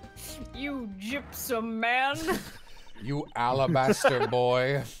 You gypsum man. You alabaster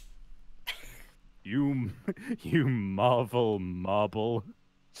boy. You marvel marble.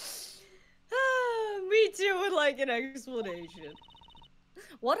 Me too would like an explanation.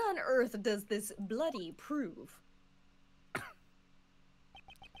 What on earth does this bloody prove?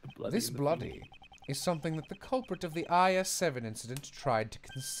 This bloody is something that the culprit of the IS-7 incident tried to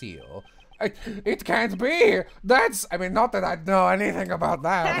conceal. It can't be! Not that I know anything about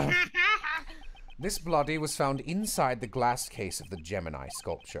that. This bloody was found inside the glass case of the Gemini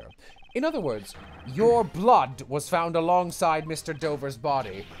sculpture. In other words, your blood was found alongside Mr. Dover's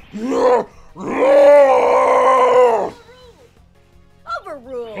body. Overruled! What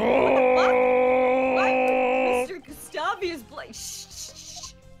the fuck? Why would Mr. Gustavius blood?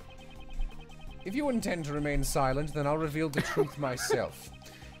 Shh. If you intend to remain silent, then I'll reveal the truth myself.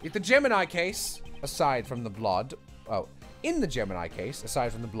 In the Gemini case, aside from the blood,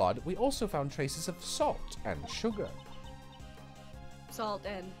 we also found traces of salt and sugar. Salt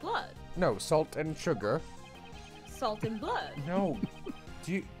and blood. No, salt and sugar. Salt and blood. No.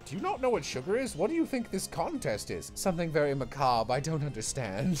 Do you not know what sugar is? What do you think this contest is? Something very macabre. I don't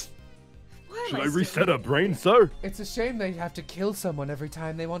understand. Why am Should I still reset here? a brain, sir? It's a shame they have to kill someone every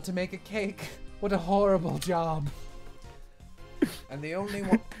time they want to make a cake. What a horrible job. And the only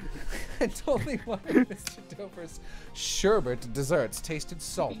one, and only one of Mr. Dover's sherbet desserts tasted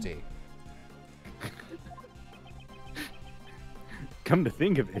salty. Come to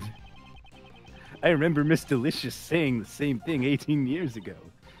think of it, I remember Miss Delicious saying the same thing 18 years ago.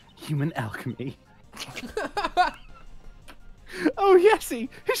 Human alchemy. Oh, Yessie,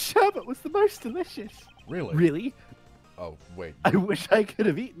 his sherbet was the most delicious. Really? Really? Oh, wait. I wish I could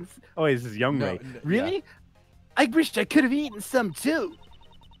have eaten. Oh, wait, this is Young Ray. Really? Yeah. I wished I could have eaten some too.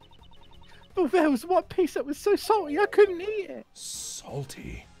 But there was one piece that was so salty I couldn't eat it.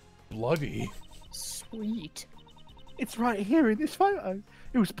 Salty. Bloody. Sweet. It's right here in this photo.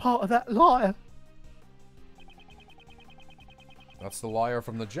 It was part of that lyre. That's the lyre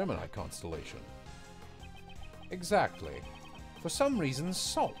from the Gemini constellation. Exactly. For some reason,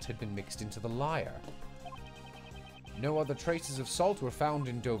 salt had been mixed into the lyre. No other traces of salt were found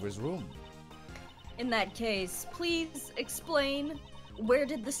in Dover's room. In that case, please explain, where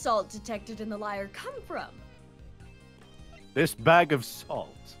did the salt detected in the lyre come from? This bag of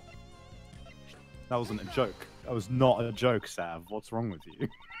salt. That wasn't a joke. That was not a joke, Sav. What's wrong with you?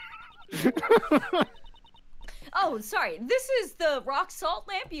 Oh, sorry. This is the rock salt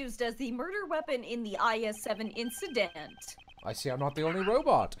lamp used as the murder weapon in the IS-7 incident. I see I'm not the only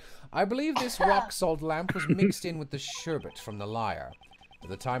robot. I believe this rock salt lamp was mixed in with the sherbet from the lyre. At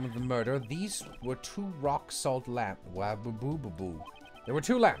the time of the murder, these were two rock salt lamps. There were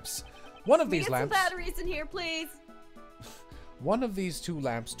two lamps. One of these lamps. Get some batteries in here, please. One of these two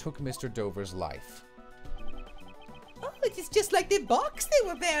lamps took Mr. Dover's life. it is just like the box they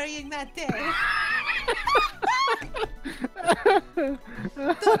were burying that day.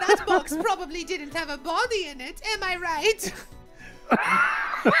 Though that box probably didn't have a body in it, am I right?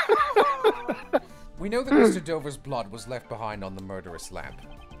 We know that Mr. Dover's blood was left behind on the murderous lamp.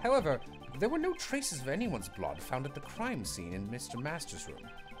 However, there were no traces of anyone's blood found at the crime scene in Mr. Master's room.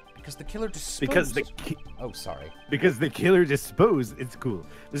 Because the killer disposed... Oh, sorry. Because the killer disposed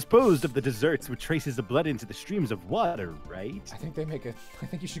of the desserts with traces of blood into the streams of water, right? I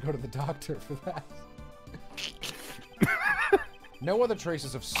think you should go to the doctor for that. No other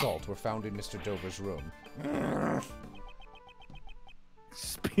traces of salt were found in Mr. Dover's room.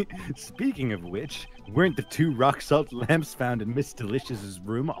 Speaking of which, weren't the 2 rock salt lamps found in Miss Delicious's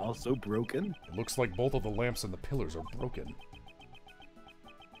room also broken? It looks like both of the lamps and the pillars are broken.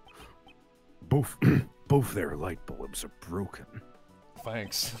 Both their light bulbs are broken.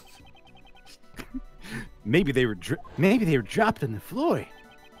 Thanks. Maybe they were dropped on the floor.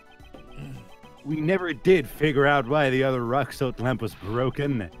 We never did figure out why the other rock salt lamp was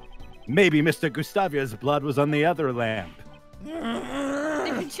broken. Maybe Mr. Gustavia's blood was on the other lamp.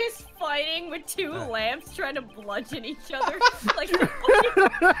 They're just fighting with 2 lamps trying to bludgeon each other like some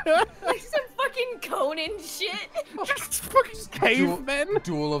fucking Conan shit. Just fucking cavemen.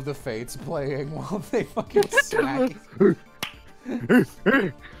 Duel of the Fates playing while they fucking smack.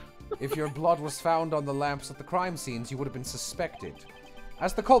 If your blood was found on the lamps at the crime scenes, you would have been suspected.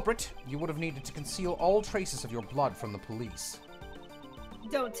 As the culprit, you would have needed to conceal all traces of your blood from the police.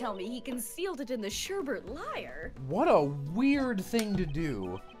 Don't tell me he concealed it in the sherbet liar. What a weird thing to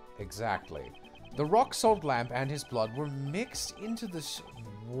do. Exactly. The rock salt lamp and his blood were mixed into the...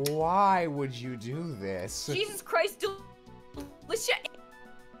 Why would you do this? Jesus Christ,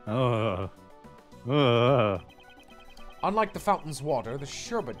 Unlike the fountain's water, the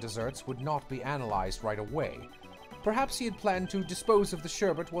sherbet desserts would not be analyzed right away. Perhaps he had planned to dispose of the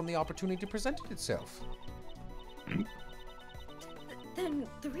sherbet when the opportunity presented itself. Then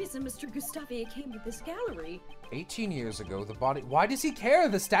the reason Mr. Gustavia came to this gallery... 18 years ago, the body... Why does he care?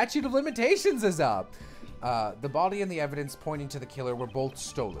 The statute of limitations is up! The body and the evidence pointing to the killer were both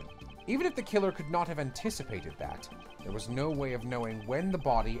stolen. Even if the killer could not have anticipated that, there was no way of knowing when the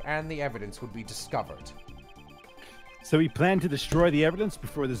body and the evidence would be discovered. So he planned to destroy the evidence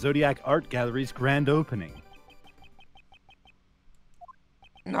before the Zodiac Art Gallery's grand opening.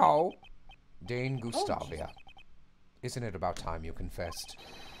 No. Dane Gustavia. Isn't it about time you confessed?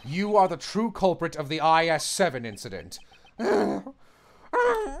 You are the true culprit of the IS-7 incident. Monsieur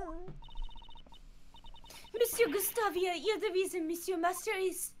Gustavia, you're the reason Monsieur Master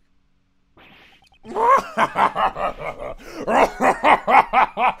is...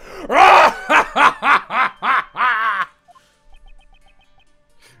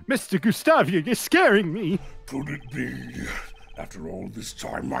 Mr. Gustavia, you're scaring me! Could it be? After all this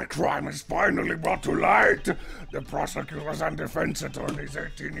time, my crime is finally brought to light. The prosecutors and defense attorneys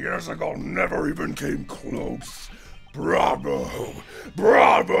 18 years ago never even came close. Bravo!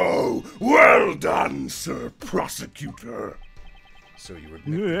 Bravo! Well done, Sir Prosecutor. So you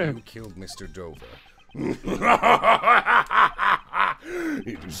admit that you killed Mr. Dover.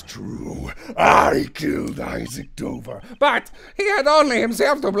 It is true. I killed Isaac Dover. But he had only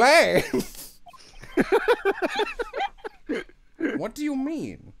himself to blame. What do you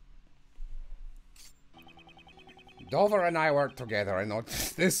mean? Dover and I worked together. I know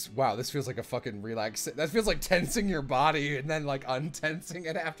this. Wow, this feels like a fucking relax. That feels like tensing your body and then like untensing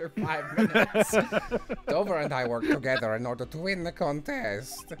it after 5 minutes. Dover and I worked together in order to win the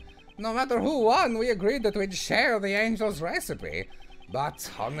contest. No matter who won, we agreed that we'd share the angel's recipe.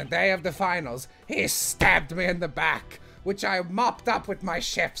 But on the day of the finals, he stabbed me in the back, which I mopped up with my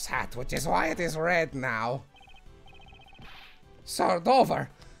chef's hat, which is why it is red now. Sir Dover,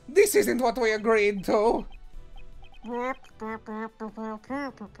 this isn't what we agreed to. What?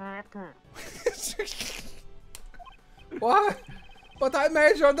 But I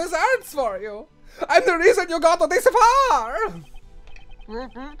made your desserts for you. I'm the reason you got this far.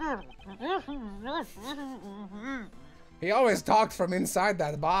 He always talked from inside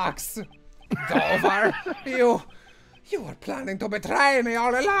that box. Dover, you were planning to betray me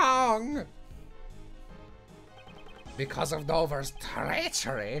all along. Because of Dover's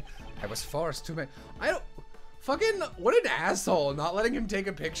treachery, I was forced to make... Fucking, what an asshole, not letting him take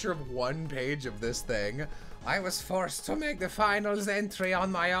a picture of 1 page of this thing. I was forced to make the finals entry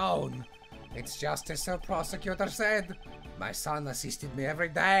on my own. It's just as the prosecutor said. My son assisted me every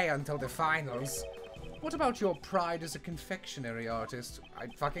day until the finals. What about your pride as a confectionery artist? I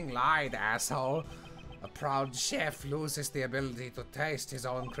fucking lied, asshole. A proud chef loses the ability to taste his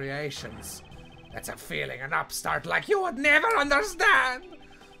own creations. That's a feeling an upstart like you would never understand.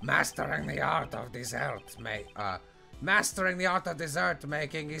 Mastering the art of dessert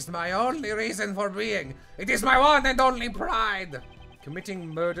making is my only reason for being. It is my one and only pride. Committing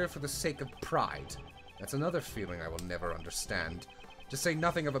murder for the sake of pride. That's another feeling I will never understand. To say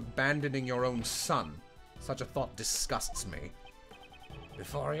nothing of abandoning your own son. Such a thought disgusts me.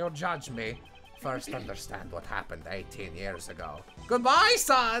 Before you judge me, first understand what happened 18 years ago. Goodbye,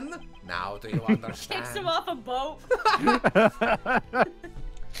 son! Now do you understand? Kicks him off a boat.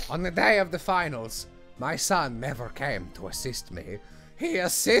 On the day of the finals, my son never came to assist me. He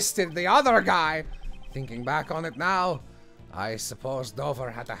assisted the other guy. Thinking back on it now, I suppose Dover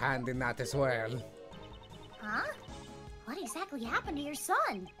had a hand in that as well. Huh? What exactly happened to your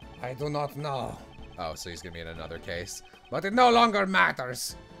son? I do not know. Oh, so he's gonna be in another case. But it no longer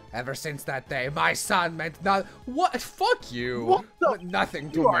matters. Ever since that day, my son meant not— What? Fuck you! What the— Meant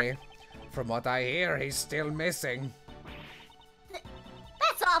nothing to me. From what I hear, he's still missing.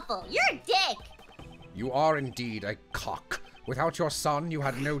 That's awful. You're a dick. You are indeed a cock. Without your son, you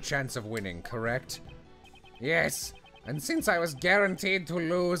had no chance of winning, correct? Yes, and since I was guaranteed to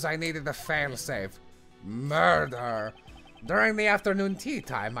lose, I needed a failsafe. Murder. During the afternoon tea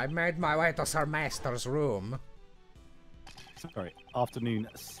time, I made my way to Sir Master's room. Sorry, afternoon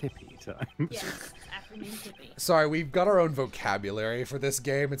sippy time. Yes, afternoon sippy. Sorry, we've got our own vocabulary for this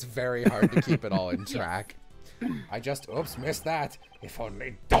game. It's very hard to keep it all in track. I just— oops, missed that. If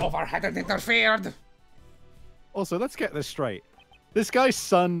only Dover hadn't interfered. Also, let's get this straight. This guy's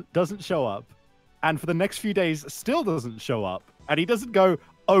son doesn't show up, and for the next few days still doesn't show up, and he doesn't go,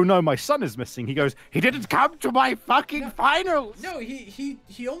 oh no, my son is missing. He goes, he didn't come to my fucking finals. No, he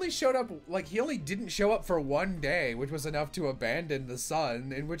only showed up, like, he only didn't show up for one day, which was enough to abandon the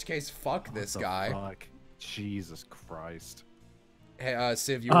son, in which case, fuck this guy. Fuck? Jesus Christ. Hey,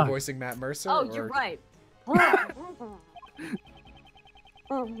 Civ, you were voicing Matt Mercer? Oh, you're right.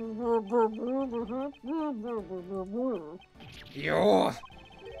 You.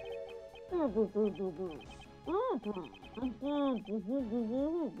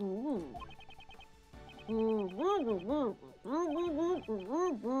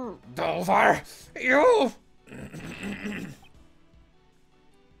 Dover, you.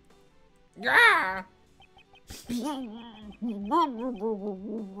 Yeah.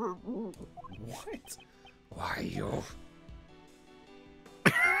 What? Why you?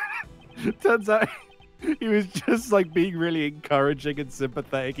 Turns out he was just like being really encouraging and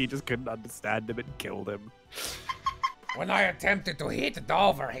sympathetic. He just couldn't understand him and killed him. When I attempted to hit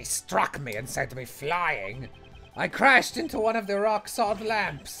Dover, he struck me and sent me flying. I crashed into one of the rock salt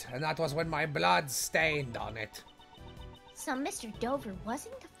lamps, and that was when my blood stained on it. So Mr. Dover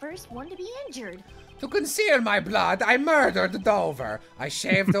wasn't the first one to be injured. To conceal my blood, I murdered Dover. I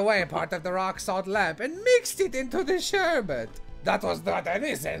shaved away part of the rock salt lamp and mixed it into the sherbet. That was what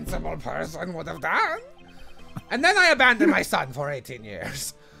any sensible person would have done. And then I abandoned my son for 18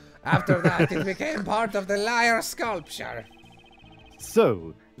 years. After that, it became part of the liar sculpture.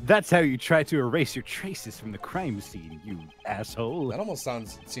 So, that's how you try to erase your traces from the crime scene, you asshole. That almost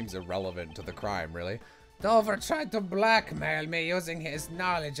seems irrelevant to the crime, really. Dover tried to blackmail me using his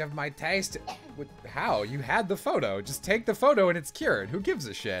knowledge of my taste. How? You had the photo. Just take the photo and it's cured. Who gives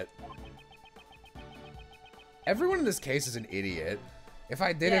a shit? Everyone in this case is an idiot. If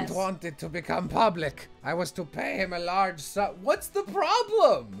I didn't want it to become public, I was to pay him a large sum. What's the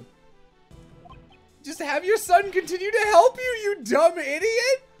problem? Just have your son continue to help you, you dumb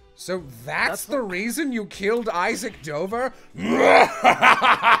idiot! So that's the reason you killed Isaac Dover?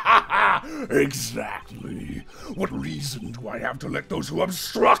 Exactly. What reason do I have to let those who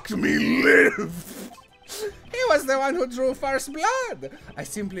obstruct me live? He was the one who drew first blood. I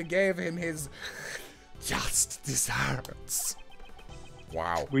simply gave him his just desserts.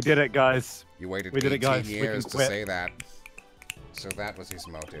 Wow. We did it, guys. You waited We did it, 18 guys. years to quit. say that. So that was his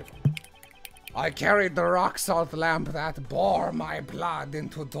motive. I carried the rock salt lamp that bore my blood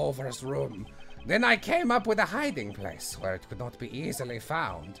into Dover's room. Then I came up with a hiding place where it could not be easily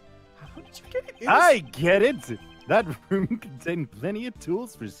found. How did you get it in I get it. That room contained plenty of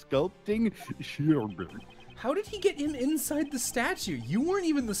tools for sculpting sherbet. How did he get him inside the statue? You weren't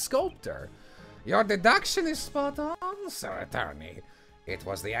even the sculptor. Your deduction is spot on, Sir Attorney. It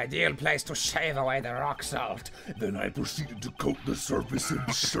was the ideal place to shave away the rock salt. Then I proceeded to coat the surface of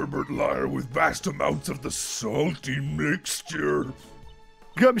the sherbet layer with vast amounts of the salty mixture.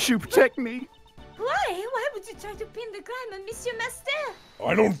 Gumshoe, protect me. Why? Why would you try to pin the crime on Monsieur Master?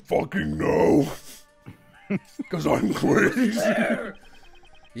 I don't fucking know. Because I'm crazy.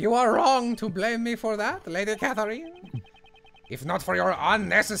 You are wrong to blame me for that, Lady Catherine. If not for your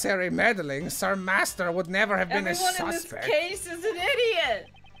unnecessary meddling, Sir Master would never have been a Everyone suspect. in this case is an idiot.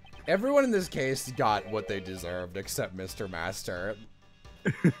 Everyone in this case got what they deserved, except Mr. Master.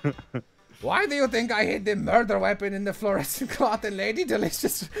 Why do you think I hid the murder weapon in the fluorescent cloth and Lady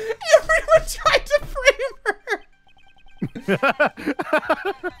Delicious? Everyone tried to frame her!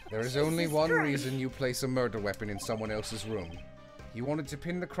 There's only one reason you place a murder weapon in someone else's room. You wanted to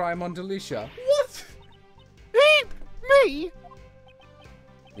pin the crime on Delicia. What? Me?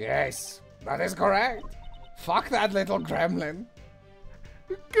 Yes, that is correct. Fuck that little gremlin.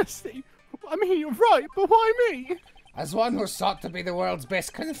 Gusty, I mean, you're right, but why me? As one who sought to be the world's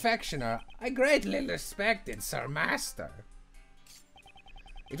best confectioner, I greatly respected Sir Master.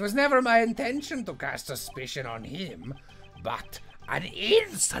 It was never my intention to cast suspicion on him, but an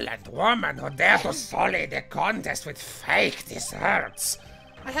insolent woman who dared to sully the contest with fake desserts.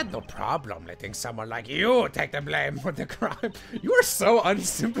 I had no problem letting someone like you take the blame for the crime. You are so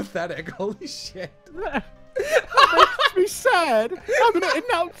unsympathetic. Holy shit. That makes me sad. I'm gonna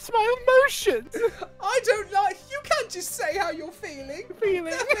announce my emotions. I don't like. You can't just say how you're feeling.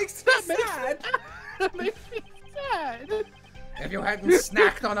 That makes me sad. That makes me sad. If you hadn't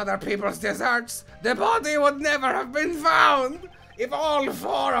snacked on other people's desserts, the body would never have been found. If all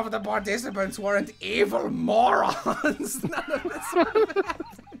 4 of the participants weren't evil morons, none of this would have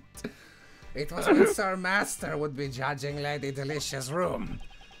happened. It was when Sir Master would be judging Lady Delicia's room.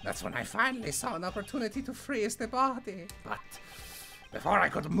 That's when I finally saw an opportunity to freeze the body. But before I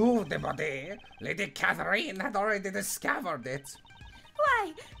could move the body, Lady Catherine had already discovered it.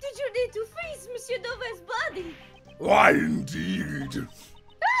 Why did you need to freeze Monsieur Dover's body? Why indeed? Keep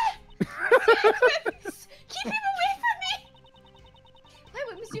him away from me! Why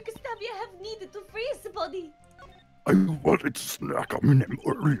would Monsieur Gustavia have needed to freeze the body? I wanted to snack on him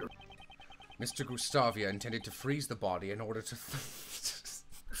earlier. Mr. Gustavia intended to freeze the body in order to...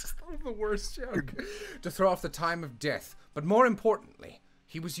 the worst joke. To throw off the time of death. But more importantly,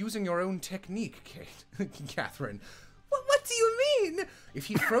 he was using your own technique, Catherine. What do you mean? If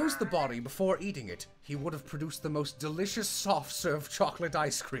he froze the body before eating it, he would have produced the most delicious soft-serve chocolate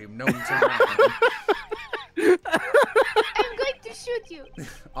ice cream known to man. I'm going to shoot you.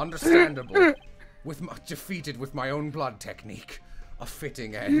 Understandable. Defeated with my own blood technique. A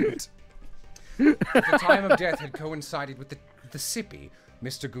fitting end. If the time of death had coincided with the sippy,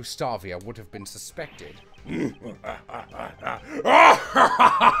 Mr. Gustavia would have been suspected.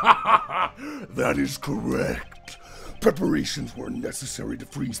 That is correct. Preparations were necessary to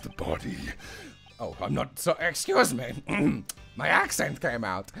freeze the body. Oh, I'm not so... Excuse me. My accent came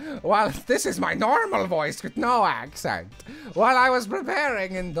out. Well, this is my normal voice with no accent. While I was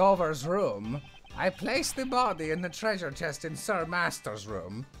preparing in Dover's room, I placed the body in the treasure chest in Sir Master's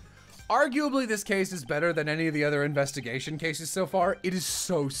room. Arguably, this case is better than any of the other investigation cases so far. It is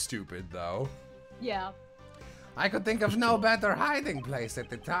so stupid, though. Yeah. I could think of no better hiding place at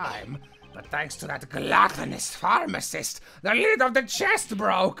the time. But thanks to that gluttonous pharmacist, the lid of the chest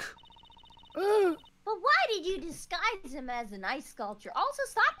broke. But why did you disguise him as an ice sculpture? Also,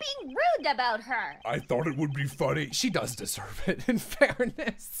 stop being rude about her. I thought it would be funny. She does deserve it, in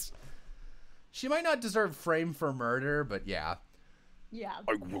fairness. She might not deserve frame for murder, but yeah. Yeah.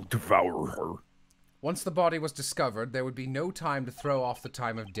 I will devour her. Once the body was discovered, there would be no time to throw off the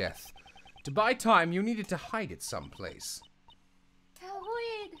time of death. To buy time, you needed to hide it someplace. How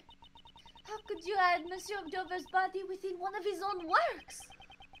weird. How could you hide Monsieur Dover's body within one of his own works?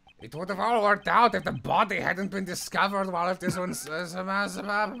 It would have all worked out if the body hadn't been discovered while if this one's... If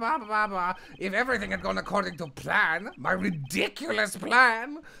everything had gone according to plan, my ridiculous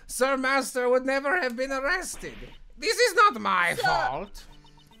plan, Sir Master would never have been arrested. This is not my fault.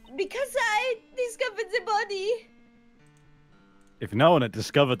 Because I discovered the body. If no one had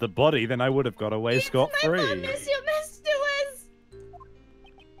discovered the body, then I would have got away My fault, scot-free. Monsieur Master was...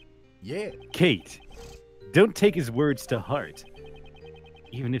 Yeah. Kate, don't take his words to heart.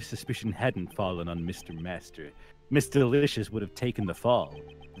 Even if suspicion hadn't fallen on Mr. Master, Miss Delicious would have taken the fall.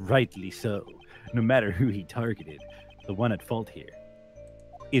 Rightly so. No matter who he targeted, the one at fault here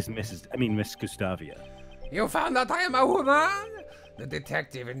is Miss Gustavia. You found out I am a woman? The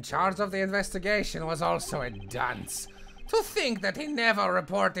detective in charge of the investigation was also a dunce. To think that he never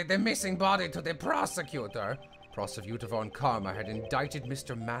reported the missing body to the prosecutor. Prosecutor von Karma had indicted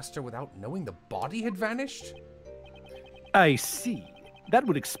Mr. Master without knowing the body had vanished? I see. That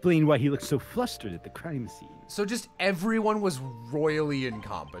would explain why he looked so flustered at the crime scene. So just everyone was royally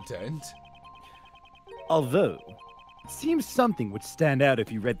incompetent. Although, it seems something would stand out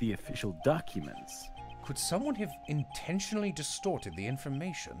if you read the official documents. Could someone have intentionally distorted the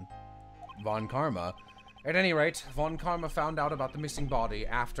information? Von Karma At any rate, Von Karma found out about the missing body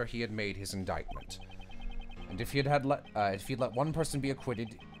after he had made his indictment. And if he'd let one person be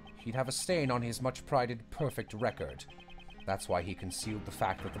acquitted, he'd have a stain on his much-prided perfect record. That's why he concealed the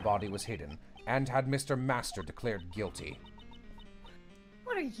fact that the body was hidden, and had Mr. Master declared guilty.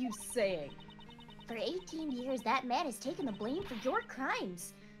 What are you saying? For 18 years, that man has taken the blame for your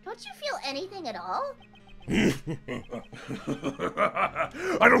crimes. Don't you feel anything at all?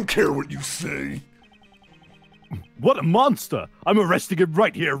 I don't care what you say. What a monster! I'm arresting him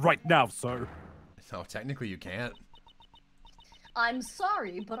right here, right now, sir. No, technically you can't. I'm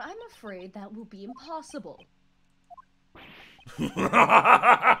sorry, but I'm afraid that will be impossible.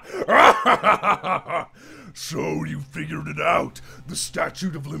 So you figured it out. The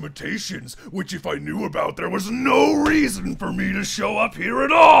statute of limitations, which if I knew about, there was no reason for me to show up here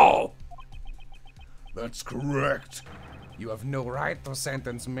at all. That's correct. You have no right to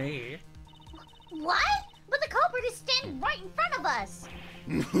sentence me. What? But the culprit is standing right in front of us.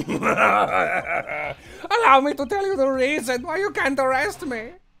 Allow me to tell you the reason why you can't arrest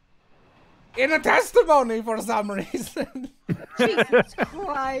me. In a testimony for some reason. Jesus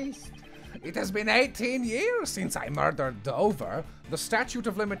Christ. It has been 18 years since I murdered Dover. The statute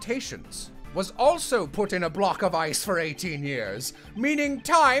of limitations was also put in a block of ice for 18 years, meaning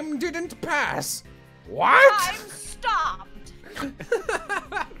time didn't pass. What? Time stopped.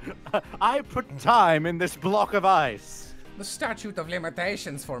 I put time in this block of ice. The statute of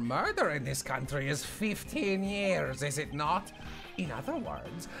limitations for murder in this country is 15 years, is it not? In other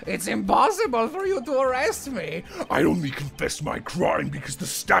words, it's impossible for you to arrest me. I only confessed my crime because the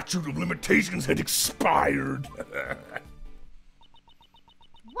statute of limitations had expired.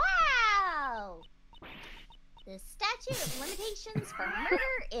 Wow! The statute of limitations for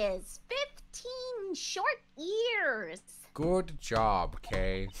murder is 15 short years. Good job,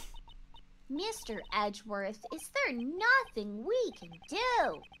 Kay. Mr. Edgeworth, is there nothing we can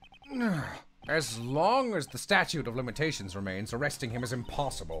do? As long as the statute of limitations remains, arresting him is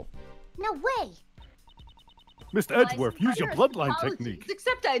impossible. No way! Mr. Edgeworth, use your bloodline technique.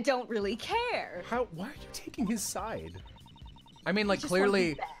 Except I don't really care. Why are you taking his side? I mean, like, just wanna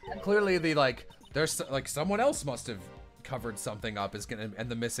be clearly the, there's, someone else must have covered something up and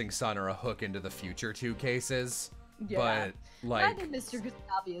the missing son are a hook into the future 2 cases. Yeah. But, like... Neither Mr.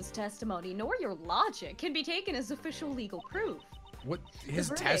 Gustavia's testimony nor your logic can be taken as official legal proof. What? His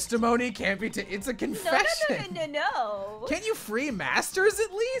testimony can't be it's a confession! No. Can't you free masters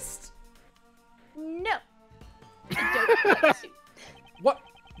at least? No. I don't want to.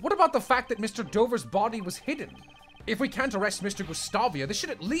 What about the fact that Mr. Dover's body was hidden? If we can't arrest Mr. Gustavia, this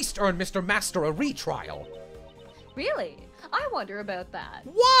should at least earn Mr. Master a retrial. Really? I wonder about that.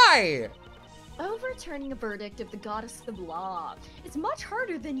 Why? Overturning a verdict of the goddess of law is much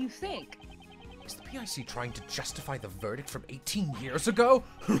harder than you think. Is the PIC trying to justify the verdict from 18 years ago?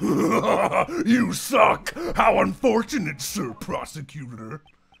 You suck! How unfortunate, Sir Prosecutor.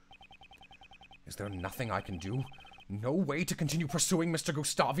 Is there nothing I can do? No way to continue pursuing Mr.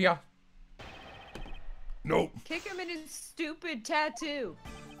 Gustavia? Nope. Kick him in his stupid tattoo.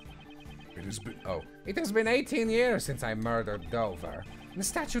 It has been... It has been 18 years since I murdered Dover. The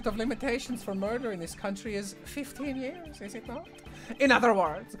statute of limitations for murder in this country is 15 years, is it not? In other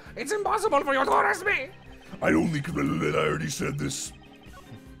words, it's impossible for you to arrest me! I only I already said this.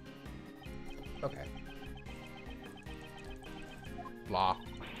 Okay. Blah.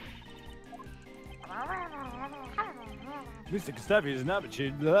 Mr. Gustavia is an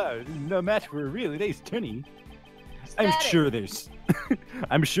amateur, no match for a real ace attorney. I'm sure there's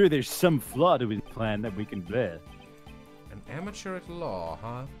some flaw to his plan that we can bear. An amateur at law,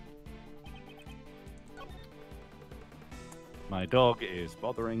 huh? My dog is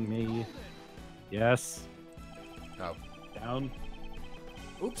bothering me. Yes. Oh. Down.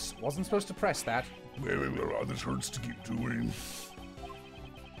 Oops, wasn't supposed to press that. Wait, this hurts to keep doing.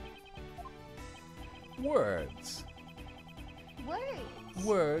 Words. Words.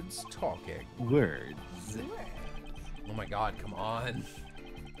 Words talking. Words. Oh my god, come on.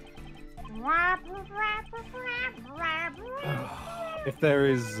 If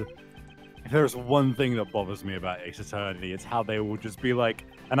there's one thing that bothers me about Ace Attorney, it's how they will just be like,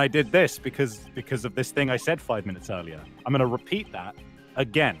 and I did this because of this thing I said 5 minutes earlier. I'm gonna repeat that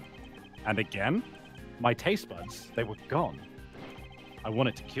again and again. My taste buds, they were gone. I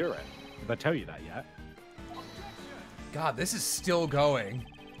wanted to cure it. Did I tell you that yet? God, this is still going.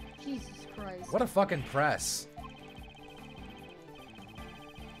 Jesus Christ. What a fucking press.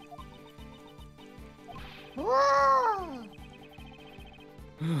 Whoa!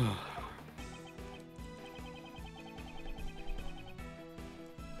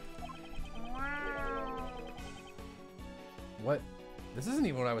 This isn't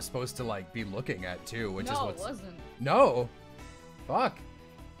even what I was supposed to, like, be looking at, too, which is No, it what's... wasn't. No! Fuck.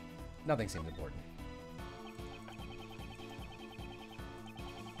 Nothing seemed important.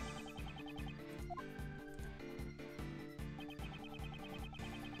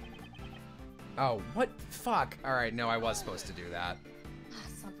 Oh, what? Fuck. Alright, no, I was supposed to do that.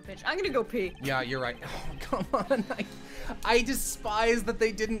 Son of a bitch. I'm gonna go pee. Yeah, you're right. Oh, come on. I despise that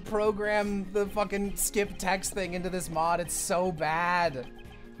they didn't program the fucking skip text thing into this mod. It's so bad.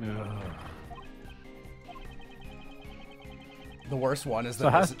 The worst one is that. So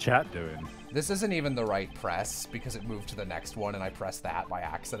how's chat doing? This isn't even the right press because it moved to the next one and I pressed that by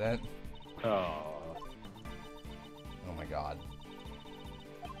accident. Oh. Oh my god.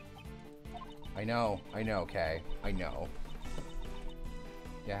 I know, Kay. I know.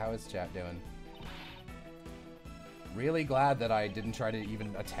 Yeah, how is chat doing? Really glad that I didn't try to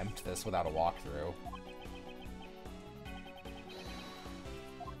even attempt this without a walkthrough.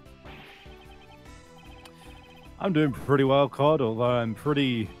 I'm doing pretty well, COD, although I'm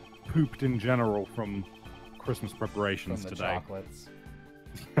pretty pooped in general from Christmas preparations From the today. chocolates.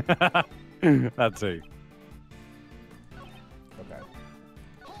 That too. Okay.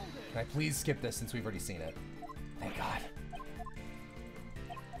 Can I please skip this since we've already seen it? Thank God.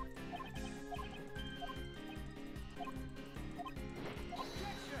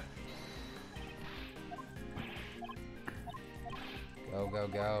 Go, go,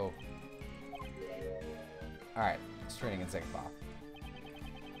 go. Alright, it's training in Zengfa.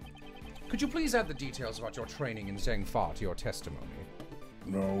 Could you please add the details about your training in Zengfa to your testimony?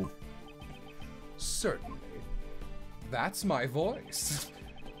 No. Certainly. That's my voice.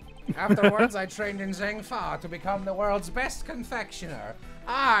 Afterwards, I trained in Zengfa to become the world's best confectioner.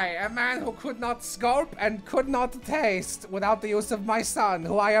 I, a man who could not sculpt and could not taste without the use of my son,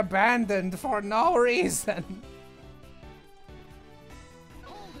 who I abandoned for no reason.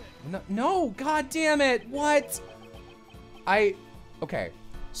 No, god damn it, what? Okay,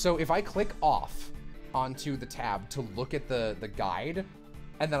 so if I click off onto the tab to look at the guide,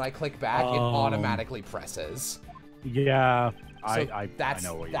 and then I click back, it automatically presses. Yeah, So I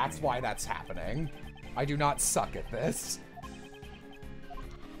know what you that's mean. why that's happening. I do not suck at this.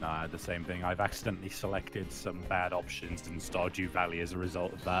 Nah, the same thing. I've accidentally selected some bad options in Stardew Valley as a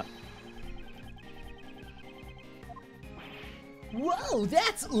result of that. Whoa,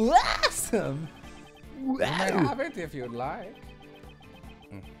 that's awesome! You may have it if you'd like.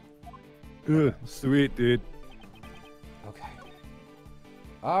 Sweet, dude. Okay.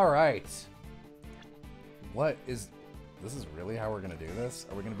 Alright. This is really how we're gonna do this?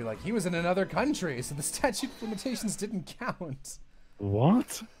 Are we gonna be like, he was in another country, so the statute of limitations didn't count?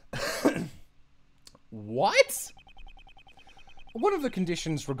 What? What? One of the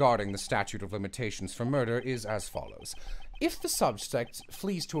conditions regarding the statute of limitations for murder is as follows. If the suspect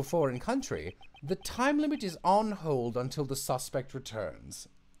flees to a foreign country, the time limit is on hold until the suspect returns.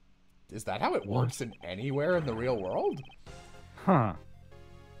 Is that how it works in anywhere in the real world? Huh.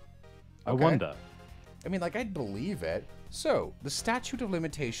 I Okay. wonder. I mean, like, I'd believe it. So, the statute of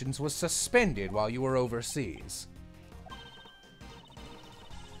limitations was suspended while you were overseas.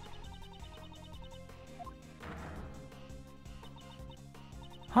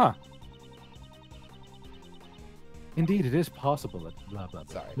 Huh. Indeed, it is possible that blah blah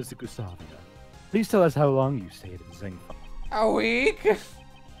blah. Sorry. Mr. Gustavia, please tell us how long you stayed in Zingfa. A week?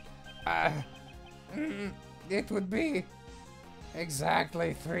 It would be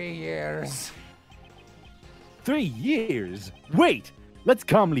exactly 3 years. 3 years? Wait! Let's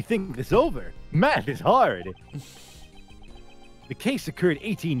calmly think this over. Math is hard. The case occurred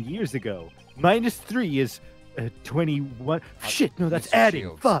 18 years ago. Minus 3 is 21. Shit, no, that's Mr. adding.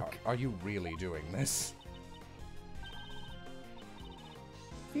 Shields, Fuck. Are you really doing this?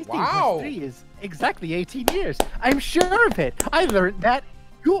 15 Wow. plus 3 is exactly 18 years. I'm sure of it. I learned that.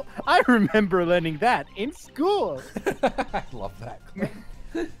 Cool. I remember learning that in school. I love that.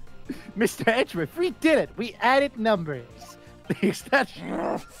 Mr. Edgeworth, we did it. We added numbers. I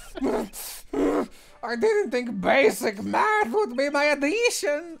didn't think basic math would be my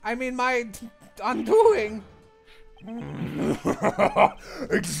addition. I mean, my undoing.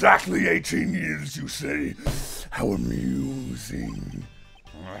 Exactly 18 years, you say? How amusing.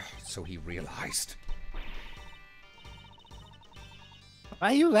 So he realized. Why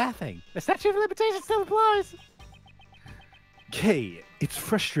are you laughing? The statute of limitations still applies. Okay, it's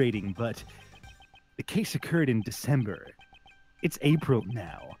frustrating, but the case occurred in December. It's April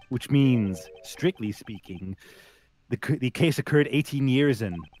now, which means, strictly speaking, the case occurred 18 years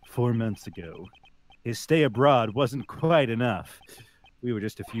and 4 months ago. His stay abroad wasn't quite enough. We were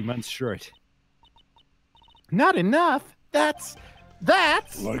just a few months short. Not enough? That's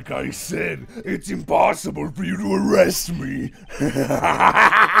That's... Like I said, it's impossible for you to arrest me.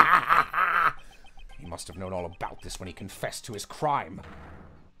 He must have known all about this when he confessed to his crime.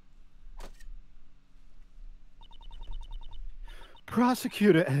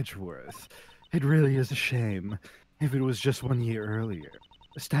 Prosecutor Edgeworth, it really is a shame. If it was just 1 year earlier,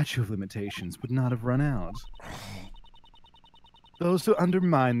 the statute of limitations would not have run out. Those who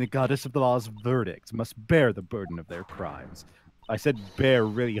undermine the goddess of the law's verdict must bear the burden of their crimes. I said bear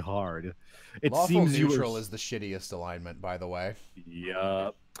really hard. It Lawful seems neutral is the shittiest alignment, by the way.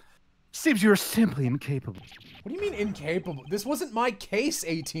 Yup. Seems you are simply incapable. What do you mean incapable? This wasn't my case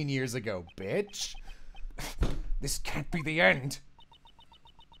 18 years ago, bitch. This can't be the end.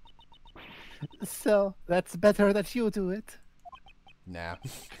 So, that's better that you do it. Nah.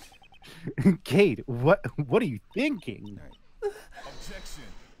 Kate, what are you thinking? Objection.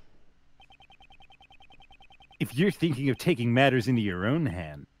 If you're thinking of taking matters into your own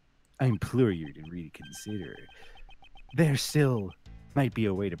hand, I implore you to reconsider. There still might be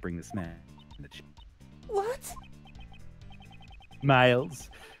a way to bring this man. What? Miles,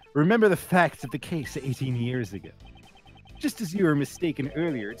 remember the facts of the case 18 years ago. Just as you were mistaken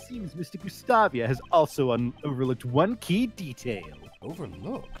earlier, it seems Mr. Gustavia has also overlooked one key detail.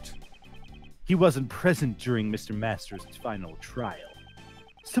 Overlooked? He wasn't present during Mr. Masters' final trial,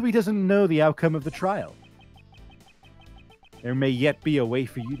 so he doesn't know the outcome of the trial. There may yet be a way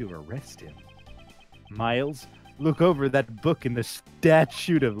for you to arrest him. Miles, look over that book in the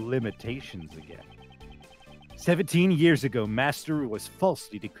Statute of Limitations again. 17 years ago, Master was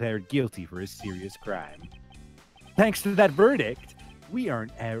falsely declared guilty for a serious crime. Thanks to that verdict, we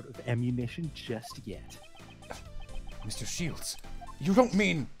aren't out of ammunition just yet. Mr. Shields, you don't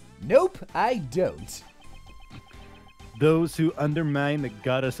mean... Nope, I don't. Those who undermine the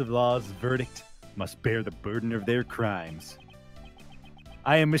goddess of law's verdict must bear the burden of their crimes.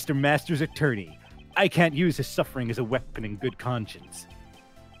 I am Mr. Master's attorney. I can't use his suffering as a weapon in good conscience.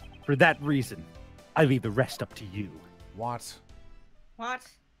 For that reason, I leave the rest up to you. What? What?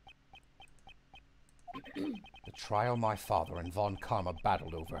 The trial my father and Von Karma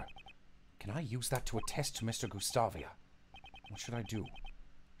battled over. Can I use that to attest to Mr. Gustavia? What should I do?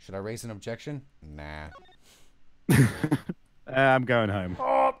 Should I raise an objection? Nah. I'm going home.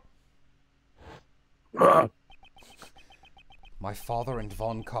 My father and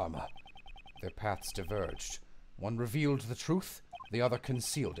Von Karma. Their paths diverged. One revealed the truth, the other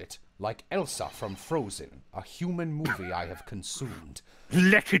concealed it. Like Elsa from Frozen, a human movie I have consumed.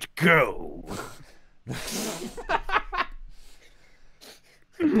 Let it go! The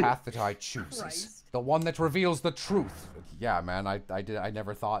path that I choose is Christ. the one that reveals the truth. Yeah, man, I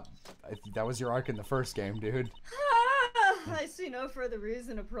never thought... that was your arc in the first game, dude. I see no further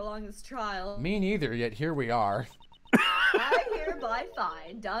reason to prolong this trial. Me neither, yet here we are. I hereby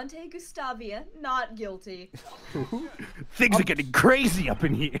find Dante Gustavia not guilty. Things are getting crazy up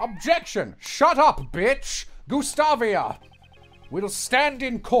in here. Objection! Shut up, bitch! Gustavia will stand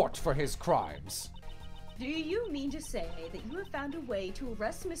in court for his crimes. Do you mean to say that you have found a way to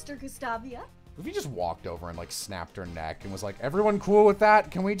arrest Mr. Gustavia? If he just walked over and like snapped her neck and was like, "Everyone cool with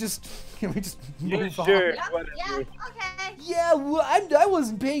that? Can we just move on?" Sure, Yeah, whatever. yeah, okay. Yeah, well, I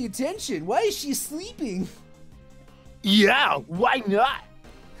wasn't paying attention. Why is she sleeping? Yeah, why not?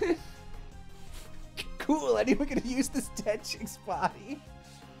 Cool, anyone gonna use this dead chick's body?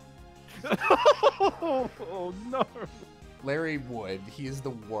 Oh no. Larry Wood, he is the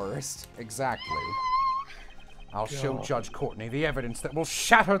worst. Exactly. I'll show Judge Courtney the evidence that will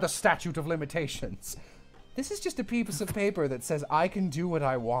shatter the statute of limitations. This is just a piece of paper that says I can do what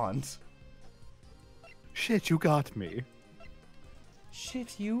I want. Shit, you got me.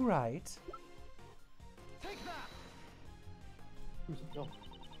 Shit, you right. The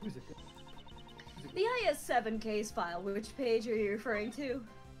IS-7 case file, which page are you referring to?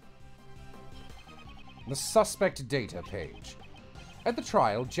 The suspect data page. At the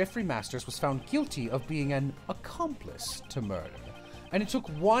trial, Jeffrey Masters was found guilty of being an accomplice to murder, and it took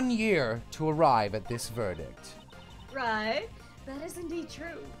 1 year to arrive at this verdict. Right. That is indeed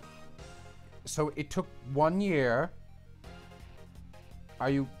true. So it took 1 year.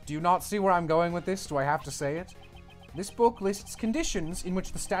 Do you not see where I'm going with this? Do I have to say it? This book lists conditions in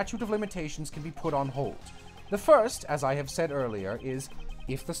which the statute of limitations can be put on hold. The first, as I have said earlier, is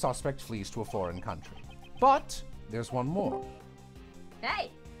if the suspect flees to a foreign country. But there's one more.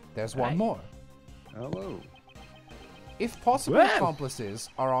 Hey! There's one more. Hello. If possible Well. accomplices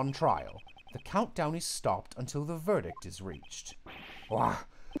are on trial, the countdown is stopped until the verdict is reached. What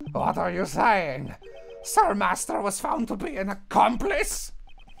are you saying? Sir Master was found to be an accomplice?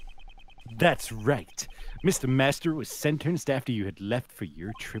 That's right. Mr. Master was sentenced after you had left for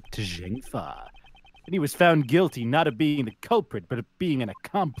your trip to Zhengfa. And he was found guilty not of being the culprit, but of being an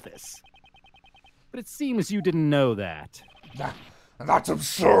accomplice. But it seems you didn't know that. That's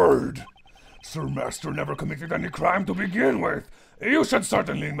absurd! Sir Master never committed any crime to begin with. You should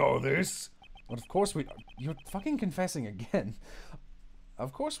certainly know this. But of course we... You're fucking confessing again.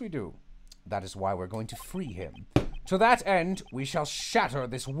 Of course we do. That is why we're going to free him. To that end, we shall shatter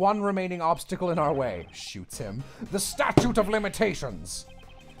this one remaining obstacle in our way. Shoots him. The Statute of Limitations!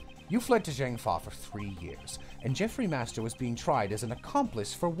 You fled to Zhengfa for 3 years, and Jeffrey Master was being tried as an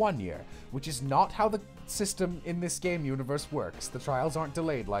accomplice for 1 year, which is not how the system in this game universe works. The trials aren't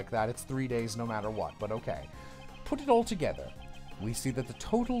delayed like that. It's 3 days no matter what, but okay. Put it all together. We see that the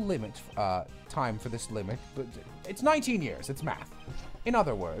total limit, time for this limit, but it's 19 years. It's math. In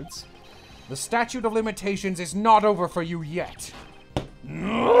other words, the Statute of Limitations is not over for you yet.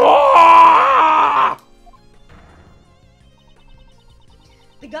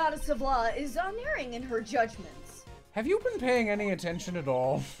 The goddess of law is unerring in her judgments. Have you been paying any attention at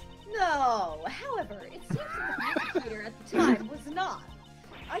all? No, however, it seems that the prosecutor at the time was not.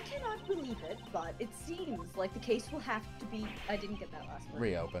 I cannot believe it, but it seems like the case will have to be... I didn't get that last word.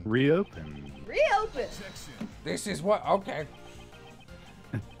 Reopen. Reopen. Reopen! This is what... Okay.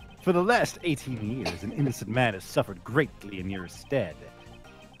 For the last 18 years, an innocent man has suffered greatly in your stead.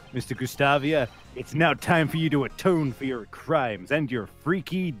 Mr. Gustavia, it's now time for you to atone for your crimes and your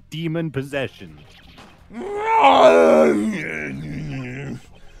freaky demon possession. I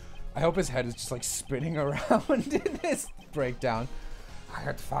hope his head is just like spinning around in this breakdown. I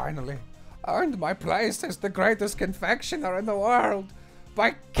had finally earned my place as the greatest confectioner in the world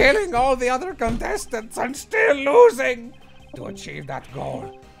by killing all the other contestants and still losing. To achieve that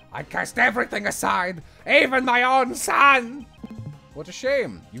goal, I cast everything aside, even my own son. What a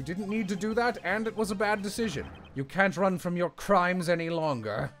shame. You didn't need to do that, and it was a bad decision. You can't run from your crimes any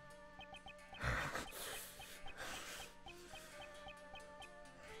longer.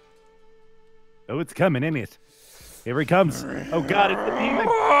 Oh, it's coming, isn't it? Here he comes. Oh god, it's the demon.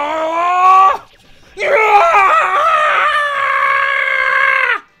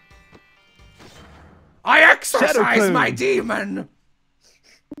 I exorcise my demon!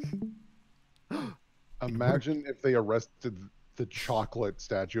 Imagine if they arrested the chocolate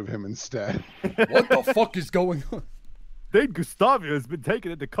statue of him instead. What the fuck is going on? Dane Gustavia has been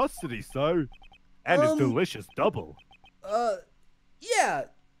taken into custody, sir. And his delicious double. Yeah.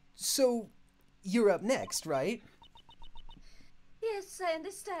 So, you're up next, right? Yes, I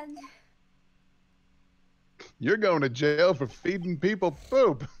understand. You're going to jail for feeding people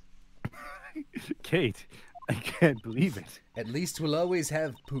poop. Kate, I can't believe it. At least we'll always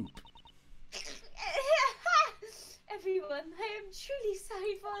have poop. Everyone, I am truly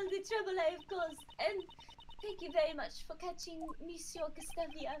sorry for all the trouble I have caused, and thank you very much for catching Monsieur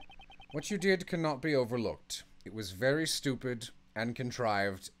Gustavia. What you did cannot be overlooked. It was very stupid and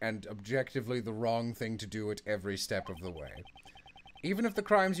contrived, and objectively the wrong thing to do at every step of the way. Even if the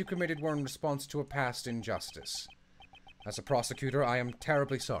crimes you committed were in response to a past injustice. As a prosecutor, I am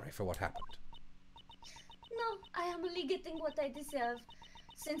terribly sorry for what happened. No, I am only getting what I deserve,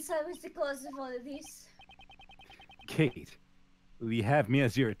 since I was the cause of all of this. Kate, will you have me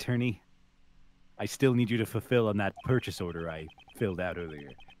as your attorney? I still need you to fulfill on that purchase order I filled out earlier.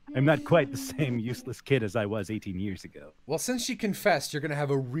 I'm not quite the same useless kid as I was 18 years ago. Well, since she confessed, you're gonna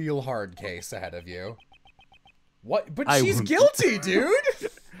have a real hard case ahead of you. What? But I she's won't- guilty, dude!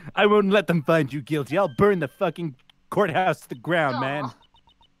 I won't let them find you guilty. I'll burn the fucking courthouse to the ground, man.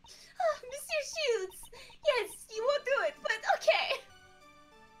 Monsieur Shields! Yes, you won't do it, but okay.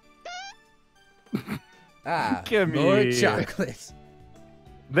 Ah, Come more here. chocolate.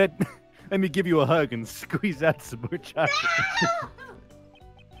 Let me give you a hug and squeeze out some more chocolate.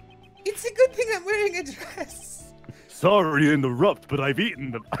 It's a good thing I'm wearing a dress. Sorry to interrupt, but I've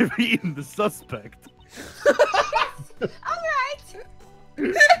eaten the suspect. All right.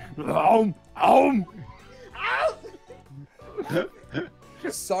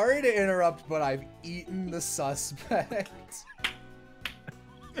 Sorry to interrupt, but I've eaten the suspect.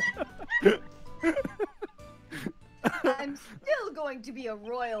 I'm still going to be a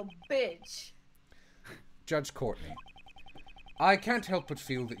royal bitch. Judge Courtney, I can't help but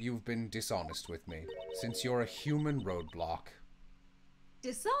feel that you've been dishonest with me, since you're a human roadblock.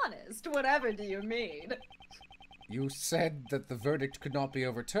 Dishonest? Whatever do you mean? You said that the verdict could not be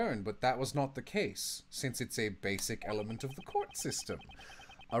overturned, but that was not the case, since it's a basic element of the court system.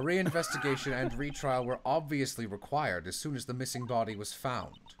 A reinvestigation and retrial were obviously required as soon as the missing body was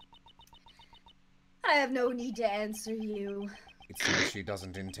found. I have no need to answer you. It seems she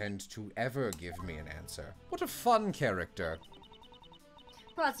doesn't intend to ever give me an answer. What a fun character.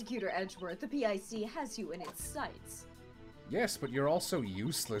 Prosecutor Edgeworth, the PIC has you in its sights. Yes, but you're also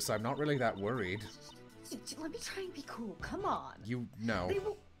useless. I'm not really that worried. Let me try and be cool. Come on. You know. They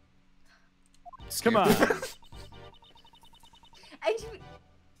will... Come on. And you...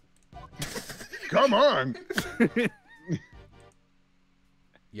 Come on!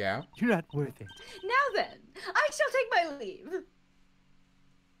 Yeah? You're not worth it. Now then, I shall take my leave.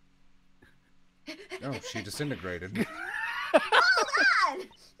 Oh, she disintegrated. Hold on!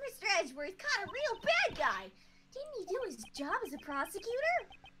 Mr. Edgeworth caught a real bad guy. Didn't he do his job as a prosecutor?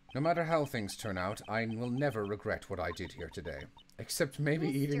 No matter how things turn out, I will never regret what I did here today. Except maybe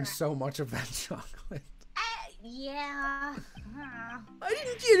eating so much of that chocolate. Yeah. I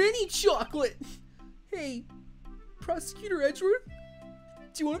didn't get any chocolate. Hey, Prosecutor Edgeworth,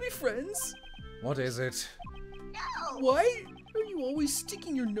 do you want to be friends? What is it? No! Why are you always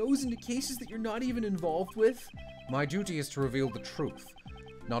sticking your nose into cases that you're not even involved with? My duty is to reveal the truth,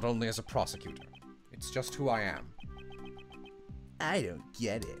 not only as a prosecutor. It's just who I am. I don't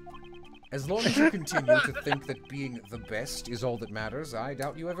get it. As long as you continue to think that being the best is all that matters, I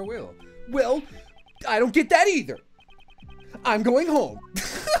doubt you ever will. Well, I don't get that either. I'm going home.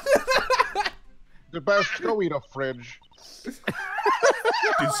 The best, go eat a fridge.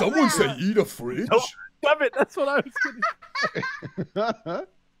 Did someone say eat a fridge? Oh, damn it, that's what I was gonna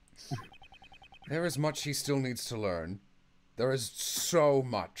There is much he still needs to learn. There is so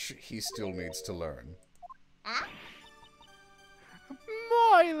much he still needs to learn.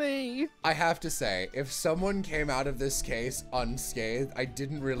 Miley! I have to say, if someone came out of this case unscathed, I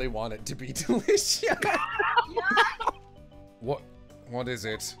didn't really want it to be delicious. What is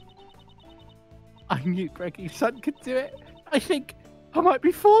it? I knew Greggy's son could do it. I think I might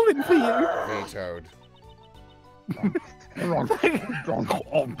be falling for you. Vetoed.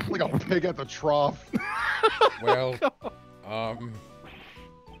 Like a pig at the trough. Well,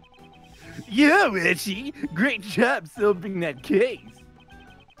 Yeah, Richie. Great job solving that case.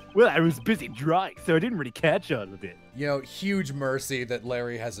 Well, I was busy drawing, so I didn't really catch all of it. you know, huge mercy that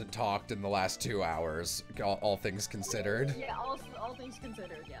Larry hasn't talked in the last 2 hours, all things considered. Yeah, all things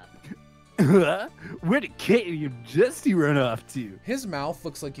considered, yeah. Where did Katie and Jesse run off to? His mouth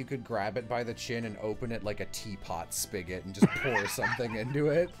looks like you could grab it by the chin and open it like a teapot spigot and just pour something into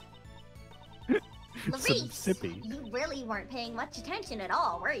it. Larice, sippy. you really weren't paying much attention at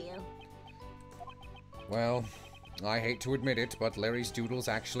all, were you? Well, I hate to admit it, but Larry's doodles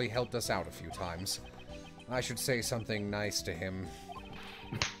actually helped us out a few times. I should say something nice to him.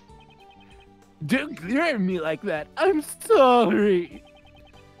 Don't glare at me like that. I'm sorry.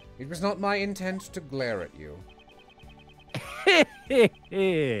 It was not my intent to glare at you.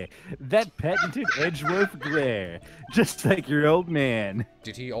 That patented Edgeworth glare, just like your old man.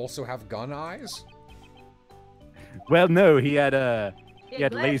 Did he also have gun eyes? Well, no, he had glare.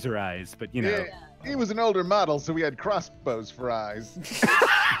 laser eyes, but you know. Yeah, he was an older model, so he had crossbows for eyes.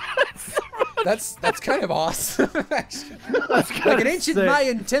 That's kind of awesome. Like an ancient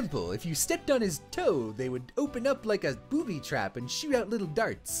Mayan temple, if you stepped on his toe, they would open up like a booby trap and shoot out little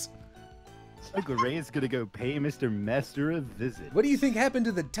darts. Uncle Ray is gonna go pay Mr. Master a visit. What do you think happened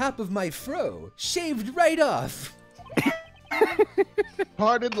to the top of my fro? Shaved right off.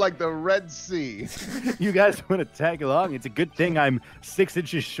 Parted like the Red Sea. You guys want to tag along? It's a good thing I'm 6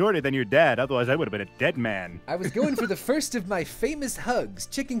 inches shorter than your dad, otherwise I would have been a dead man. I was going for the first of my famous hugs,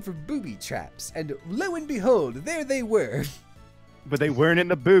 checking for booby traps, and lo and behold, there they were. But they weren't in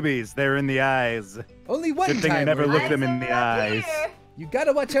the boobies, they're in the eyes. Only one Good thing time. I never looked them in the eyes. You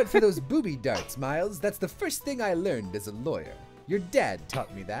gotta watch out for those booby darts, Miles. That's the first thing I learned as a lawyer. Your dad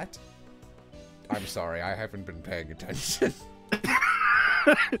taught me that. I'm sorry, I haven't been paying attention.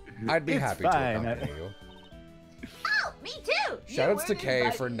 I'd be happy to accompany you. Oh, me too! Shoutouts to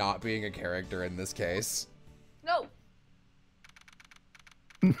Kay for not being a character in this case. No.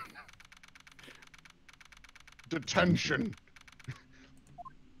 Detention.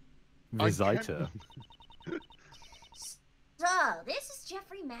 Visita. So, this is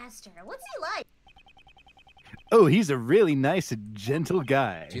Jeffrey Master. What's he like? Oh, he's a really nice and gentle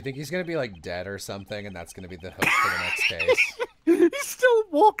guy. Do you think he's gonna be like dead or something, and that's gonna be the hook for the next case? He still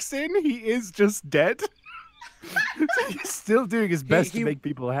walks in, he is just dead. He's still doing his best to make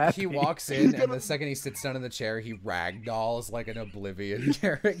people happy. He walks in, and the second he sits down in the chair, he ragdolls like an Oblivion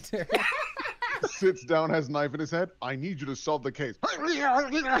character. Sits down, has a knife in his head. I need you to solve the case. I'll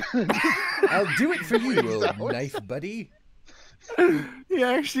do it for you, old knife buddy. He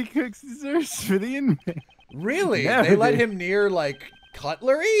actually cooks desserts for the inmate. Really? Yeah, They let him near, like,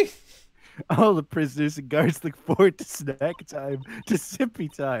 cutlery? All the prisoners and guards look forward to snack time, to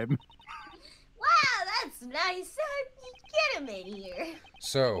sippy time. Wow, that's nice. Get him in here.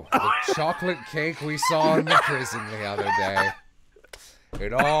 So, the chocolate cake we saw in the prison the other day.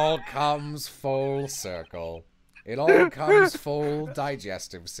 It all comes full circle. It all comes full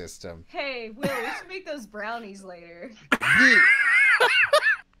digestive system. Hey, Will, we should make those brownies later.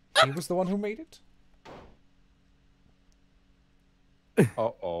 He was the one who made it?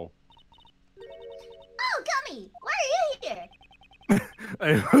 Uh-oh. Oh, Gummy, why are you here?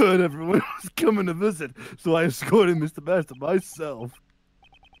 I heard everyone was coming to visit, so I escorted Mr. Master myself.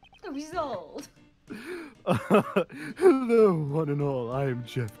 Resolved. Hello, one and all. I am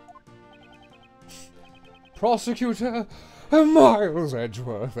Jeff. Prosecutor Miles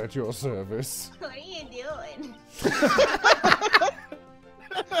Edgeworth at your service. What are you doing?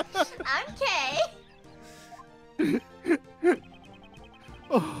 I'm Kay.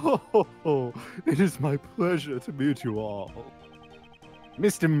 Oh, it is my pleasure to meet you all.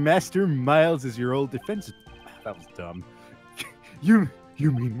 Mr. Master Miles is your old defense. That was dumb. You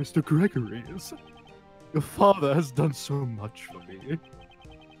mean Mr. Gregory's? Your father has done so much for me.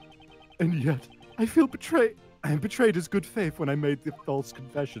 And yet, I feel betrayed. I betrayed his good faith when I made the false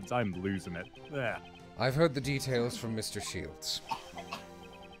confessions. I'm losing it. Yeah. I've heard the details from Mr. Shields.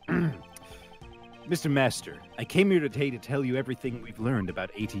 Mr. Master, I came here today to tell you everything we've learned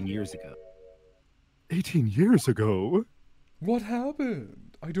about 18 years ago. 18 years ago? What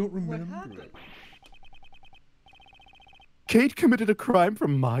happened? I don't remember. What happened? Kate committed a crime for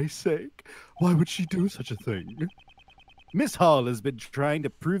my sake? Why would she do such a thing? Miss Hall has been trying to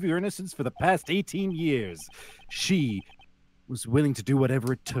prove your innocence for the past 18 years. She was willing to do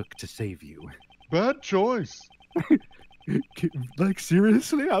whatever it took to save you. Bad choice. Like,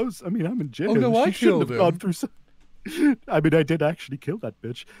 seriously? I'm in jail. Oh, no, I She shouldn't killed have gone him. through so... I mean, I did actually kill that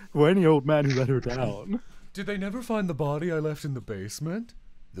bitch. For any old man who let her down. Did they never find the body I left in the basement?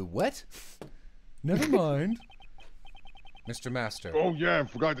 The what? Never mind. Mr. Master. Oh yeah, I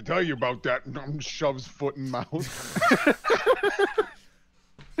forgot to tell you about that. Shoves foot in mouth.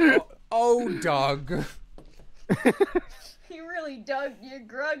 Oh, Doug. You really dug your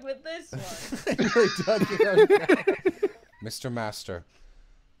grug with this one. Mr. Master,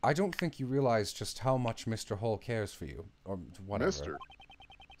 I don't think you realize just how much Mr. Hull cares for you, or whatever. Mister.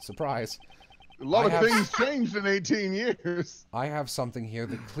 Surprise. A lot I of have- things changed in 18 years. I have something here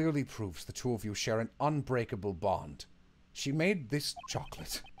that clearly proves the two of you share an unbreakable bond. She made this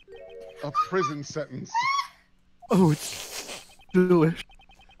chocolate. A prison sentence. Oh, it's delicious.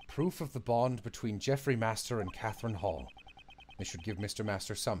 Proof of the bond between Jeffrey Master and Catherine Hall. This should give Mr.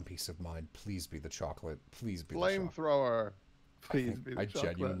 Master some peace of mind. Please be the chocolate. Please be the chocolate. Flamethrower. Please be the I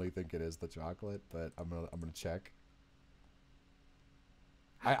chocolate. genuinely think it is the chocolate, but I'm gonna check.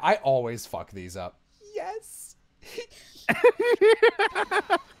 I always fuck these up. Yes.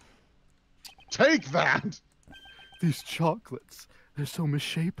 Take that! These chocolates, they're so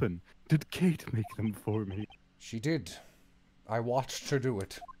misshapen. Did Kate make them for me? She did. I watched her do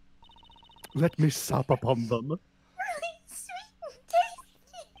it. Let me sop upon them. Really sweet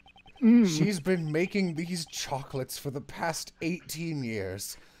and tasty. She's been making these chocolates for the past 18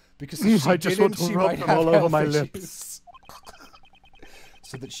 years. Because if she I just want didn't, to she rub might them have all over health my issues. lips.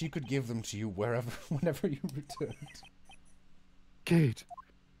 So that she could give them to you whenever you returned. Kate.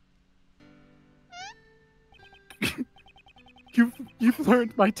 You've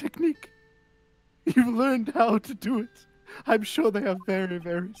learned my technique. You've learned how to do it. I'm sure they are very,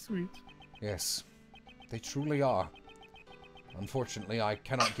 very sweet. Yes, they truly are. Unfortunately, I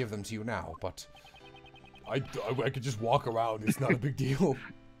cannot give them to you now, but I could just walk around. It's not a big deal.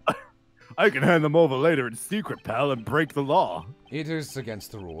 I can hand them over later in secret, pal, and break the law. It is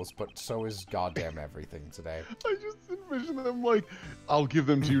against the rules, but so is goddamn everything today. I just envision them like, I'll give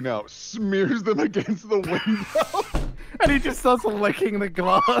them to you now. Smears them against the window. And he just starts licking the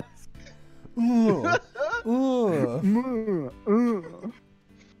glass.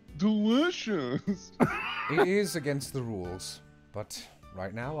 Delicious. It is against the rules, but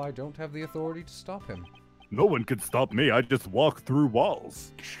right now I don't have the authority to stop him. No one can stop me. I just walk through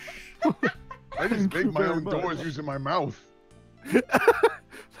walls. I just make my very own much. doors using my mouth.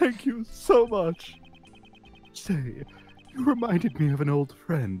 Thank you so much. Say, you reminded me of an old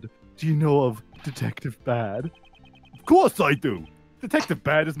friend. Do you know of Detective Bad? Of course I do. Detective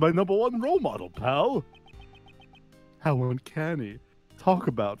Bad is my #1 role model, pal. How uncanny. Talk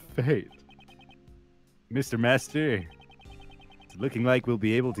about fate. Mr. Master, it's looking like we'll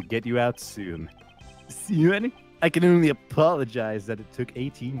be able to get you out soon. See you, Annie? I can only apologize that it took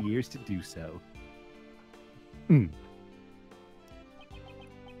 18 years to do so.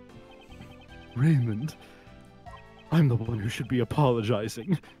 Raymond, I'm the one who should be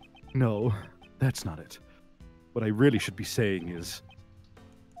apologizing. No, that's not it. What I really should be saying is,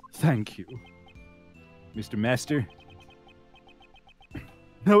 thank you. Mr. Master,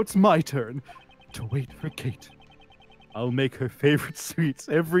 now it's my turn to wait for Kate. I'll make her favorite sweets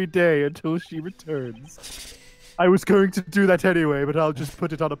every day until she returns. I was going to do that anyway, but I'll just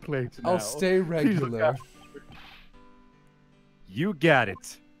put it on a plate now. I'll stay Please look regular. after her. You got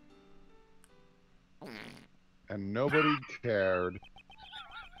it. And nobody cared.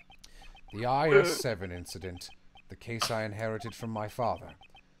 The IS-7 incident, the case I inherited from my father.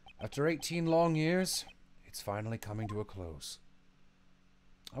 After 18 long years, it's finally coming to a close.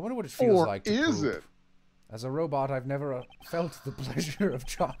 I wonder what it feels Or like to is poop. it? As a robot, I've never felt the pleasure of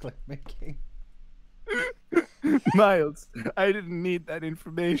chocolate making. Miles, I didn't need that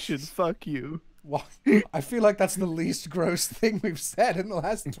information. Fuck you. Well, I feel like that's the least gross thing we've said in the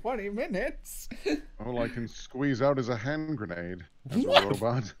last 20 minutes. All I can squeeze out is a hand grenade as a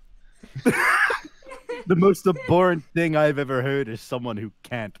robot. The most abhorrent thing I've ever heard is someone who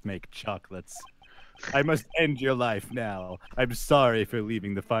can't make chocolates. I must end your life now. I'm sorry for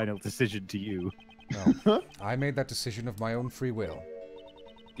leaving the final decision to you. No, I made that decision of my own free will.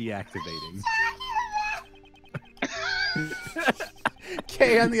 Deactivating.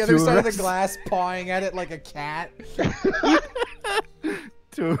 Kay on the other side of the glass, pawing at it like a cat.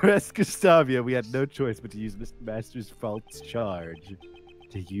 To arrest Gustavia, we had no choice but to use Mr. Master's false charge.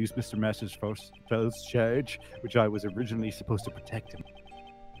 To use Mr. Master's false charge, which I was originally supposed to protect him.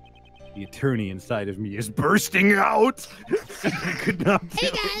 The attorney inside of me is bursting out! I could not do Hey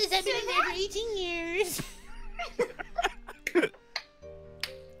guys, I've been in there for 18 years.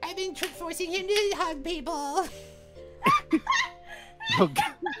 I've been forcing him to hug people. Okay.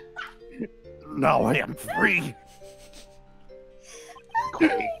 Now I am free!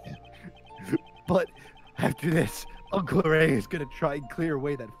 But after this, Uncle Ray is gonna try and clear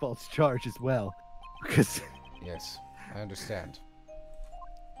away that false charge as well. Because... Yes, I understand.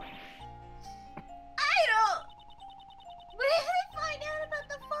 I don't. But if they find out about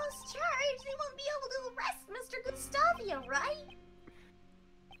the false charge, they won't be able to arrest Mr. Gustavia, right?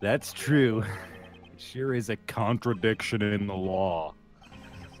 That's true. It sure is a contradiction in the law.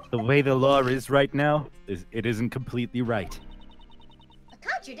 The way the law is right now, it isn't completely right. A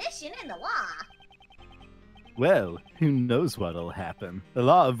contradiction in the law. Well, who knows what'll happen? The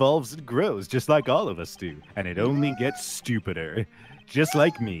law evolves and grows just like all of us do, and it only gets stupider. Just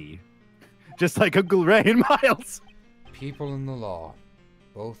like me. Just like Uncle Ray and Miles. People in the law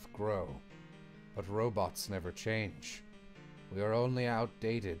both grow, but robots never change. We are only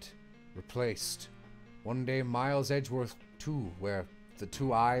outdated, replaced. One day Miles Edgeworth 2, where the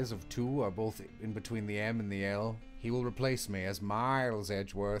two I's of 2 are both in between the M and the L, he will replace me as Miles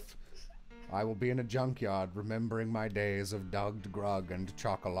Edgeworth. I will be in a junkyard remembering my days of Dugged Grug and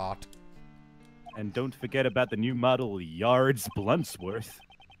Chocolat. And don't forget about the new model Yards Bluntsworth.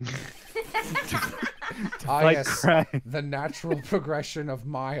 Ah yes, crime. the natural progression of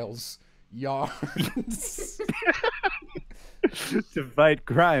Miles. Yards. To fight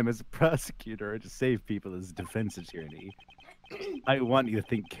crime as a prosecutor or to save people as a defense attorney. I want you to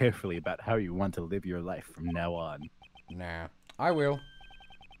think carefully about how you want to live your life from now on. Nah, I will.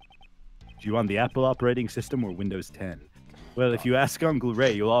 Do you want the Apple operating system or Windows 10? Well, if you ask Uncle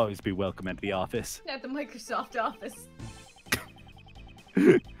Ray, you'll always be welcome at the office. At the Microsoft office.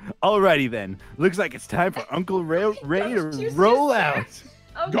 Alrighty then. Looks like it's time for Uncle Ray to roll out.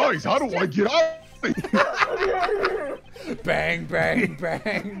 Oh, Guys, how do I get out? Bang, bang,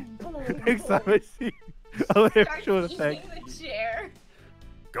 bang. Next time I see I'll have Start sure to eating thank. the chair.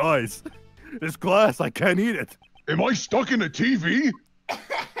 Guys, this glass, I can't eat it. Am I stuck in a TV?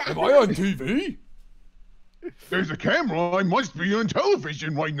 Am I on TV? There's a camera. I must be on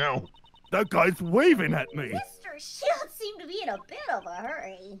television right now. That guy's waving at me. Mr. Shield seemed to be in a bit of a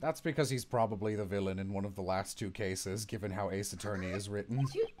hurry. That's because he's probably the villain in one of the last 2 cases, given how Ace Attorney is written.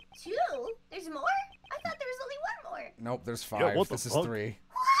 Two? There's more? I thought there was only one more. Nope, there's 5. Yeah, what the This is fuck? 3.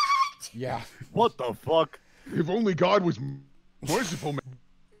 What? Yeah. What the fuck? If only God was merciful, man.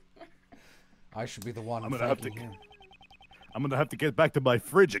 I should be the one I'm gonna have thanking to- him. I'm gonna have to get back to my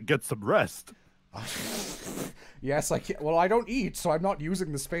fridge and get some rest. Yes, I can. Well, I don't eat, so I'm not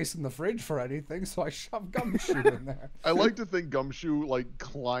using the space in the fridge for anything, so I shove Gumshoe in there. I like to think Gumshoe like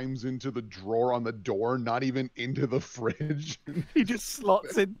climbs into the drawer on the door, not even into the fridge. He just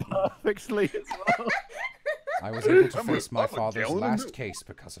slots in perfectly as well. I was able to I'm a- face my I'm a father's gallon of last milk. case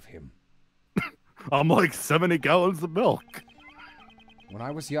because of him. I'm like 70 gallons of milk. When I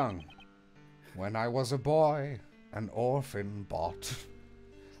was young, when I was a boy, an orphan bought,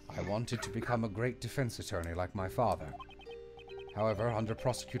 I wanted to become a great defense attorney like my father. However, under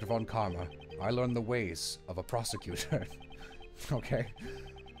Prosecutor Von Karma, I learned the ways of a prosecutor. Okay?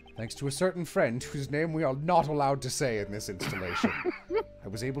 Thanks to a certain friend whose name we are not allowed to say in this installation, I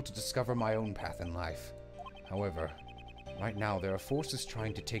was able to discover my own path in life. However, right now there are forces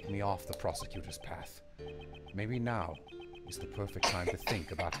trying to take me off the prosecutor's path. Maybe now is the perfect time to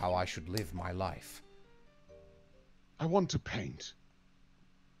think about how I should live my life. I want to paint.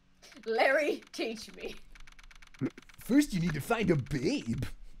 Larry, teach me. First, you need to find a babe.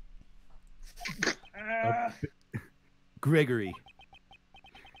 Gregory,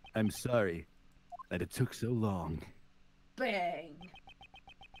 I'm sorry that it took so long. Bang.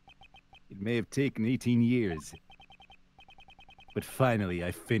 It may have taken 18 years. But finally,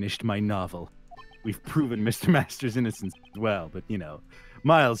 I finished my novel. We've proven Mr. Master's innocence as well, but you know,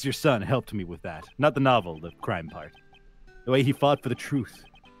 Miles, your son, helped me with that. Not the novel, the crime part. The way he fought for the truth.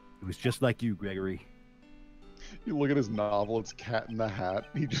 It was just like you, Gregory. You look at his novel, it's Cat in the Hat.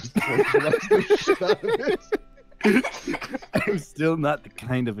 He just plagiarized the shit out of it. I'm still not the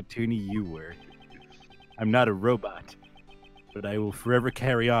kind of attorney you were. I'm not a robot, but I will forever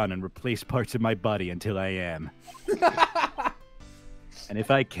carry on and replace parts of my body until I am. And if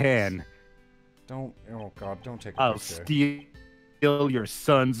I can, Don't, oh god, don't take a I'll picture. steal your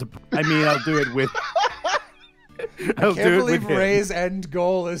son's. I mean, I'll do it with. I can't believe Ray's end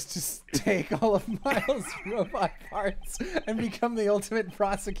goal is to take all of Miles' robot parts and become the ultimate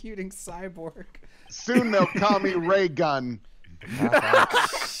prosecuting cyborg. Soon they'll call me Ray Gun. God.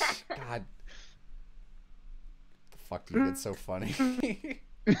 The fuck do you get so funny?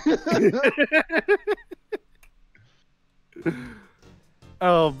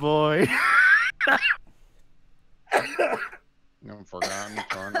 Oh boy. I've forgotten to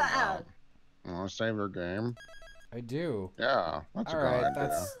turn it off. You want to save your game? I do. Yeah, that's a good Alright,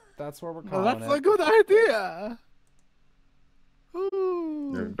 idea. that's what we're Well, calling that's it. a good idea.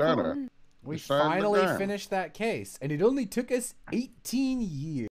 Ooh, You've done it. We You saved the finally game. finished that case, and it only took us 18 years.